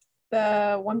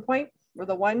 The 1 point or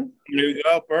the one? There you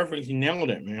go. Perfect. You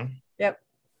nailed it, man. Yep.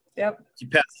 She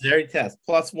passes every test.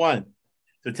 +1.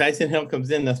 So Tyson Hill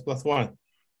comes in, that's +1.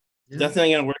 Yeah. That's not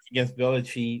going to work against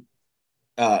Belichick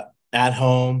at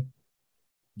home.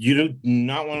 You do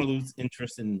not want to lose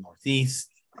interest in the Northeast.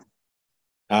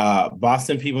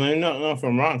 Boston people, I don't know if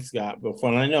I'm wrong, Scott, but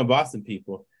when I know Boston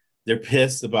people, they're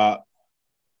pissed about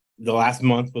the last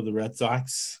month with the Red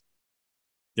Sox.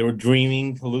 They were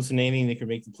dreaming, hallucinating they could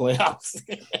make the playoffs.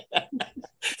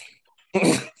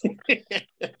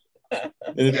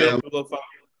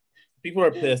 People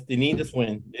are pissed. They need this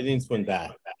win. They need this win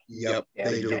bad. Yep,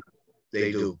 they do.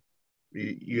 They do.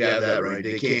 You have that right.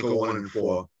 They can't go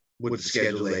 1-4 with the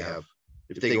schedule they have.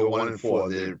 If they go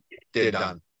 1-4, they're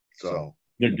done. So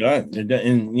they're done. They're done.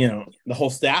 And the whole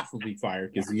staff will be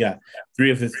fired because you got 4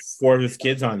 of his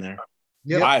kids on there.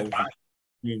 Yep. 5.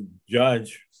 You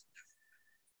judge.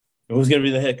 Who's going to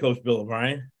be the head coach? Bill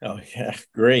O'Brien? Oh yeah,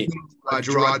 great.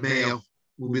 Gerard Mayo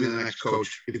will be the next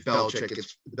coach if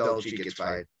Belichick gets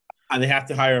fired. They have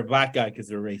to hire a black guy because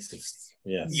they're racist.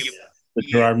 Yes. Yep. But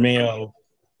Gerard Mayo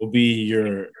will be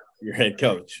your head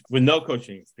coach with no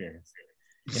coaching experience.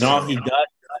 And all he does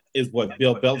is what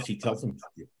Bill Belichick tells him to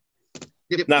do.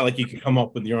 It's not like you can come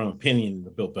up with your own opinion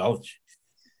of Bill Belichick.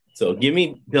 So give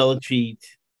me Belichick,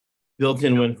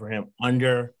 built-in win for him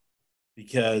under,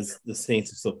 because the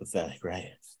Saints are so pathetic, right?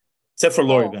 Except for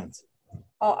Lori Benson.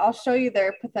 I'll show you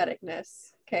their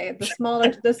patheticness. Okay, the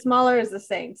smaller is the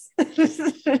Saints, and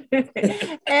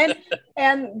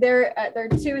they're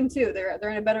 2-2. They're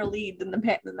in a better lead than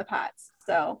the Pats.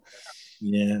 So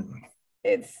yeah,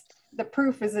 it's the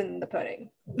proof is in the pudding.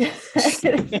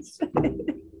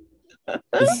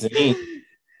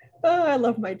 Oh, I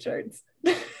love my charts.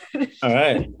 All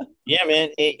right, yeah, man,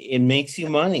 it makes you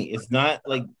money. It's not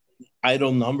like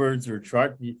idle numbers or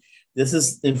chart. This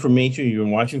is information. You've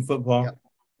been watching football.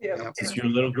 Yep. It's your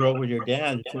little girl with your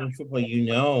dad. Football,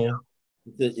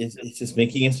 it's just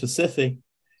making it specific,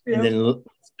 and then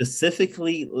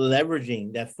specifically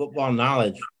leveraging that football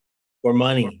knowledge for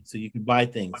money, so you can buy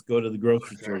things, go to the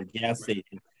grocery store, the gas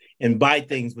station, and buy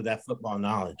things with that football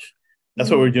knowledge.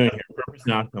 That's what we're doing here. Purpose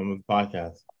and outcome of the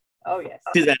podcast. Oh yes.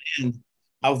 To that end,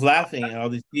 I was laughing at all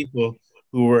these people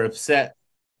who were upset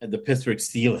at the Pittsburgh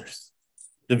Steelers,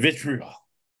 the vitriol,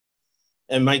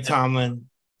 and Mike Tomlin,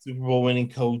 Super Bowl winning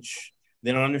coach.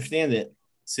 They don't understand it.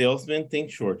 Salesmen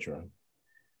think short term,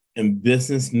 and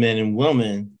businessmen and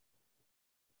women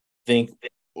think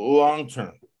long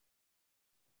term.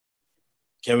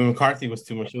 Kevin McCarthy was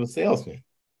too much of a salesman,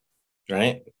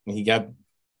 right? He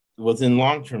was in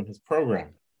long term his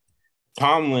program.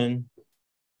 Tomlin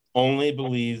only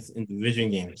believes in division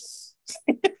games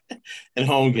and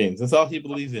home games. That's all he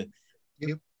believes in.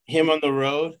 Yep. Him on the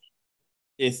road,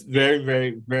 it's very,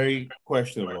 very, very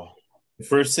questionable. The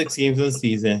first 6 games of the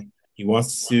season, he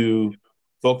wants to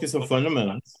focus on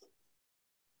fundamentals,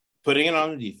 putting it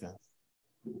on the defense,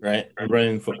 right? And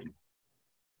running the football.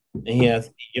 And he has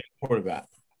a quarterback.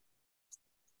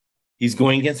 He's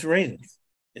going against the Ravens.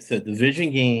 It's a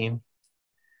division game.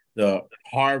 The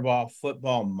Harbaugh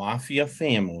football mafia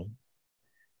family.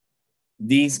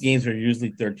 These games are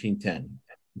usually 13-10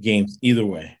 games either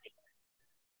way.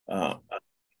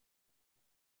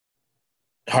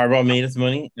 Harbaugh made us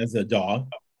money as a dog.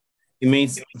 He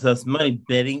made us money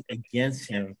betting against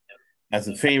him as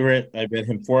a favorite. I bet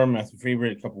him for him as a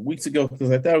favorite a couple of weeks ago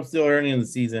because I thought it was still early in the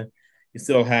season. He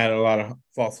still had a lot of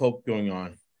false hope going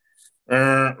on.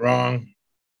 Wrong.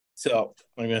 So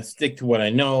I'm going to stick to what I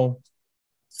know.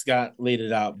 Scott laid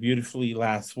it out beautifully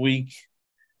last week.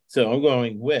 So I'm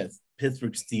going with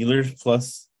Pittsburgh Steelers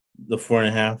plus the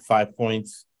 4.5, 5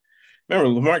 points. Remember,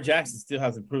 Lamar Jackson still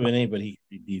hasn't proven anybody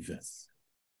he can be defense.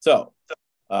 So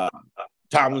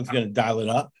Tomlin's going to dial it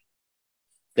up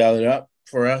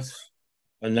for us.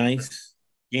 a nice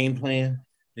game plan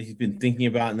that he's been thinking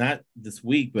about, not this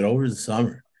week, but over the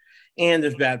summer. And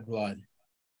there's bad blood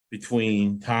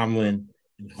between Tomlin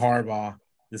and Harbaugh.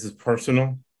 This is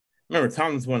personal. Remember,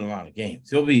 Tomlin's won a lot of games.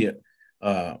 He'll be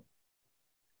a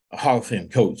Hall of Fame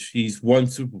coach. He's won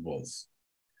Super Bowls.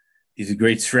 He's a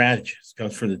great strategist.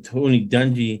 Comes from the Tony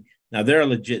Dungy. Now, they're a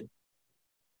legit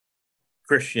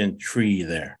Christian tree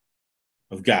there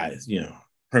of guys,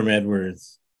 Herm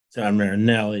Edwards, Tom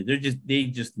Marinelli. They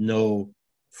just know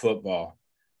football.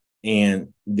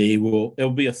 And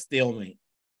it'll be a stalemate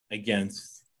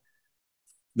against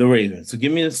the Ravens. So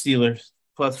give me the Steelers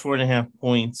plus 4.5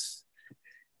 points.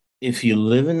 If you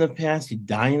live in the past, you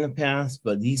die in the past.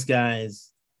 But these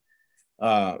guys,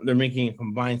 they're making a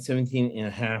combined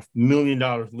 $17.5 million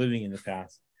living in the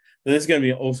past. So this is going to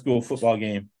be an old school football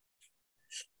game.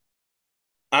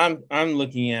 I'm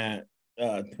looking at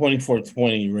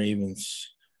 24-20 Ravens,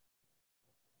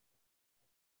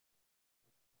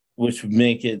 which would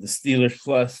make it the Steelers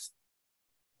plus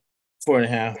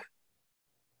 4.5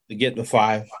 to get the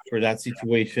 5 for that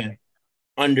situation.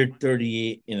 Under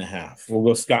 38.5. We'll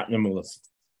go Scott and Melissa.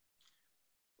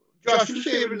 Josh, who's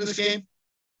favored in this game?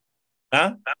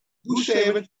 Huh? Who's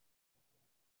favored?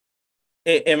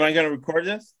 Am I going to record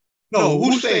this? No,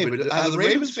 who's favored? Are the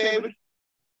Ravens favored?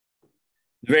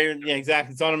 The Ravens, yeah,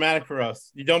 exactly. It's automatic for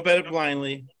us. You don't bet it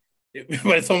blindly,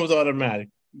 but it's almost automatic.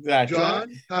 Exactly.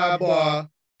 John Harbaugh,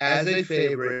 as a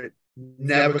favorite,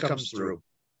 never comes through.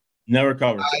 Never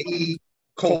covers. I.e.,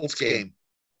 Colts game.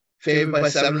 Favored by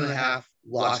 7.5,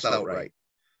 lost outright.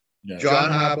 Yeah. John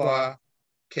Harbaugh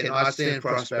cannot stand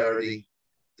prosperity.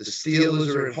 The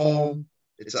Steelers are at home.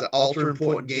 It's an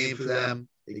ultra-important game for them.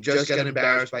 They just got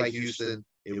embarrassed by Houston.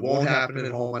 It won't happen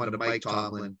at home under Mike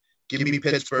Tomlin. Give me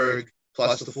Pittsburgh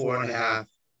plus the 4.5.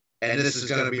 And this is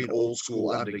going to be an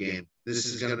old-school under game. This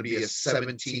is going to be a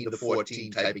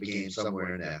 17-14 type of game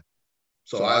somewhere in there.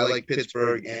 So I like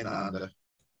Pittsburgh and under.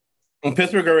 Well,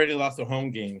 Pittsburgh already lost a home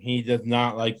game. He does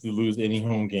not like to lose any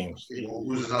home games.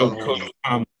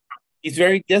 He's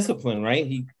very disciplined, right?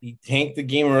 He tanked the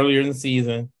game earlier in the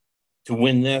season to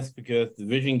win this because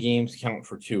division games count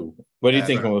for 2. What do you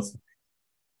think, Melissa?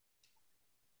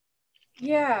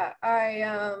 Yeah,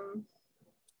 I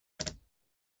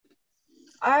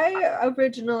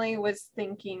originally was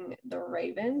thinking the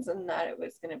Ravens and that it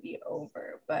was going to be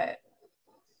over, but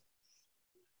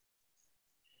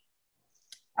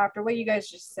after what you guys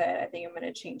just said, I think I'm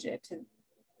going to change it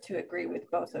to agree with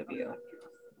both of you.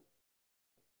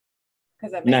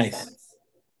 Because that makes sense.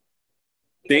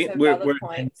 We're a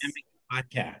dynamic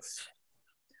podcast.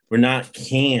 We're not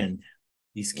canned.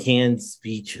 These canned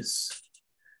speeches,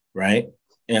 right?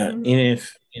 And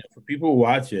if for people who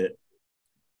watch it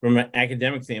from an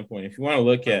academic standpoint, if you want to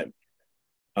look at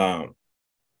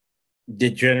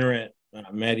degenerate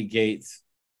Matty Gates,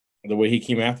 the way he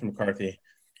came after McCarthy,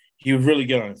 he was really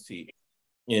good on his feet.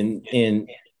 And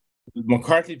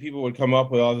McCarthy people would come up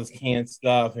with all this canned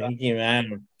stuff, and he came at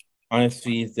him on his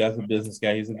feet. That's a business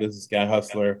guy. He's a business guy,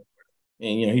 hustler.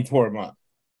 And, he tore him up.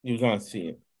 He was on his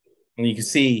feet. And you can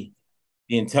see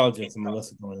the intelligence of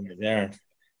Melissa going in there.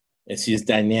 And she's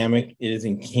dynamic. It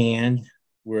isn't canned.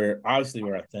 We're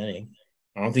authentic.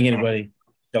 I don't think anybody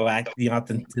shall lack the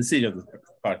authenticity of the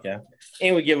podcast.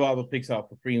 And we give all the picks out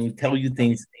for free. And we tell you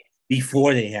things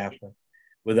before they happen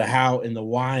with the how and the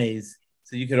whys.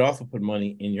 So you could also put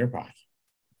money in your pocket.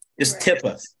 Just tip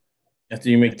us after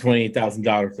you make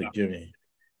 $28,000 like Jimmy.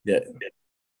 Yeah.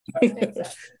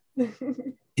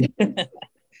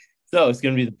 So it's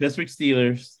going to be the Pittsburgh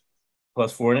Steelers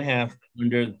plus 4.5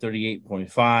 under the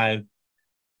 38.5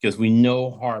 because we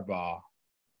know Harbaugh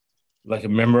like a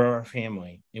member of our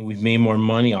family, and we've made more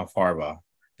money off Harbaugh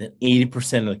than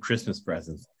 80% of the Christmas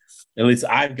presents. At least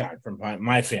I've gotten from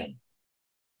my family.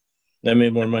 That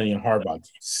made more money on Harbaugh.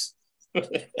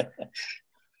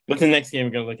 What's the next game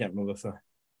we're going to look at, Melissa?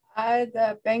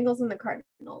 The Bengals and the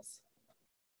Cardinals.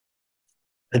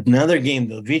 Another game,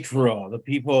 the vitriol, the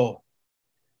people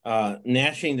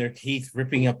gnashing their teeth,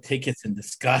 ripping up tickets in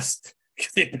disgust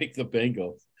because they picked the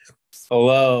Bengals.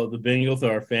 Hello, the Bengals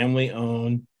are a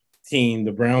family-owned team.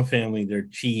 The Brown family, they're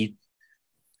cheap.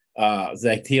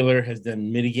 Zach Taylor has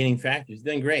done mitigating factors. He's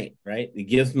done great, right? It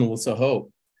gives Melissa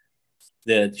hope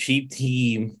that a cheap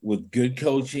team with good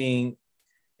coaching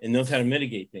and knows how to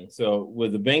mitigate things. So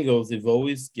with the Bengals, they've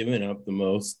always given up the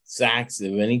most sacks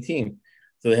of any team.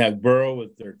 So they have Burrow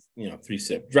with their,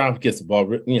 3-6. Drop gets the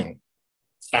ball,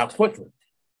 out quickly.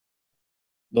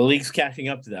 The league's catching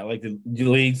up to that. Like the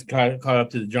league's caught up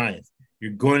to the Giants.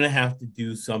 You're going to have to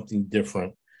do something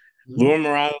different. Lou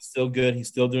Morales still good. He's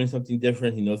still doing something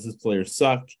different. He knows his players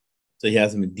suck. So he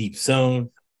has them in deep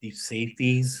zone. deep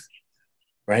safeties,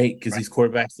 right? Because these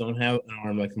quarterbacks don't have an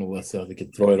arm like Melissa. They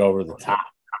can throw it over the top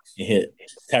and hit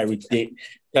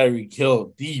Tyreek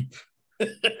Hill deep.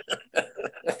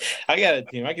 I got a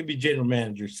team. I could be general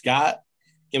manager. Scott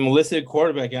and Melissa a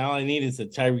quarterback. All I need is a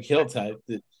Tyreek Hill type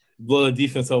to blow the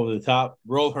defense over the top,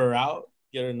 roll her out,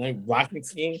 get her a nice blocking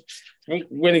scheme.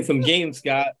 Winning some games,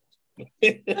 Scott.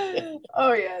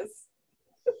 Oh, yes.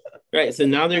 Right. So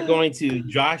now they're going to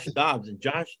Josh Dobbs. And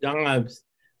Josh Dobbs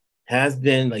has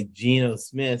been like Geno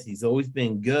Smith. He's always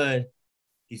been good.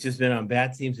 He's just been on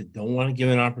bad teams that don't want to give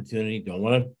him an opportunity, don't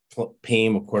want to pay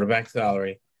him a quarterback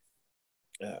salary.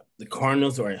 The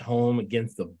Cardinals are at home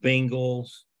against the Bengals.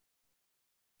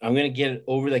 I'm going to get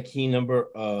over the key number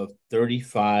of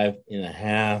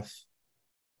 35.5.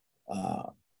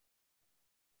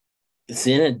 It's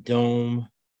in a dome.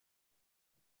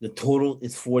 The total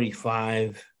is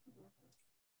 45.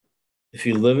 If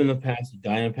you live in the past, you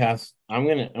die in the past. I'm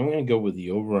gonna go with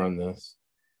the over on this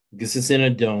because it's in a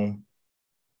dome.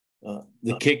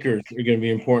 The kickers are going to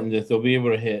be important that they'll be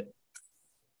able to hit.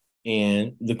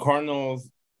 And the Cardinals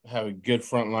have a good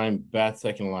front line, bad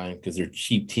second line because they're a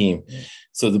cheap team.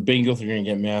 So the Bengals are going to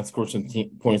get mad, score some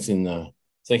points in the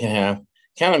second half,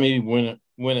 kind of maybe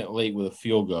win it late with a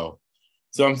field goal.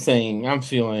 So I'm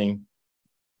feeling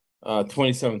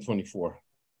 27-24.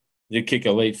 They kick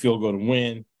a late field goal to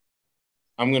win.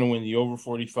 I'm going to win the over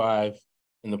 45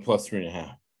 and the plus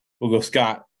 3.5. We'll go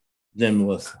Scott, then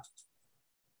Melissa.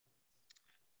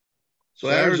 So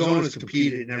Arizona's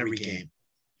competed in every game.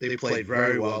 They played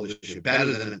very well this year,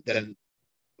 better than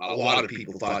a lot of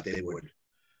people thought they would.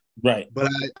 Right. But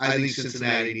I think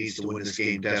Cincinnati needs to win this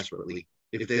game desperately.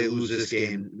 If they lose this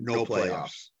game, no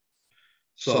playoffs.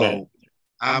 So right.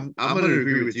 I'm going to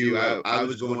agree with you. I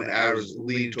was going to Arizona,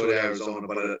 lean toward Arizona,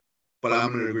 but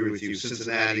I'm going to agree with you.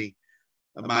 Cincinnati,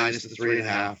 a minus the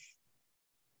 3.5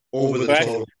 over the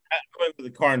total. I went with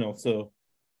the Cardinals, so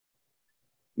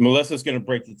Melissa's going to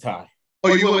break the tie.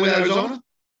 Oh, you went with Arizona?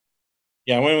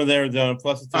 Yeah, I went with Arizona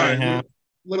plus the 3.5.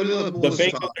 The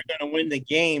Bengals are going to win the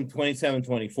game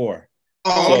 27-24.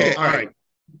 Oh, okay. All right.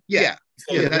 Yeah.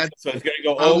 So it's going to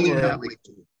go over.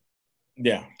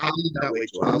 Yeah. I'll lean that way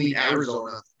too. I'll lean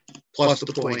Arizona plus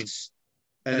the points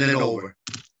and then over.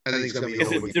 I think it's going to be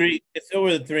over. It's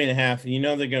over the 3.5. You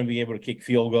know they're going to be able to kick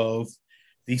field goals.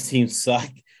 These teams suck.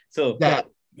 So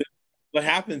what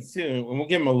happens too, and we'll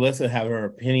get Melissa to have her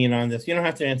opinion on this. You don't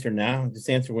have to answer now. Just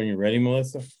answer when you're ready,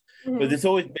 Melissa. Mm-hmm. But there's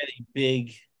always been a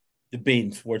big debate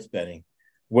in sports betting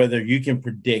whether you can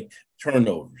predict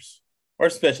turnovers or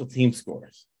special team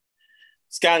scores.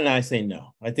 Scott and I say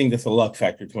no. I think that's a luck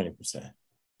factor, 20%.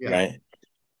 Yeah. Right?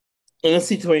 In a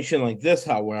situation like this,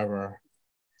 however,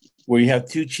 where you have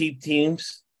two cheap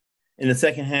teams in the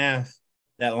second half,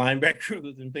 that linebacker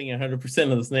who's been playing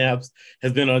 100% of the snaps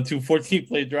has been on 2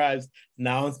 14-play drives,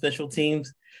 now on special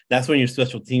teams. That's when your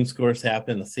special team scores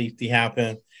happen, the safety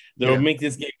happen. That'll make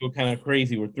this game go kind of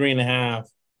crazy. We're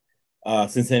 3.5.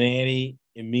 Cincinnati,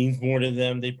 it means more to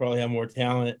them. They probably have more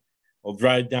talent. We'll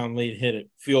drive down late, hit a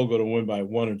field goal to win by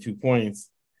 1 or 2 points,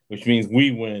 which means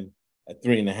we win at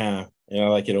 3.5, and I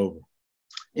like it over.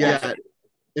 Yeah.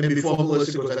 And before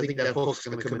Melissa goes, I think that folks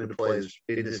going to come into play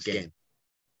in this game.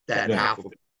 That half of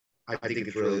it. I think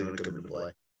it's really going to come into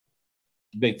play.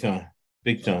 Big time.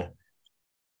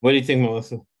 What do you think,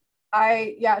 Melissa?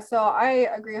 So I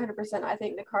agree 100%. I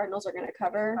think the Cardinals are going to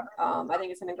cover. I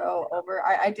think it's going to go over.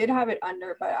 I did have it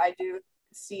under, but I do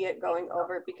see it going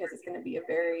over because it's going to be a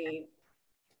very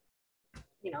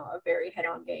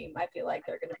head-on game. I feel like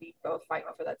they're going to be both fighting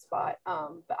for that spot.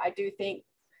 But I think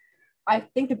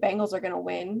the Bengals are going to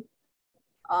win.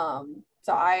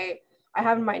 So I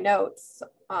have in my notes,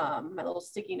 my little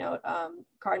sticky note,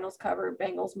 Cardinals cover,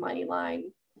 Bengals money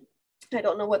line. I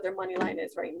don't know what their money line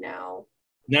is right now.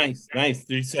 Nice. 3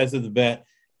 sides of the bet.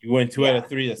 You win 2 out of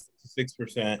 3. That's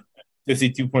 6%.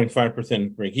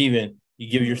 52.5% break even. You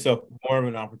give yourself more of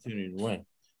an opportunity to win.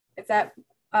 It's at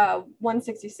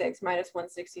 166 minus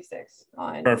 166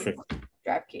 on Perfect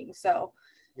DraftKings. So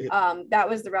that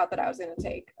was the route that I was going to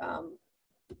take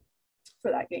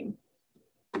for that game.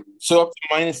 So up to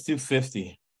minus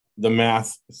 250. The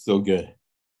math is still good.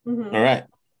 Mm-hmm. All right.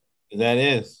 That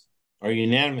is our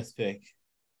unanimous pick.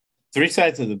 3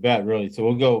 sides of the bet, really. So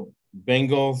we'll go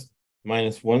Bengals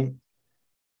minus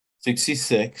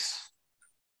 166.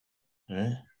 All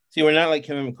right. See, we're not like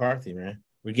Kevin McCarthy, man.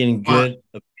 We're getting good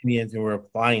opinions and we're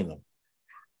applying them.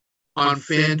 On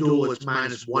FanDuel, it's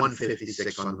minus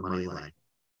 156 on the money line.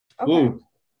 Okay. Ooh,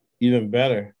 even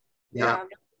better. Yeah,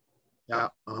 I'm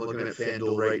looking at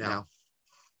FanDuel right now.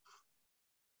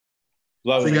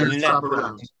 Love so it. you got to shop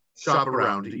around. shop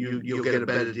around. You'll get a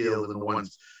better deal than the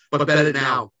ones, but better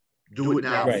now. Do it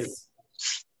now. Right. It's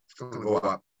going to go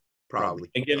up probably.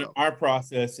 Again, our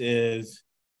process is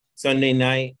Sunday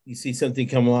night. You see something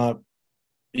come up,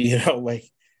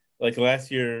 like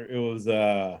last year it was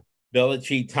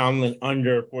Belichick Tomlin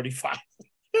under 45.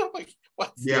 Like,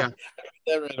 what? Yeah.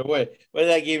 That right away. What did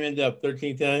that game end up?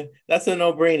 13-10? That's a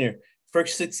no-brainer.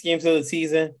 First 6 games of the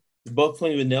season, they're both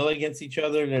playing vanilla against each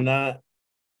other. They're not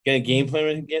got a game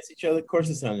plan against each other. Of course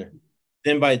it's under.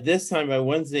 Then by this time, by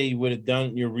Wednesday, you would have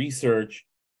done your research.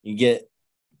 You get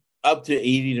up to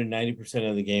 80 to 90%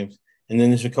 of the games. And then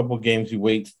there's a couple of games you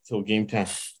wait till game time.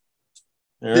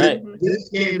 All right.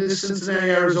 This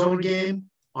Cincinnati-Arizona game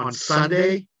on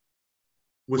Sunday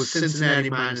was Cincinnati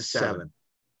 -7.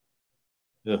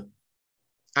 Yeah.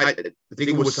 I think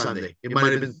it was Sunday. It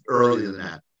might have been earlier than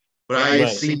that. But I had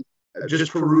seen,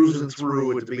 just perusing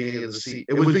through at the beginning of the season.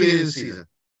 It was the beginning of the season.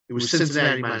 It was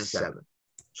Cincinnati -7.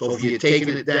 So if you had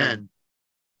taken it then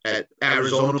at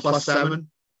Arizona +7,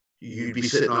 you'd be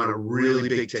sitting on a really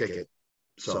big ticket.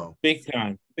 So big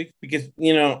time. Because,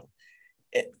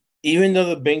 even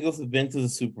though the Bengals have been to the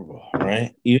Super Bowl,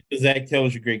 right? Even though Zach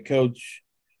Taylor's a great coach,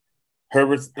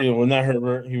 Herbert, not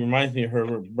Herbert, he reminds me of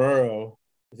Herbert. Burrow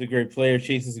is a great player.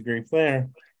 Chase is a great player.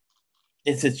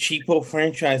 It's a cheapo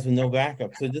franchise with no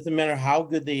backup. So it doesn't matter how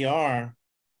good they are,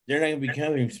 they're not going to be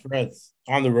covering spreads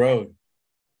on the road,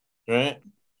 right?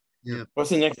 Yeah.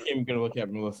 What's the next game we're going to look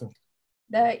at, Melissa?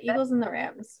 The Eagles and the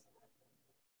Rams.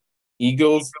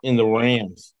 Eagles and the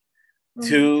Rams. Mm-hmm.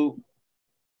 Two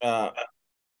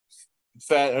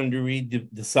fat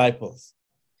underrated disciples.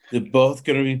 They're both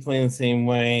going to be playing the same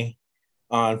way.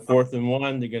 On 4th and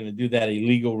 1, they're going to do that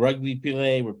illegal rugby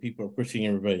play where people are pushing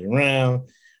everybody around.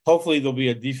 Hopefully, there'll be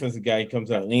a defensive guy who comes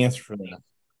out and answers for that.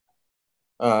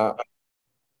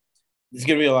 There's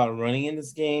going to be a lot of running in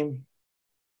this game.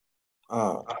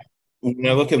 When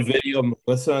I look at video of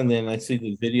Melissa and then I see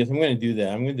the videos, I'm going to do that.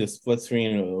 I'm going to do a split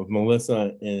screen of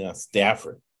Melissa and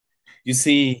Stafford. You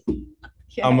see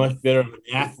how much better of an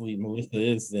athlete Melissa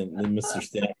is than Mr.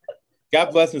 Stafford.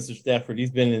 God bless Mr. Stafford.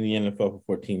 He's been in the NFL for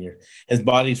 14 years. His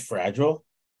body's fragile.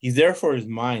 He's there for his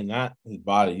mind, not his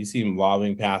body. You see him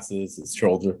lobbing passes. His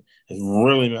shoulder is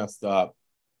really messed up.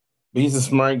 But he's a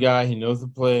smart guy. He knows the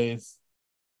plays.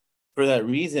 For that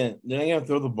reason, they're not going to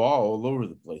throw the ball all over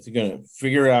the place. They're going to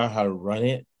figure out how to run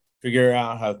it, figure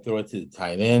out how to throw it to the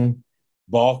tight end,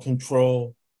 ball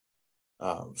control.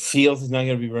 Fields is not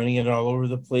going to be running it all over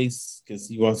the place because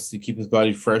he wants to keep his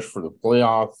body fresh for the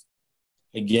playoffs.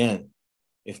 Again,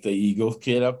 if the Eagles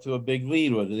get up to a big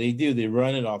lead, what do? They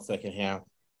run it off second half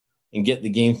and get the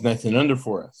games nice and under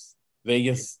for us.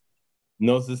 Vegas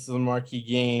knows this is a marquee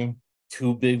game,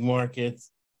 2 big markets.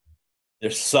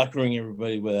 They're suckering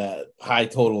everybody with a high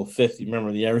total of 50.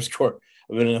 Remember, the average score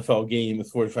of an NFL game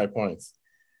is 45 points.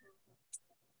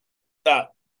 I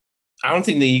don't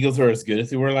think the Eagles are as good as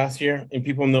they were last year, and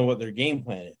people know what their game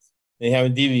plan is. They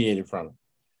haven't deviated from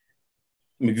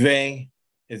it. McVay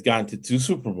has gotten to 2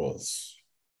 Super Bowls.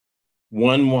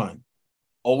 1-1.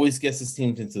 Always gets his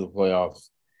teams into the playoffs.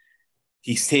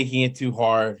 He's taking it too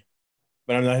hard,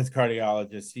 but I'm not his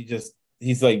cardiologist.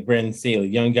 He's like Brandon Staley,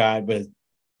 young guy, but his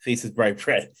face is bright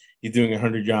red. He's doing a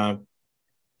 100 job.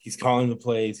 He's calling the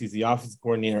plays. He's the offensive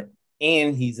coordinator,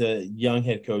 and he's a young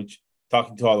head coach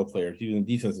talking to all the players. He's a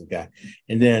defensive guy.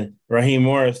 And then Raheem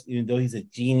Morris, even though he's a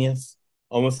genius,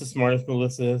 almost as smart as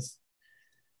Melissa is,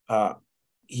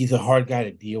 he's a hard guy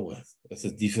to deal with as a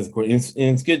defensive coordinator.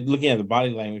 And it's good looking at the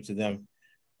body language of them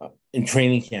in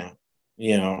training camp,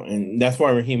 and that's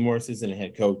why Raheem Morris isn't a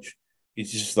head coach.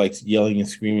 He's just like yelling and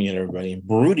screaming at everybody and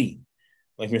brooding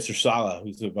like Mr. Saleh,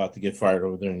 who's about to get fired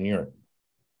over there in New York.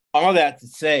 All that to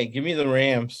say, give me the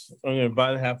Rams. I'm going to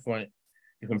buy the half point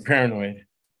if I'm paranoid.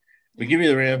 But give me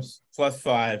the Rams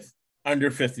 +5,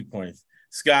 under 50 points.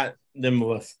 Scott, then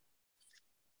Melissa.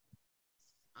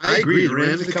 I agree. The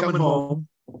Rams are coming home,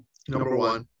 number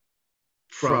one.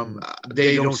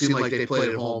 They don't seem like they played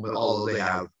at home, but although they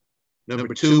have.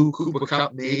 Number 2, Cooper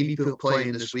Kupp may be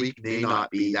playing this week, may not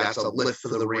be. That's a lift for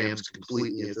the Rams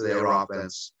completely into their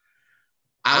offense.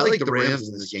 I like the Rams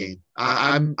in this game.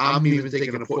 I'm even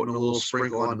thinking of putting a little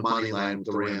sprinkle on the money line with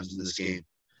the Rams in this game.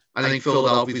 I think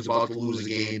Philadelphia's about to lose a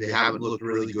game. They haven't looked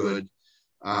really good.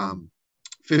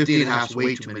 15.5 is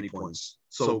way too many points.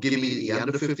 So give me the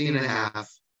under 15.5.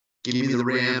 Give me the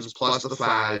Rams plus the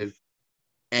 5,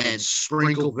 and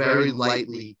sprinkle very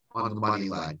lightly on the money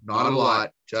line. Not a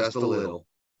lot, just a little.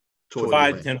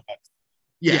 5, 10 bucks.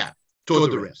 Yeah,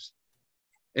 toward the Rams.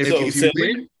 And So, if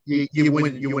you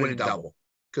win, you win a double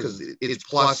because it's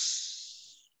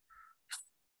plus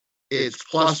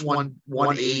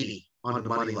 180 on the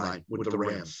money line with the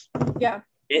Rams. Yeah.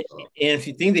 And if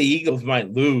you think the Eagles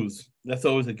might lose, that's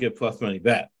always a good plus money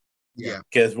bet. Yeah.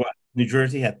 Because what New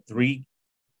Jersey had 3.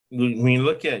 When you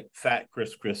look at Fat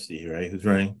Chris Christie, right, who's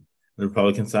running the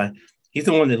Republican side, he's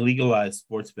the one that legalized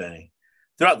sports betting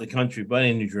throughout the country, but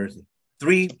in New Jersey.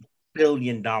 $3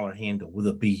 billion handle with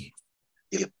a B.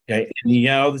 Yep. Okay. And you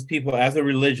got all these people as a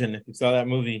religion. If you saw that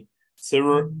movie,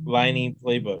 Silver Lining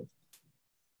Playbook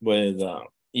with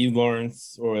Eve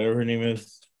Lawrence or whatever her name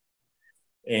is.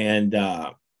 And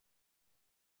I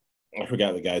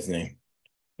forgot the guy's name.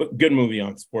 But good movie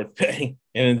on sports betting.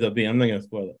 It ends up being, I'm not going to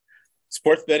spoil it.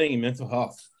 Sports betting and mental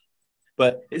health.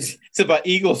 But it's about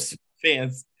Eagles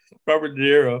fans. Robert De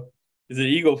Niro is an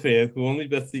Eagle fan who only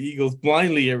bets the Eagles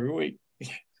blindly every week.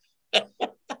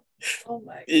 Oh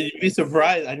my! You'd be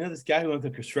surprised. I know this guy who owns a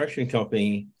construction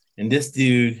company, and this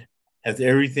dude has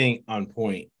everything on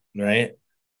point, right?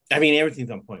 I mean, everything's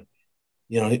on point.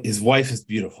 You know, his wife is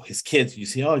beautiful. His kids, you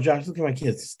see, oh, Josh, look at my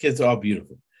kids. His kids are all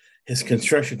beautiful. His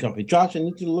construction company, Josh, I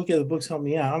need you to look at the books. Help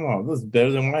me out. I'm all, this is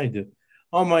better than what I do.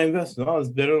 All my investment, oh, it's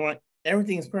better than what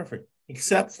everything is perfect,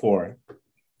 except for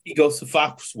he goes to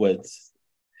Foxwoods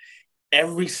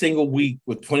every single week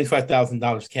with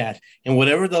 $25,000 cash, and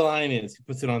whatever the line is, he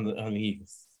puts it on the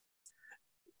Eagles.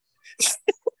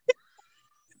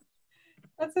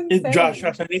 That's insane. Josh,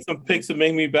 I need some picks to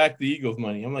make me back the Eagles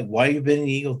money. I'm like, why are you betting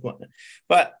the Eagles money?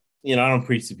 But you know, I don't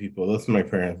preach to people. Those are my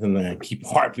parents, and I keep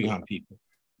harping on people.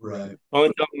 Right.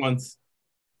 Only done once.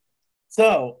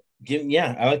 So,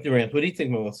 yeah, I like the Rams. What do you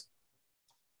think, Melissa?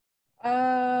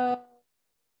 I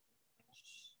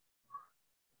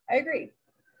agree.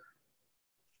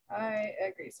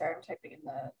 Sorry, I'm typing in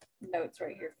the notes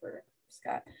right here for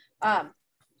Scott.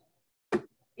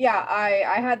 Yeah,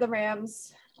 I had the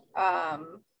Rams.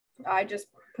 I just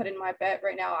put in my bet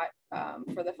right now.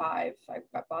 For the 5,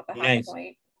 I bought the high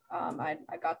point. I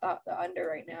got the under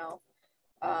right now.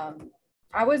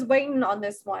 I was waiting on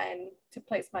this one to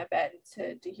place my bet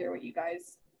to hear what you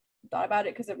guys thought about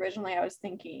it, because originally I was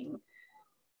thinking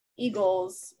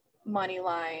Eagles money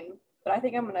line, but I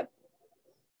think I'm gonna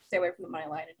stay away from the money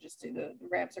line and just do the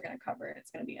Rams are going to cover it. It's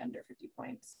going to be under 50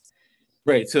 points.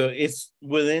 Right. So it's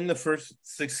within the first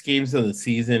 6 games of the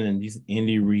season, and these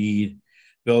Andy Reid,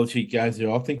 Belichick guys, they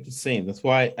all think the same. That's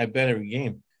why I bet every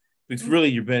game. Because really,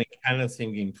 you're betting kind of the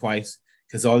same game twice,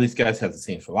 because all these guys have the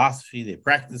same philosophy. They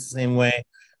practice the same way,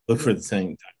 look for the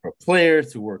same type of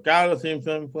players to work out the same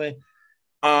time play,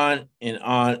 on and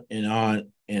on and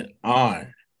on and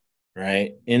on.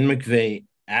 Right. In McVay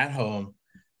at home.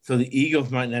 So the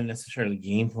Eagles might not necessarily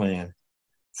game plan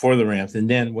for the Rams. And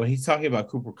then what he's talking about,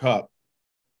 Cooper Kupp,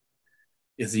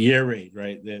 is the air raid,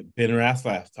 right? That Ben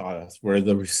Rathlaff taught us, where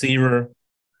the receiver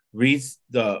reads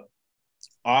the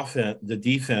offense, the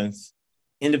defense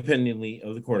independently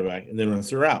of the quarterback, and then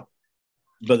runs her out.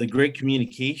 But the great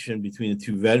communication between the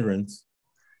two veterans.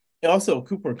 And also,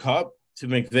 Cooper Kupp, to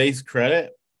McVay's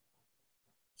credit,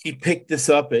 he picked this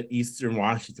up at Eastern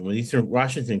Washington. When Eastern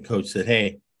Washington coach said,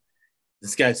 hey,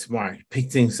 this guy's smart. He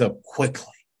picked things up quickly,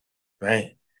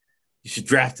 right? You should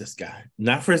draft this guy.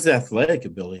 Not for his athletic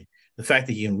ability, the fact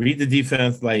that he can read the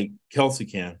defense like Kelsey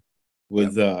can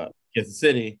with Kansas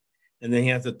City, and then he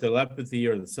has the telepathy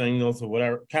or the signals or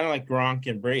whatever, kind of like Gronk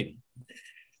and Brady.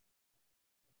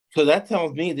 So that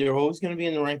tells me they're always going to be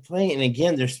in the right play. And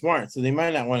again, they're smart, so they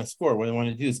might not want to score. What they want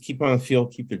to do is keep on the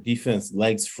field, keep their defense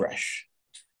legs fresh,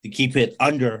 to keep it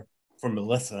under for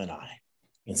Melissa and I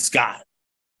and Scott.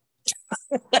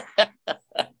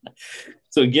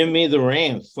 So give me the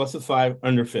Rams plus a 5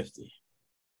 under 50.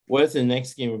 What is the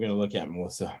next game we're going to look at,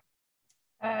 Melissa?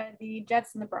 The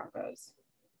Jets and the Broncos.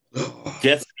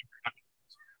 Jets.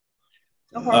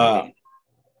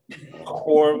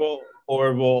 Horrible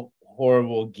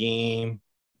game.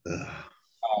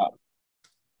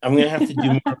 I'm going to have to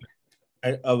do more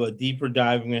of a deeper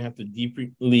dive. I'm going to have to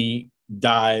deeply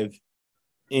dive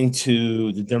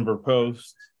into the Denver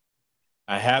Post.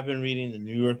 I have been reading the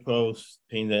New York Post,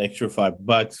 paying the extra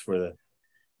 $5 for the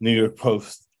New York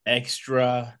Post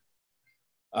extra.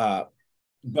 But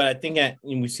I think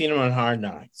we've seen them on Hard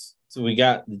Knocks. So we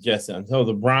got the Jets on. So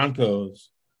the Broncos,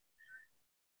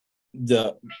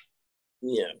 and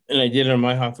I did it on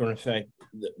my Hawthorne Effect.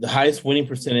 The highest winning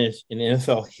percentage in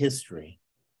NFL history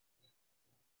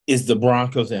is the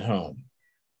Broncos at home.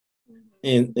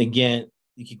 And again,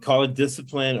 you could call it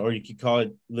discipline or you could call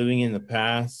it living in the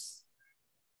past.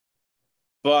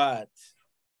 But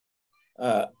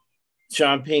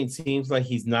Sean Payton seems like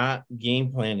he's not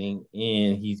game planning,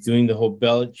 and he's doing the whole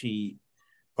Belichick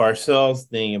Parcells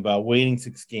thing about waiting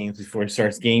 6 games before he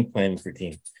starts game planning for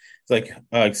teams. It's like,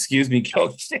 excuse me,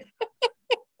 coach.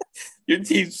 Your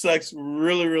team sucks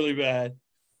really, really bad.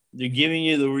 They're giving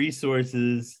you the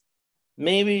resources.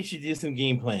 Maybe you should do some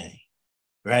game planning,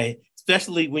 right?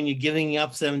 Especially when you're giving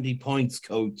up 70 points,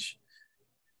 coach.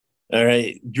 All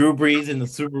right. Drew Brees in the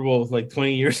Super Bowl was like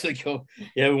 20 years ago.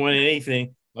 You haven't won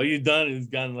anything. All you've done is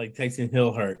gotten like Tyson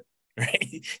Hill hurt, right?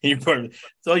 And you're part of it.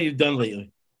 That's all you've done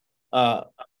lately.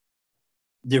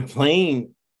 They're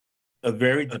playing a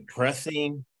very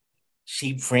depressing,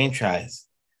 cheap franchise.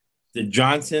 The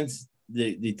Johnsons,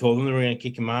 they told them they were going to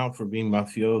kick him out for being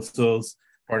mafiosos,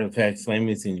 part of tax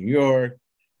slammings in New York,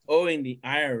 owing the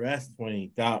IRS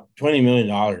 $20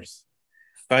 million.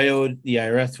 If I owed the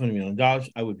IRS $20 million,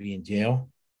 I would be in jail.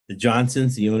 The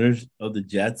Johnsons, the owners of the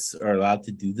Jets, are allowed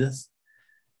to do this.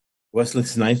 Wesley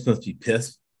Snipes must be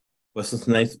pissed. Wesley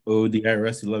Snipes owed the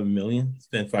IRS $11 million,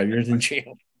 spent 5 years in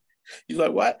jail. He's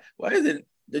like, what? Why is it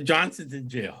the Johnsons in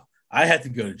jail? I had to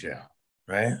go to jail,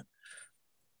 right?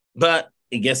 But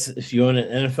I guess if you own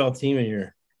an NFL team and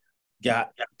you're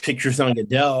got pictures on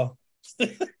Goodell,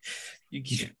 you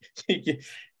can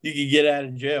get out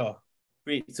of jail.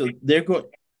 So they're going.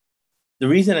 The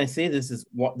reason I say this is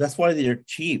that's why they're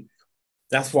cheap.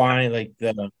 That's why, like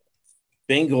the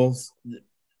Bengals,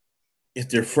 if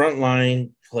they're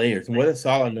frontline players, and what does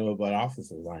Saleh know about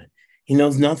offensive line? He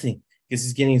knows nothing because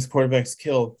he's getting his quarterbacks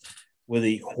killed with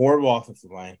a horrible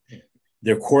offensive line.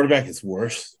 Their quarterback is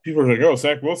worse. People are like, oh,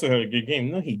 Zach Wilson had a good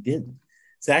game. No, he didn't.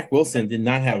 Zach Wilson did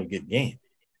not have a good game.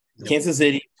 Kansas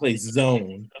City plays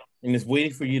zone and is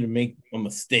waiting for you to make a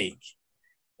mistake.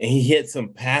 And he hit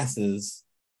some passes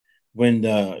when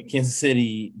the Kansas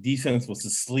City defense was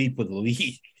asleep with the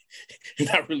lead.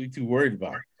 Not really too worried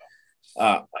about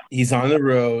it. He's on the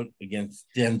road against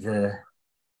Denver.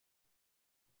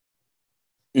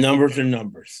 Numbers are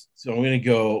numbers. So I'm going to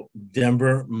go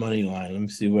Denver money line. Let me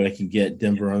see what I can get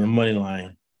Denver on the money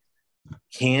line.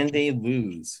 Can they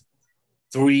lose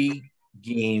 3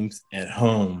 games at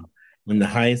home when the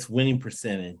highest winning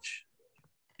percentage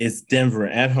is Denver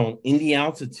at home in the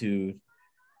altitude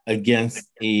against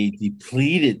a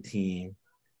depleted team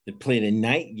that played a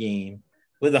night game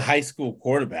with a high school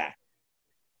quarterback?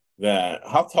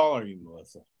 How tall are you,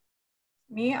 Melissa?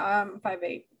 Me, I'm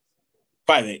 5'8".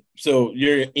 5'8". So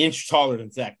you're an inch taller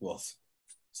than Zach Wilson.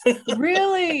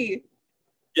 Really?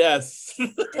 Yes.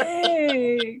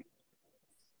 Dang.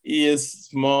 He is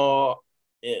small,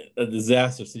 a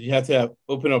disaster. So you have to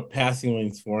open up passing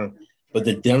lanes for him. But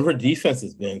the Denver defense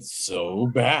has been so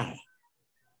bad.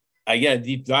 I got a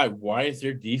deep dive. Why is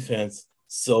their defense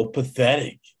so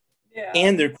pathetic? Yeah.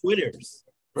 And they're quitters,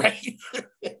 right?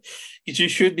 You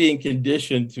should be in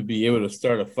condition to be able to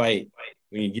start a fight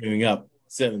when you're giving up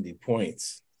 70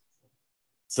 points.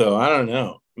 So I don't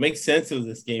know. Make sense of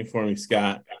this game for me,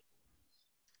 Scott.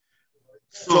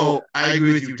 So I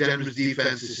agree with you. Denver's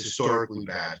defense is historically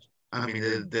bad. I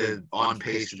mean, they're on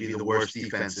pace to be the worst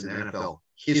defense in NFL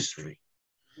history.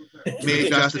 Made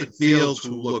Justin Fields,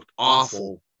 who looked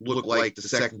awful, look like the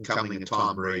second coming of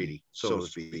Tom Brady, so to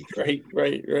speak.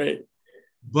 Right.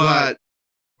 But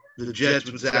the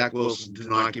Jets with Zach Wilson do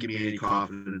not give me any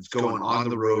confidence going on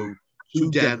the road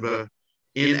to Denver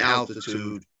in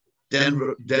altitude.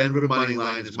 Denver money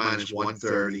line is minus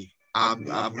 130.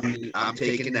 I'm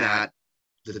taking that.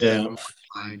 The Denver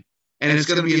line, and it's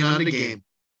going to be an under game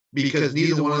because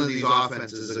neither one of these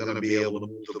offenses are going to be able to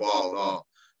move the ball at all.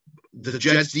 The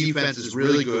Jets defense is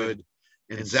really good,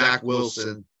 and Zach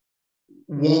Wilson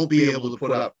won't be able to put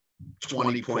up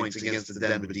 20 points against the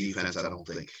Denver defense, I don't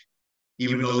think,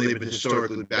 even though they've been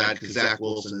historically bad because Zach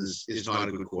Wilson is not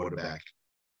a good quarterback.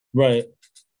 Right.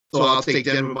 So I'll take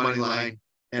Denver money line,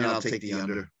 and I'll take the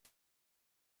under.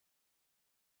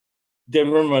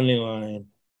 Denver money line.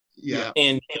 Yeah.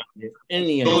 And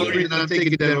the only reason I'm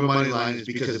taking Denver money line is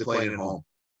because they're playing at home.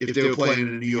 If they were playing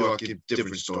in New York, it's a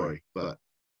different story. But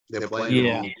they're playing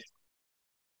at home.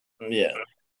 Yeah.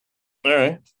 All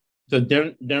right. So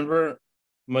Denver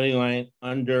money line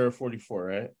under 44,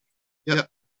 right? Yep.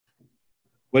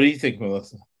 What do you think,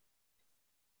 Melissa?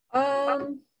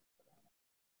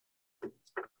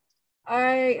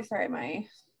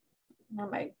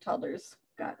 My toddlers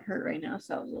got hurt right now,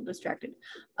 so I was a little distracted.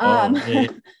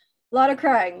 A lot of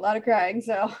crying.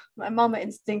 So my mama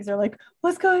instincts are like,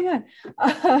 what's going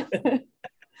on?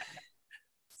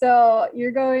 So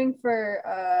you're going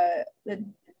for the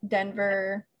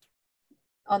Denver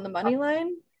on the money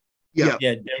line? Yeah,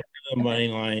 Denver on the money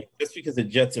line. Just because the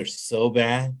Jets are so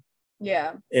bad.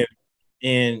 Yeah.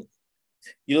 And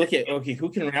you look at, okay, who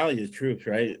can rally the troops,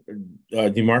 right?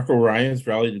 DeMarco Ryans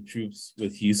rallied the troops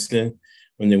with Houston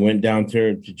when they went down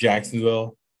to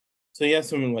Jacksonville. So he has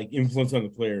some like influence on the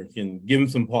player, can give him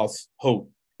some false hope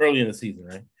early in the season,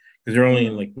 right? because they're only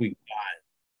in like week 5.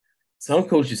 Some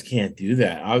coaches can't do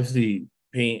that. Obviously,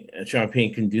 Sean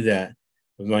Payton can do that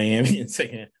with Miami in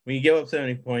second. When you give up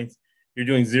 70 points, you're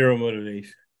doing zero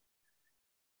motivation.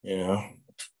 You know,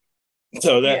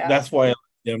 so that's why I like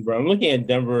Denver. I'm looking at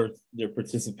Denver, their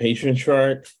participation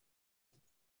chart.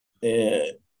 7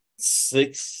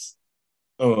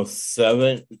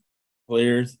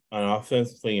 players on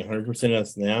offense playing 100% of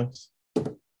snaps.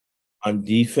 On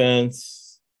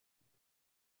defense,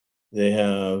 they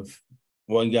have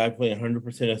one guy playing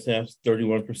 100% of snaps,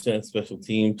 31% of special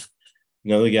teams.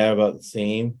 Another guy about the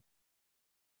same.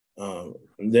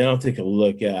 Then I'll take a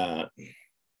look at.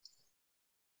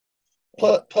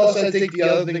 Plus, I think the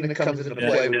other thing that comes into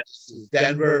play is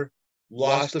Denver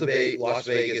lost to Las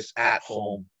Vegas at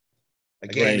home. A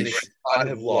game they should not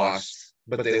have lost,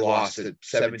 but they lost it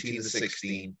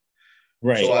 17-16.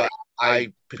 Right. So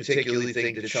I particularly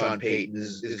think that Sean Payton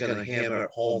is going to hammer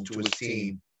home to his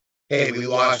team. Hey, we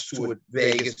lost to a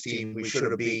Vegas team we should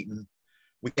have beaten.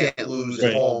 We can't lose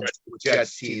at home to a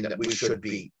Jets team that we should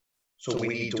beat. So we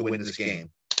need to win this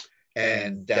game.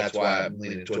 And that's why I'm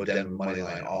leaning toward Denver money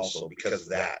line also, because of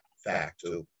that fact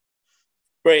too.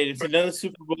 Right. It's another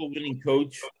Super Bowl winning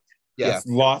coach. Yeah.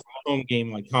 Lost a home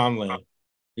game like Conley.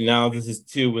 Now this is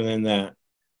 2 within that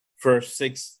first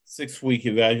 6-week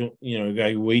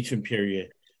evaluation period.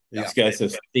 These guys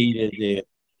have stated they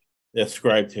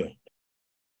ascribe to.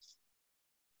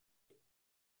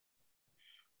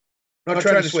 I'm not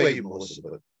trying to sway you, Melissa,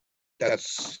 but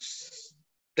that's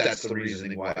the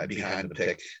reasoning why I'm behind the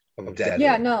pick of Denver.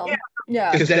 Yeah, no.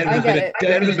 Yeah. Because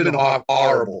Denver's been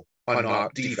horrible on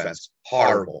defense.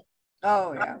 Horrible.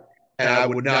 Oh, yeah. And I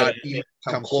would not even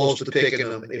come close to picking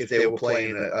them if they were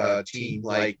playing a team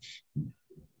like,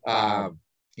 Jacksonville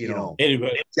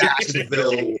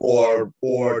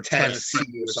or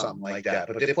Tennessee or something like that.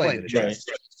 But they're playing the Jets.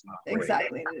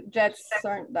 Exactly. The Jets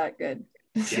aren't that good.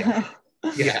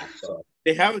 Yeah. So.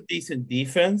 They have a decent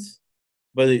defense,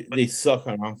 but they suck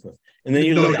on offense. And then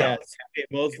you look at CJ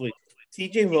Mosley.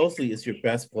 CJ Mosley is your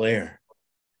best player.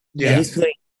 Yeah. And he's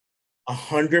playing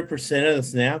 100% of the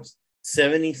snaps.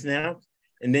 70 snaps,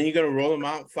 and then you're going to roll them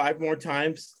out 5 more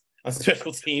times on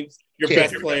special teams. Your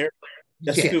best player.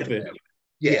 That's stupid.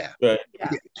 Yeah. But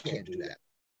you can't do that.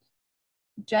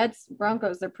 Jets,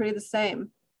 Broncos, they're pretty the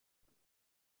same.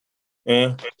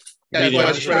 That's why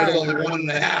the spread is only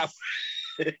 1.5.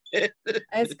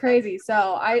 It's crazy.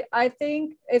 So I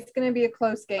think it's going to be a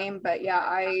close game, but yeah,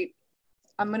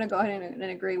 I'm going to go ahead and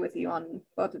agree with you on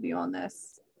both of you on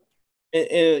this.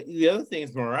 And the other thing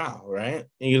is morale, right?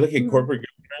 And you look at corporate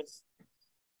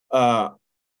governance.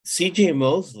 CJ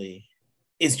Mosley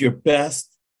is your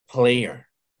best player,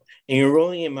 and you're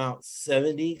rolling him out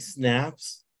 70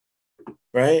 snaps,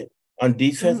 right, on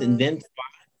defense, and then 5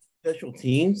 special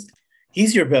teams.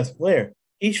 He's your best player.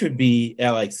 He should be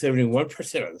at like 71%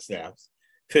 of the snaps,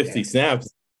 50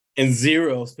 snaps, and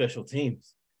 0 special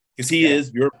teams, because he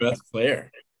is your best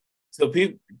player. So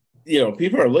people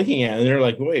are looking at it and they're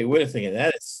like, wait a second,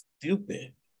 that is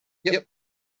stupid. Yep.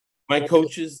 My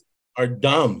coaches are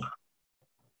dumb.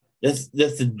 That's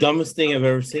the dumbest thing I've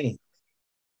ever seen.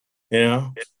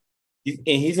 And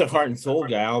he's a heart and soul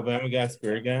guy, Alabama guy,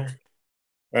 spirit guy.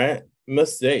 Right?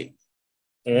 Mistake.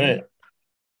 All right.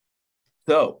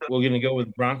 So we're going to go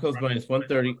with Broncos minus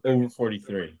 130 over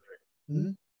 43.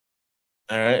 Mm-hmm.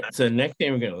 All right. So the next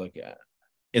game we're going to look at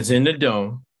is in the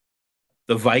Dome.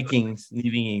 The Vikings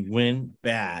needing a win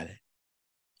bad.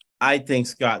 I think,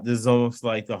 Scott, this is almost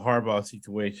like the Harbaugh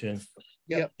situation.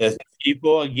 Yep. As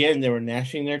people, again, they were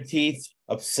gnashing their teeth,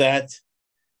 upset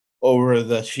over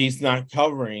the Chiefs not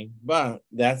covering, but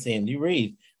that's Andy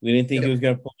Reid. We didn't think he was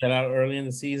going to pull that out early in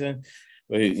the season.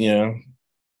 But,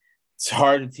 it's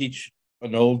hard to teach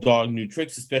an old dog new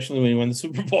tricks, especially when he won the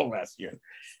Super Bowl last year.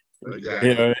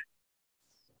 Exactly.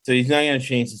 So he's not going to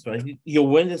change this, but he'll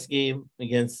win this game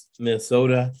against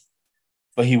Minnesota,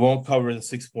 but he won't cover the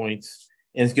 6 points.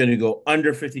 And it's going to go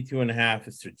under 52.5.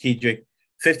 It's strategic.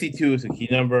 52 is a key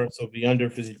number, so it'll be under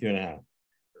 52.5. What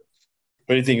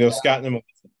do you think of Scott?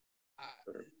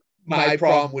 My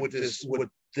problem with this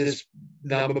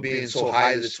number being so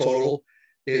high, this total,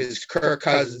 is Kirk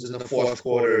Cousins in the fourth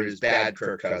quarter is bad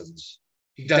Kirk Cousins.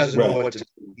 He doesn't know what to do.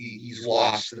 He's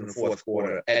lost in the fourth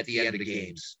quarter at the end of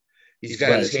games. He's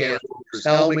got his hand over his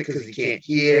helmet because he can't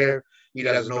hear. He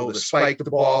doesn't know to spike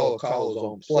the ball or call his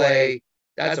own play.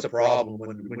 That's a problem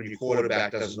when your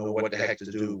quarterback doesn't know what the heck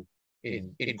to do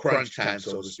in crunch time,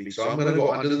 so to speak. So I'm going to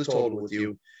go under the total with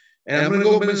you. And I'm going to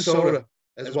go Minnesota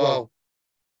as well,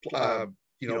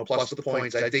 plus the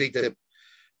points. I think that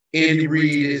Andy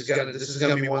Reid this is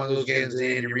going to be one of those games that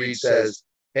Andy Reid says,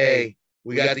 hey,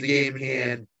 we got the game in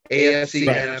hand, AFC,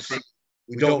 NFC.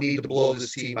 We don't need to blow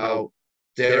this team out.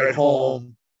 They're at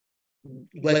home.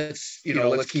 Let's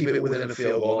keep it within a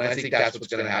field goal. And I think that's what's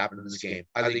going to happen in this game.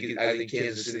 I think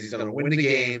Kansas City's going to win the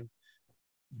game,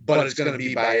 but it's going to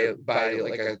be by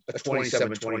like a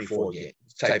 27-24 game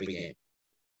type of game.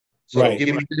 So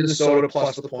give me Minnesota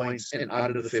plus the points and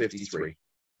under the 53.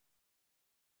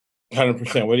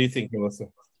 100%. What do you think, Melissa?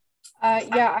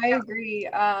 Yeah, I agree.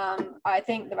 I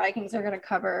think the Vikings are going to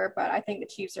cover, but I think the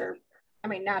Chiefs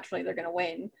naturally they're going to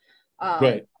win.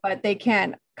 Right. But they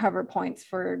can't cover points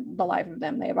for the life of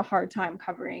them. They have a hard time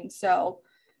covering. So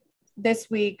this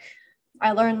week,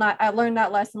 I learned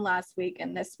that lesson last week,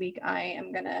 and this week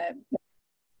I'm gonna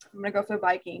go for the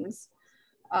Vikings.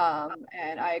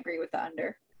 And I agree with the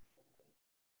under.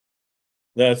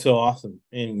 That's so awesome.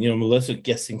 And Melissa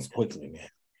gets things quickly, man.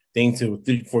 Things to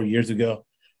 3-4 years ago.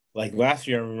 Like last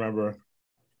year, I remember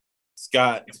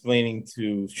Scott explaining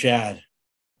to Chad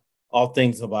all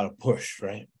things about a push,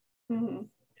 right? Mm-hmm.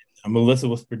 And Melissa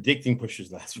was predicting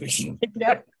pushes last week.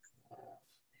 Yep.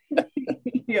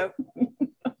 Yep.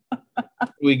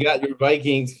 We got your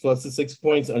Vikings plus the 6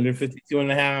 points, under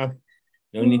 52.5.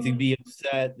 No need to be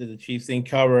upset that the Chiefs didn't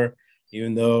cover,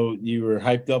 even though you were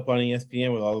hyped up on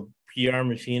ESPN with all the PR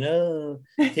machine. Oh,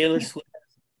 Taylor Swift.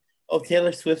 Oh,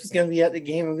 Taylor Swift is going to be at the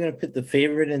game. I'm going to put the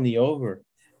favorite in the over.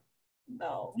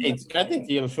 No. I think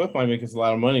Taylor Swift might make us a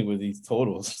lot of money with these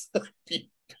totals.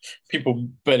 People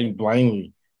betting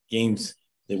blindly games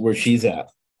where she's at.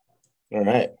 All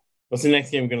right. What's the next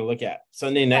game we're going to look at?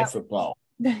 Sunday Night Football.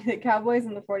 The Cowboys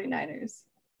and the 49ers.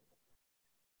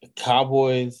 The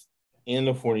Cowboys and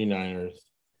the 49ers.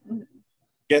 Mm-hmm.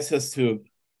 Gets us to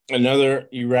another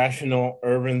irrational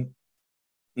urban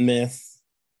myth.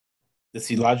 This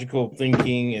illogical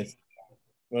thinking is,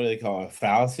 what do they call it, a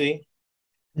fallacy?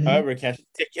 Mm-hmm. However, catches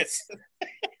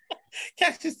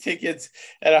tickets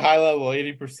at a high level,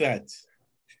 80%.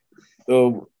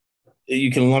 So you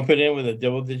can lump it in with a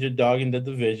double-digit dog in the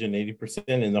division, 80%,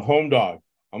 and the home dog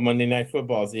on Monday Night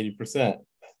Football is 80%.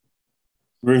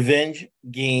 Revenge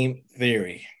game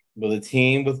theory. Will a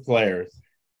team with players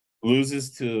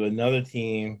loses to another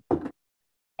team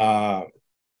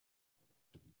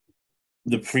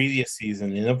the previous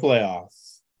season in the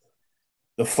playoffs,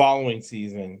 the following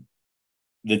season,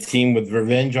 the team with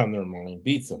revenge on their mind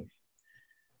beats them.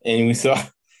 And we saw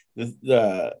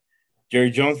the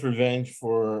Jerry Jones revenge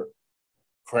for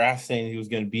Kraft saying he was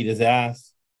going to beat his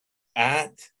ass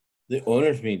at the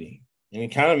owners' meeting. And it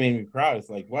kind of made me proud. It's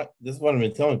like, what? This is what I've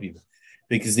been telling people.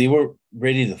 Because they were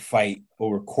ready to fight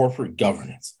over corporate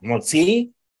governance. I'm like,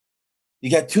 see? You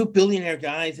got two billionaire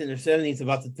guys in their 70s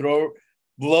about to throw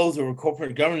blows over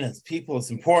corporate governance. People,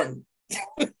 it's important.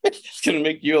 It's going to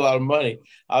make you a lot of money.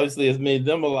 Obviously, it's made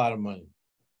them a lot of money.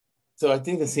 So I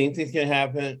think the same thing's going to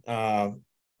happen.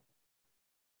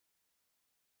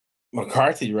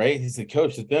 McCarthy, right? He's the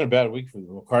coach. It's been a bad week for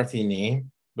the McCarthy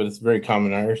name, but it's a very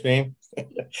common Irish name.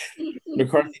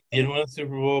 McCarthy did win a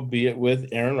Super Bowl, be it with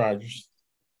Aaron Rodgers.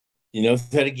 He knows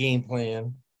how to game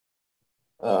plan.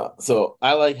 So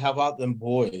I like, how about them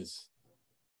boys?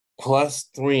 Plus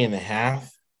 3.5.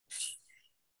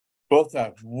 Both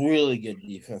have really good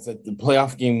defense. The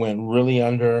playoff game went really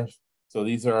under. So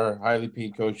these are highly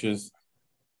paid coaches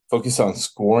focused on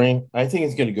scoring. I think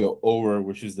it's going to go over,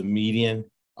 which is the median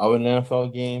of an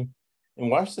NFL game. And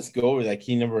watch this go over that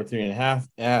key number of 3.5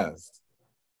 as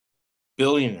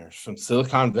billionaires from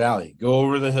Silicon Valley go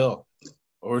over the hill,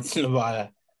 over to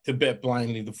Nevada, to bet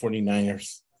blindly the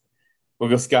 49ers. We'll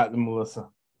go Scott and Melissa.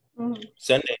 Mm-hmm.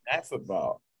 Sunday Night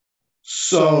Football.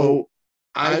 So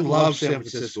I love San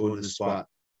Francisco in this spot.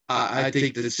 I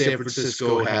think that San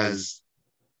Francisco has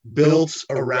built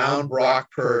around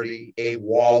Brock Purdy a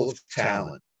wall of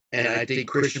talent. And I think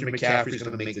Christian McCaffrey is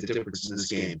going to make the difference in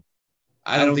this game.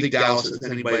 I don't think Dallas has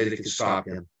anybody that can stop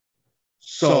him.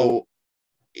 So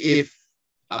if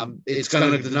the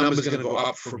numbers are going to go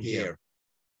up from here.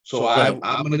 So I'm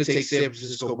going to take San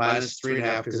Francisco minus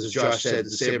 3.5 because, as Josh said, the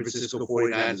San Francisco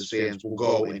 49ers fans will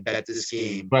go and bet this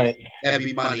game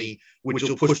heavy money, which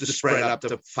will push the spread up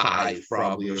to 5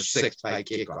 probably or 6 by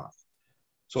kickoff.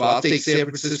 So I'll take San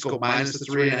Francisco minus the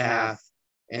 3.5,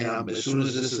 and as soon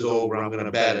as this is over, I'm going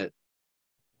to bet it.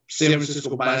 San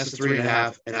Francisco minus the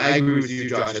 3.5, and I agree with you,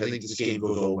 Josh. I think this game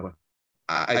goes over.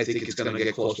 I think it's going to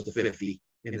get close to 50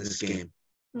 in this game.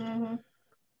 Mm-hmm.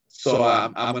 So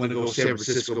I'm going to go San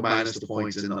Francisco minus the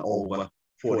points in the over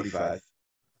 45.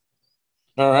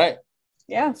 All right.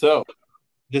 Yeah. So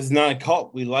this is not a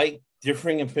cult. We like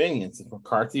differing opinions. If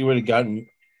McCarthy would have gotten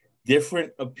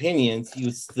different opinions, he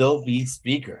would still be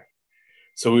speaker.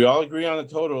 So we all agree on the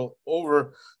total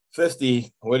over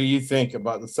 50. What do you think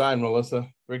about the side, Melissa,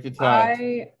 Break the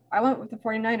tie. I went with the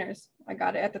 49ers. I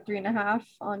got it at the 3.5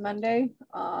 on Monday.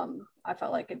 I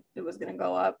felt like it was going to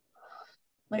go up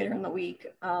later in the week.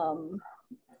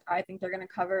 I think they're going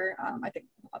to cover. I think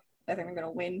they're going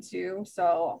to win too.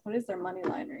 So what is their money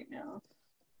line right now?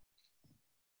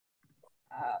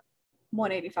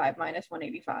 185 minus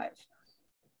 185.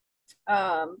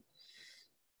 I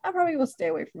probably will stay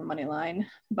away from the money line,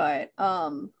 but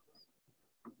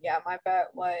yeah, my bet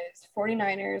was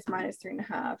 49ers minus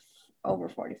 3.5 over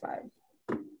 45.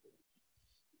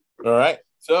 All right.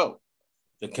 So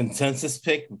the consensus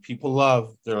pick people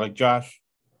love. They're like, Josh,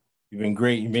 you've been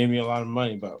great. You made me a lot of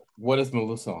money, but what is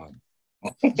Melissa on?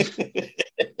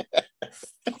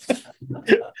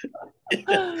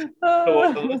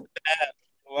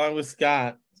 Along with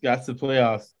Scott's the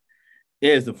playoffs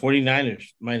is the 49ers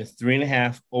minus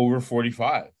 3.5 over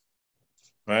 45.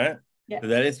 Right? Yeah. So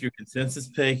that is your consensus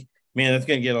pick. Man, that's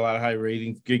gonna get a lot of high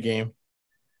ratings. Good game.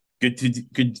 Good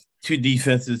two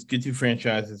defenses, good two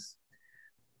franchises.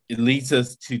 It leads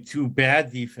us to two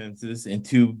bad defenses and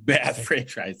two bad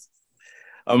franchises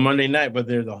on Monday night, but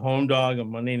they're the home dog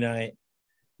on Monday night.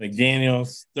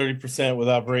 McDaniels, 30%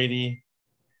 without Brady.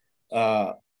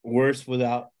 Worse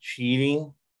without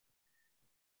cheating.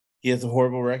 He has a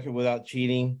horrible record without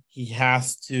cheating. He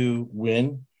has to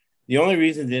win. The only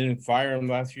reason they didn't fire him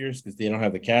last year is because they don't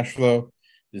have the cash flow.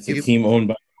 It's a team owned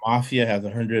by the Mafia, has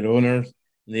 100 owners,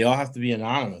 and they all have to be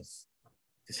anonymous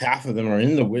because half of them are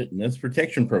in the witness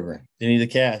protection program. They need the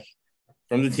cash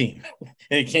from the team, and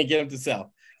they can't get them to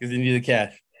sell because they need the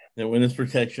cash, the witness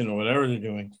protection or whatever they're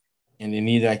doing, and they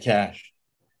need that cash.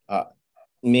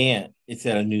 Man, it's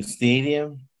at a new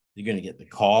stadium. You're going to get the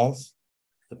calls.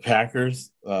 The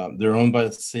Packers, they're owned by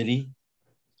the city.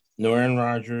 No Aaron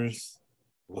Rodgers.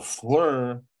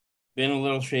 LaFleur been a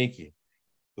little shaky.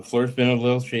 LaFleur's been a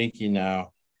little shaky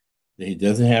now. He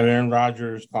doesn't have Aaron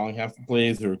Rodgers calling half the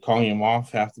plays or calling him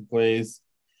off half the plays.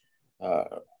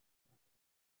 In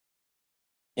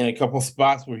a couple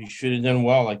spots where he should have done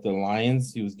well, like the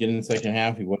Lions, he was getting in the second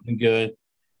half. He wasn't good.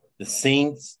 The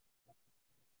Saints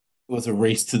was a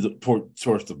race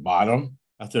towards the bottom.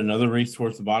 After another race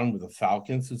towards the bottom with the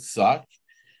Falcons, who suck,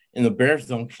 and the Bears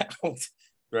don't count,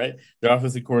 right? Their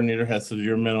offensive coordinator has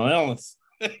severe mental illness.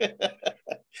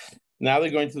 Now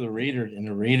they're going to the Raiders, and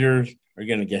the Raiders are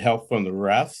going to get help from the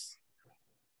refs.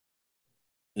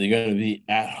 They're going to be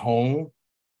at home.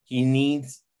 He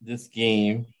needs this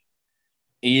game.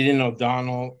 Aiden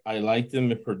O'Donnell, I liked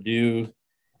him at Purdue.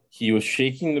 He was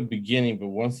shaking the beginning, but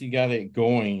once he got it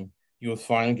going, he was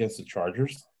fine against the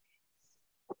Chargers.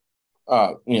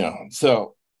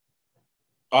 So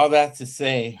all that to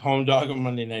say, home dog on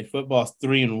Monday Night Football is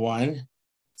 3-1.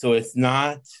 So it's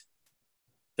not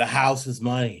the house's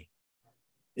money.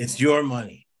 It's your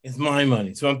money. It's my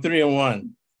money. So I'm 3-1.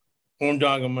 Home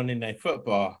dog on Monday Night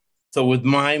Football. So with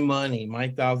my money, my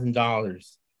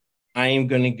 $1,000, I am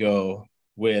going to go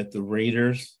with the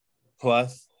Raiders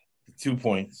plus the 2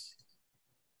 points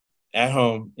at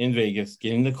home in Vegas,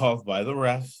 getting the calls by the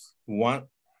refs who want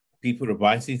people to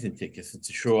buy season tickets and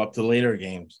to show up to later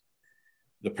games.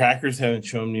 The Packers haven't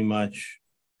shown me much.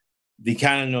 They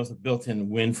kind of know it's a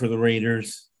built-in win for the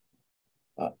Raiders.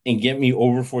 And get me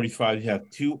over 45. You have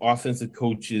two offensive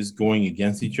coaches going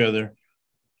against each other.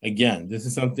 Again, this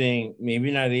is something maybe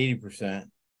not 80%,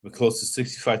 but close to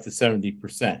 65 to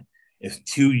 70%. If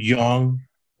two young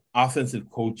offensive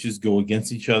coaches go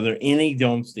against each other in a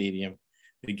dome stadium,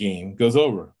 the game goes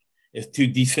over. If two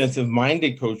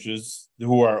defensive-minded coaches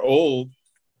who are old,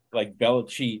 like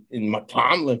Belichick and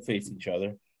Tomlin, face each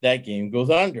other, that game goes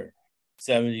under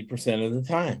 70% of the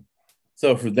time.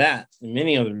 So for that and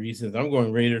many other reasons, I'm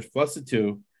going Raiders plus the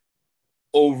 2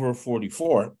 over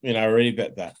 44, and I already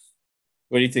bet that.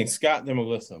 What do you think, Scott and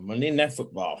Melissa? Monday Night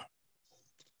Football.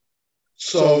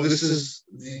 So this is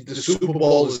the Super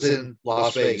Bowl is in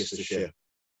Las Vegas this year.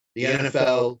 The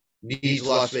NFL needs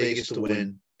Las Vegas to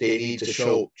win. They need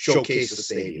to showcase the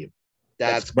stadium.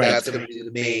 That's going to be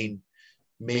the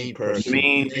main person.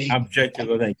 Main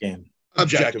objective of that game.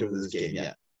 Objective of this game,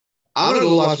 yeah. I'm going to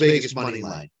go Las Vegas money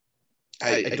line.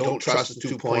 I don't trust the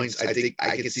 2 points. I think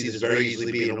I can see this very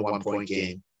easily being a 1 point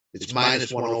game. It's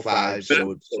minus 105, so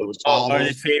it's almost. Are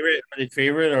they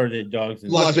favorite or are they dogs?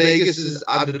 Las Vegas is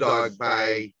underdog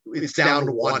by. It's down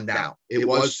to 1 now. It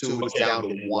was 2. It's down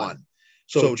to 1.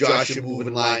 So Josh, you're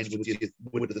moving lines with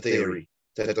the theory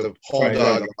that the home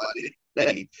dog.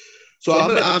 So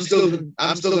I'm still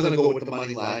going to go with the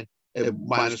money line at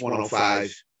minus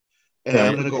 105. And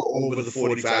I'm going to go over the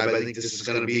 45. I think this is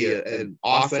going to be an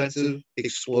offensive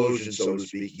explosion, so to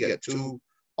speak. You got two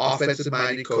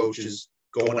offensive-minded coaches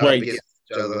going up against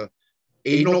each other.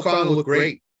 Aiden O'Connell looked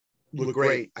great. looked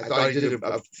great. I thought he did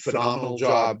a phenomenal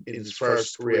job in his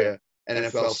first career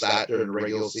NFL start during the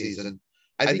regular season.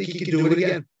 I think he can do it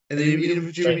again. And then even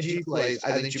if Jimmy G plays,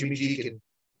 I think Jimmy G can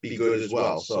be good as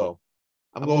well. So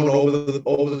I'm going over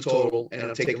the total, and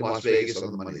I'm taking Las Vegas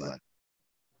on the money line.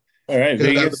 All right,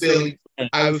 Vegas.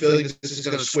 I have a feeling this is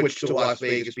going to switch to Las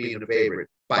Vegas being the favorite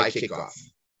by kickoff.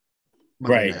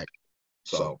 Right. Night.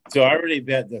 So I already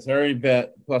bet this. I already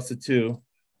bet plus the 2.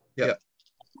 Yeah.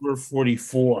 Over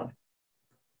 44.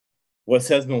 What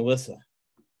says Melissa?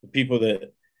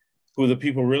 Who the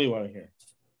people really want to hear?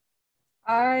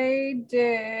 I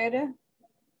did.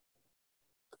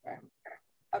 Okay.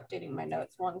 Updating my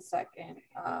notes. 1 second.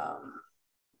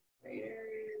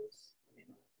 Raiders.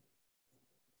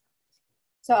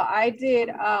 So I did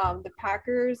the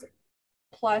Packers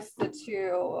plus the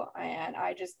 2, and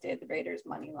I just did the Raiders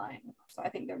money line. So I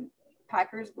think the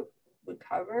Packers would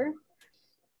cover,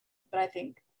 but I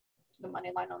think the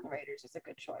money line on the Raiders is a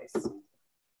good choice.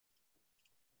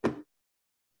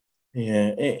 Yeah,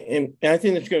 and I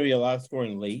think there's going to be a lot of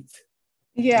scoring late.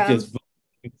 Yeah. Because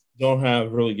we don't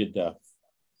have really good depth.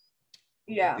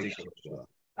 Yeah.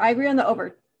 I agree on the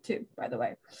over, too, by the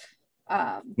way.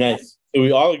 Nice. So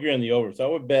we all agree on the over. So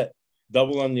I would bet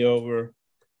double on the over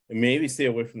and maybe stay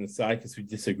away from the side because we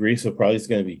disagree. So probably it's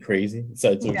going to be crazy.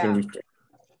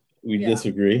 We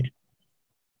disagree.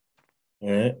 All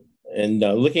right. And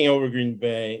looking over Green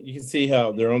Bay, you can see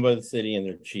how they're owned by the city and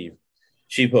they're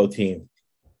cheapo team.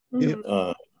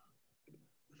 Mm-hmm.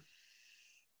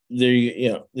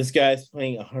 This guy's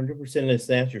playing 100% of the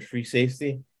snaps, your free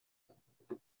safety,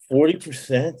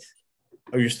 40%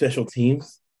 of your special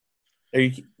teams.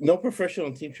 No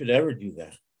professional team should ever do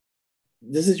that.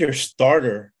 This is your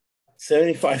starter,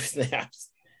 75 snaps.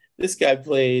 This guy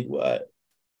played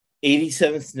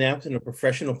 87 snaps in a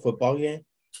professional football game.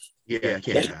 Yeah,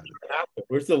 can't happen.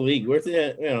 Where's the league?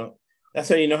 That's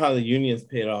how you know how the unions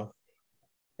paid off,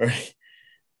 right?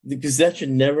 Because that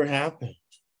should never happen.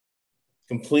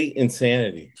 Complete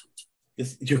insanity.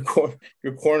 Your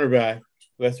cornerback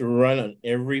who has to run on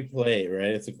every play, right?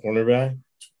 It's a cornerback.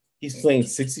 He's playing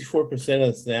 64% of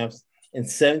the snaps and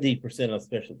 70% of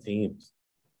special teams.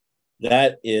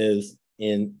 That is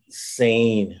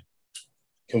insane.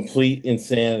 Complete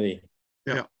insanity.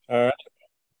 Yeah. All right.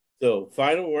 So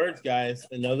final words, guys.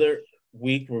 Another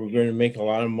week where we're going to make a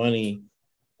lot of money,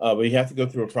 but you have to go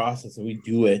through a process, and we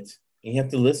do it. And you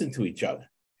have to listen to each other.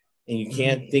 And you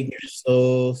can't think you're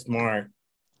so smart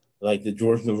like the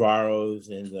George Navarros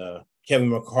and the Kevin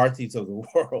McCarthy's of the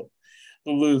world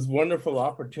who lose wonderful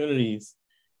opportunities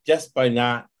just by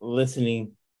not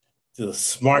listening to the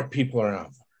smart people around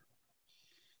them.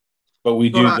 But we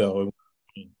do, though.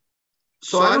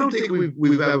 So I don't think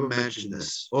we've ever mentioned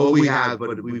this. Or we have,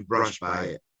 but we've brushed by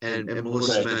it. And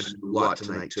Melissa mentioned it a lot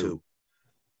tonight, too.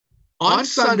 On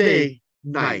Sunday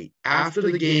night, after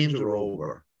the games are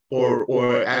over,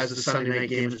 or as the Sunday night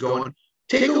games are going,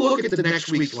 take a look at the next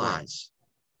week's lines.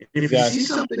 And if you see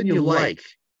something you like,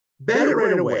 bet it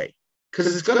right away, because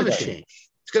it's going to change.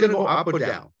 It's going to go up or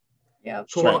down. Yeah.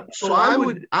 So I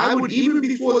would even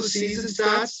before the season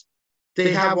starts,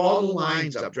 they have all the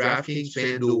lines up, DraftKings,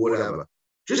 FanDuel, whatever.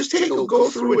 Just go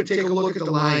through it, take a look at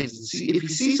the lines, and see if you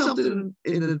see something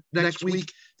in the next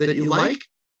week that you like,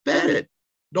 bet it.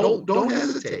 Don't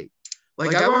hesitate.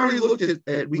 Like I've already looked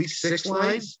at week 6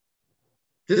 lines.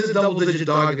 This is a double-digit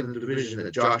dog in the division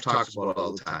that Josh talks about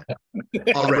all the time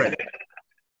already.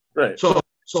 Right. So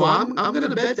I'm going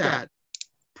to bet that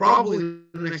probably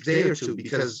the next day or two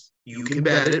because you can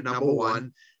bet it, number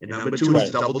one, and number two is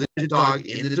a double-digit dog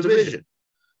in the division.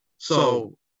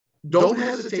 So don't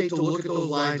hesitate to look at those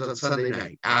lines on Sunday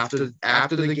night after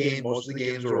the game. Most of the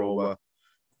games are over.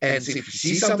 And see if you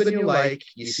see something you like,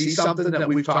 you see something that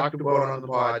we've talked about on the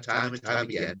pod time and time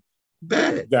again,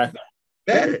 bet it. Exactly.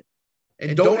 Bet it.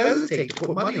 And don't hesitate to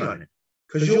put money on it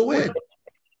because you'll win.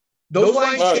 Those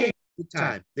lines change all the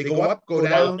time. They go up, go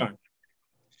down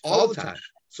all the time.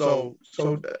 So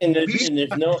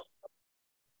there's no,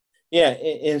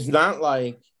 it's not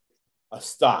like a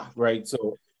stock, right?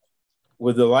 So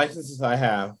with the licenses I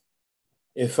have,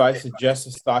 if I suggest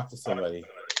a stock to somebody,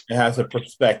 it has a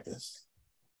prospectus.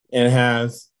 And it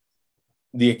has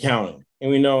the accounting. And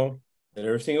we know that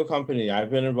every single company I've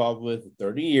been involved with for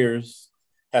 30 years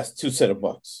has 2 sets of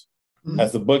books. Mm-hmm.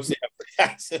 Has the books they have for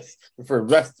taxes, for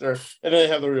investor, and then they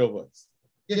have the real books.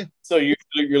 Yeah. So you're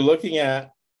looking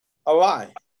at a lie.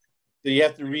 So you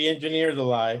have to re-engineer the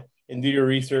lie and do your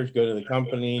research, go to the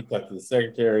company, talk to the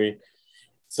secretary.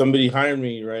 Somebody hired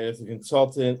me, right, as a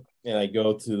consultant, and I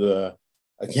go to the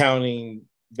accounting,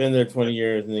 been there 20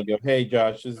 years, and they go, hey,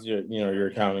 Josh, this is your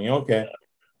accounting. Okay,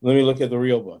 let me look at the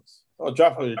real books. Oh,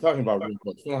 Josh, what are you talking about? Real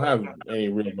books? We don't have any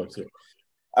real books here.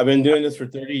 I've been doing this for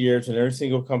 30 years, and every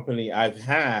single company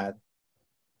I've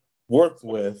worked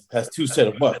with has 2 set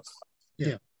of books.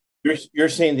 Yeah. You're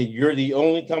saying that you're the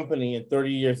only company in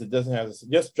 30 years that doesn't have this.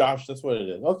 Yes, Josh, that's what it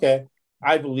is. Okay,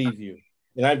 I believe you,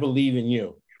 and I believe in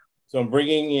you. So I'm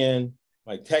bringing in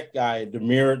my tech guy to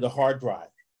mirror the hard drive,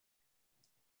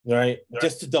 right?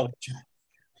 Just to double check.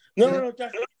 No,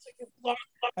 Josh,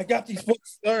 I got these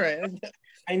books. All right,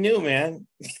 I knew, man.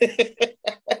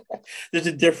 There's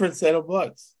a different set of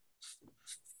books.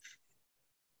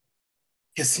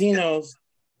 Casinos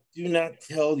do not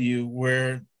tell you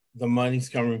where the money's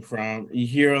coming from. You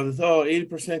hear all this,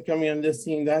 80% coming on this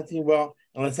team, that team. Well,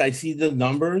 unless I see the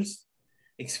numbers,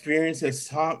 experience has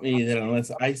taught me that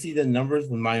unless I see the numbers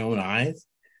with my own eyes,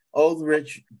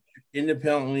 the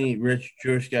independently rich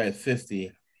Jewish guy at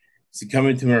 50 to come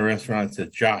into my restaurant and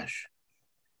said, Josh,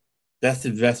 best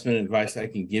investment advice I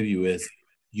can give you is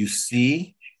you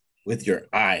see with your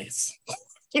eyes.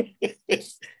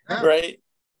 Right?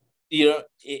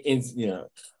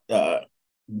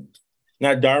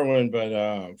 Not Darwin,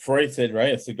 but Freud said,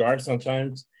 right, a cigar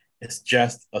sometimes it's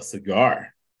just a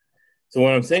cigar. So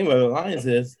what I'm saying by the lines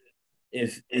is,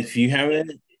 if you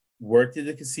haven't worked at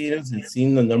the casinos and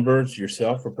seen the numbers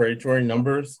yourself, proprietary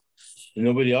numbers that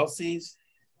nobody else sees,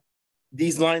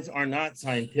 these lines are not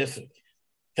scientific.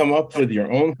 Come up with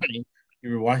your own line.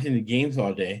 You were watching the games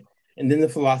all day, and then the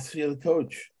philosophy of the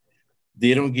coach.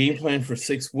 They don't game plan for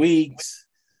 6 weeks.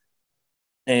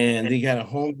 And they got a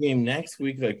home game next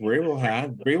week, like Vrabel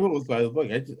had. Vrabel was by the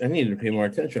book. I needed to pay more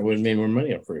attention. I would have made more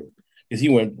money off Vrabel because he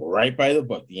went right by the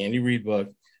book. The Andy Reid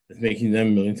book is making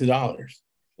them millions of dollars.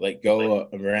 Like go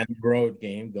a random road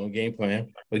game, don't game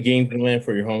plan, but game plan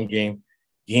for your home game,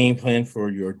 game plan for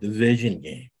your division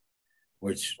game,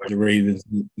 which the Ravens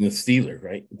and the Steelers,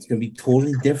 right? It's going to be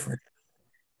totally different.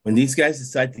 When these guys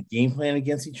decide to game plan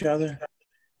against each other,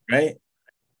 right?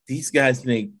 These guys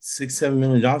make $6-7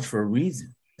 million for a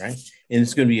reason, right? And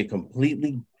it's going to be a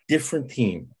completely different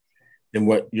team than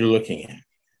what you're looking at.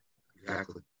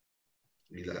 Exactly.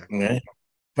 Okay.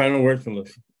 Final words from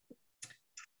Lucy.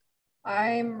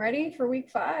 I'm ready for week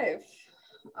 5.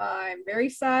 I'm very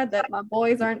sad that my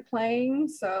boys aren't playing,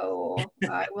 so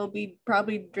I will be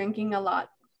probably drinking a lot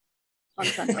on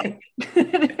Sunday.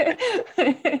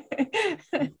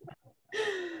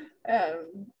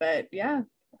 But yeah.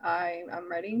 I'm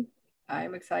ready.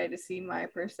 I'm excited to see my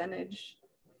percentage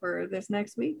for this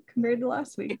next week compared to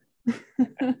last week.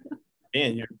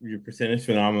 Man, your percentage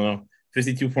phenomenal.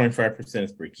 52.5%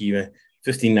 is break even.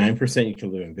 59% you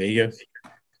can live in Vegas.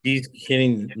 He's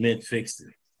hitting mid-60s.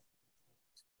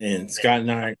 And Scott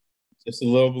and I just a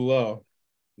little below.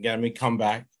 We got to make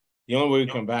comeback. The only way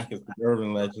we come back is with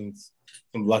Urban Legends.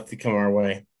 Some luck to come our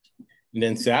way. And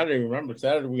then Saturday we're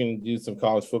going to do some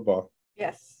college football.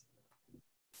 Yes.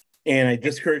 And I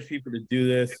discourage people to do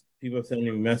this. People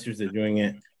sending me messages, they're doing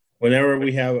it. Whenever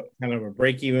we have kind of a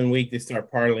break-even week, they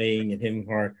start parlaying and hitting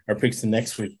our picks the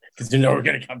next week because they know we're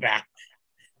going to come back.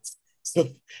 So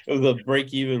it was a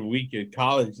break-even week at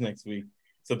college next week.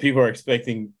 So people are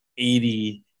expecting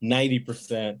 80,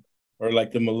 90%, or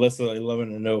like the Melissa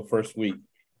 11-0 first week.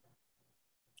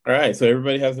 All right, so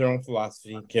everybody has their own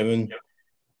philosophy. Kevin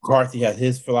McCarthy had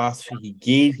his philosophy. He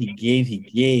gave.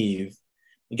 He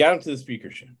got him to the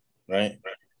speaker show. Right.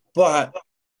 But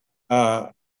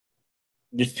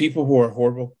there's people who are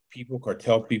horrible people,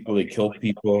 cartel people, they kill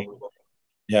people.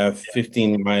 They have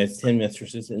 15 wives, 10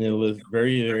 mistresses, and they live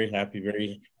very, very happy,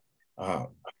 very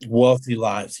wealthy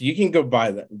lives. So you can go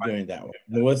by that doing that way.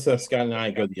 Melissa, Scott, and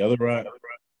I go the other route.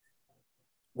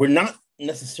 We're not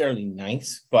necessarily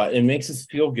nice, but it makes us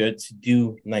feel good to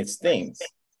do nice things.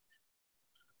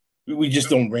 We just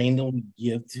don't randomly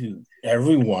give to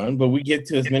everyone, but we give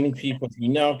to as many people as we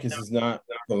know because it's not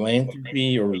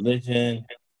philanthropy or religion,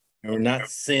 and we're not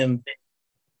Sims.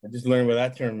 I just learned what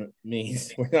that term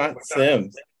means. We're not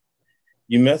Sims.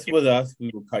 You mess with us, we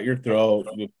will cut your throat,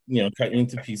 we'll, cut you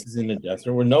into pieces in the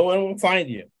desert where no one will find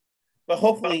you. But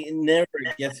hopefully it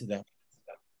never gets to that.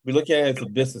 We look at it as a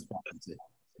business policy.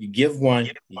 You give one,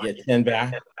 you get 10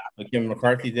 back. Like Kevin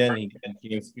McCarthy did, and he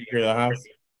became Speaker of the House.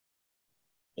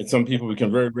 And some people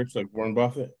become very rich, like Warren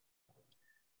Buffett.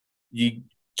 You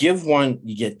give one,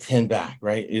 you get 10 back,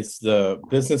 right? It's the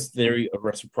business theory of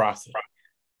reciprocity.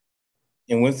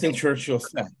 And Winston Churchill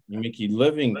said, you make a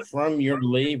living from your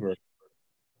labor,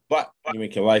 but you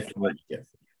make your life from what you get.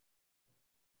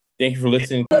 Thank you for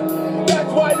listening.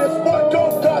 That's why this sport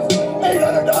don't cost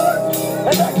 $800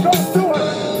 and that costs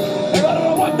 $200. And I don't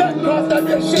know what that costs. I'd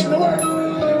be ashamed to work.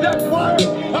 That's why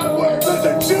I'm working.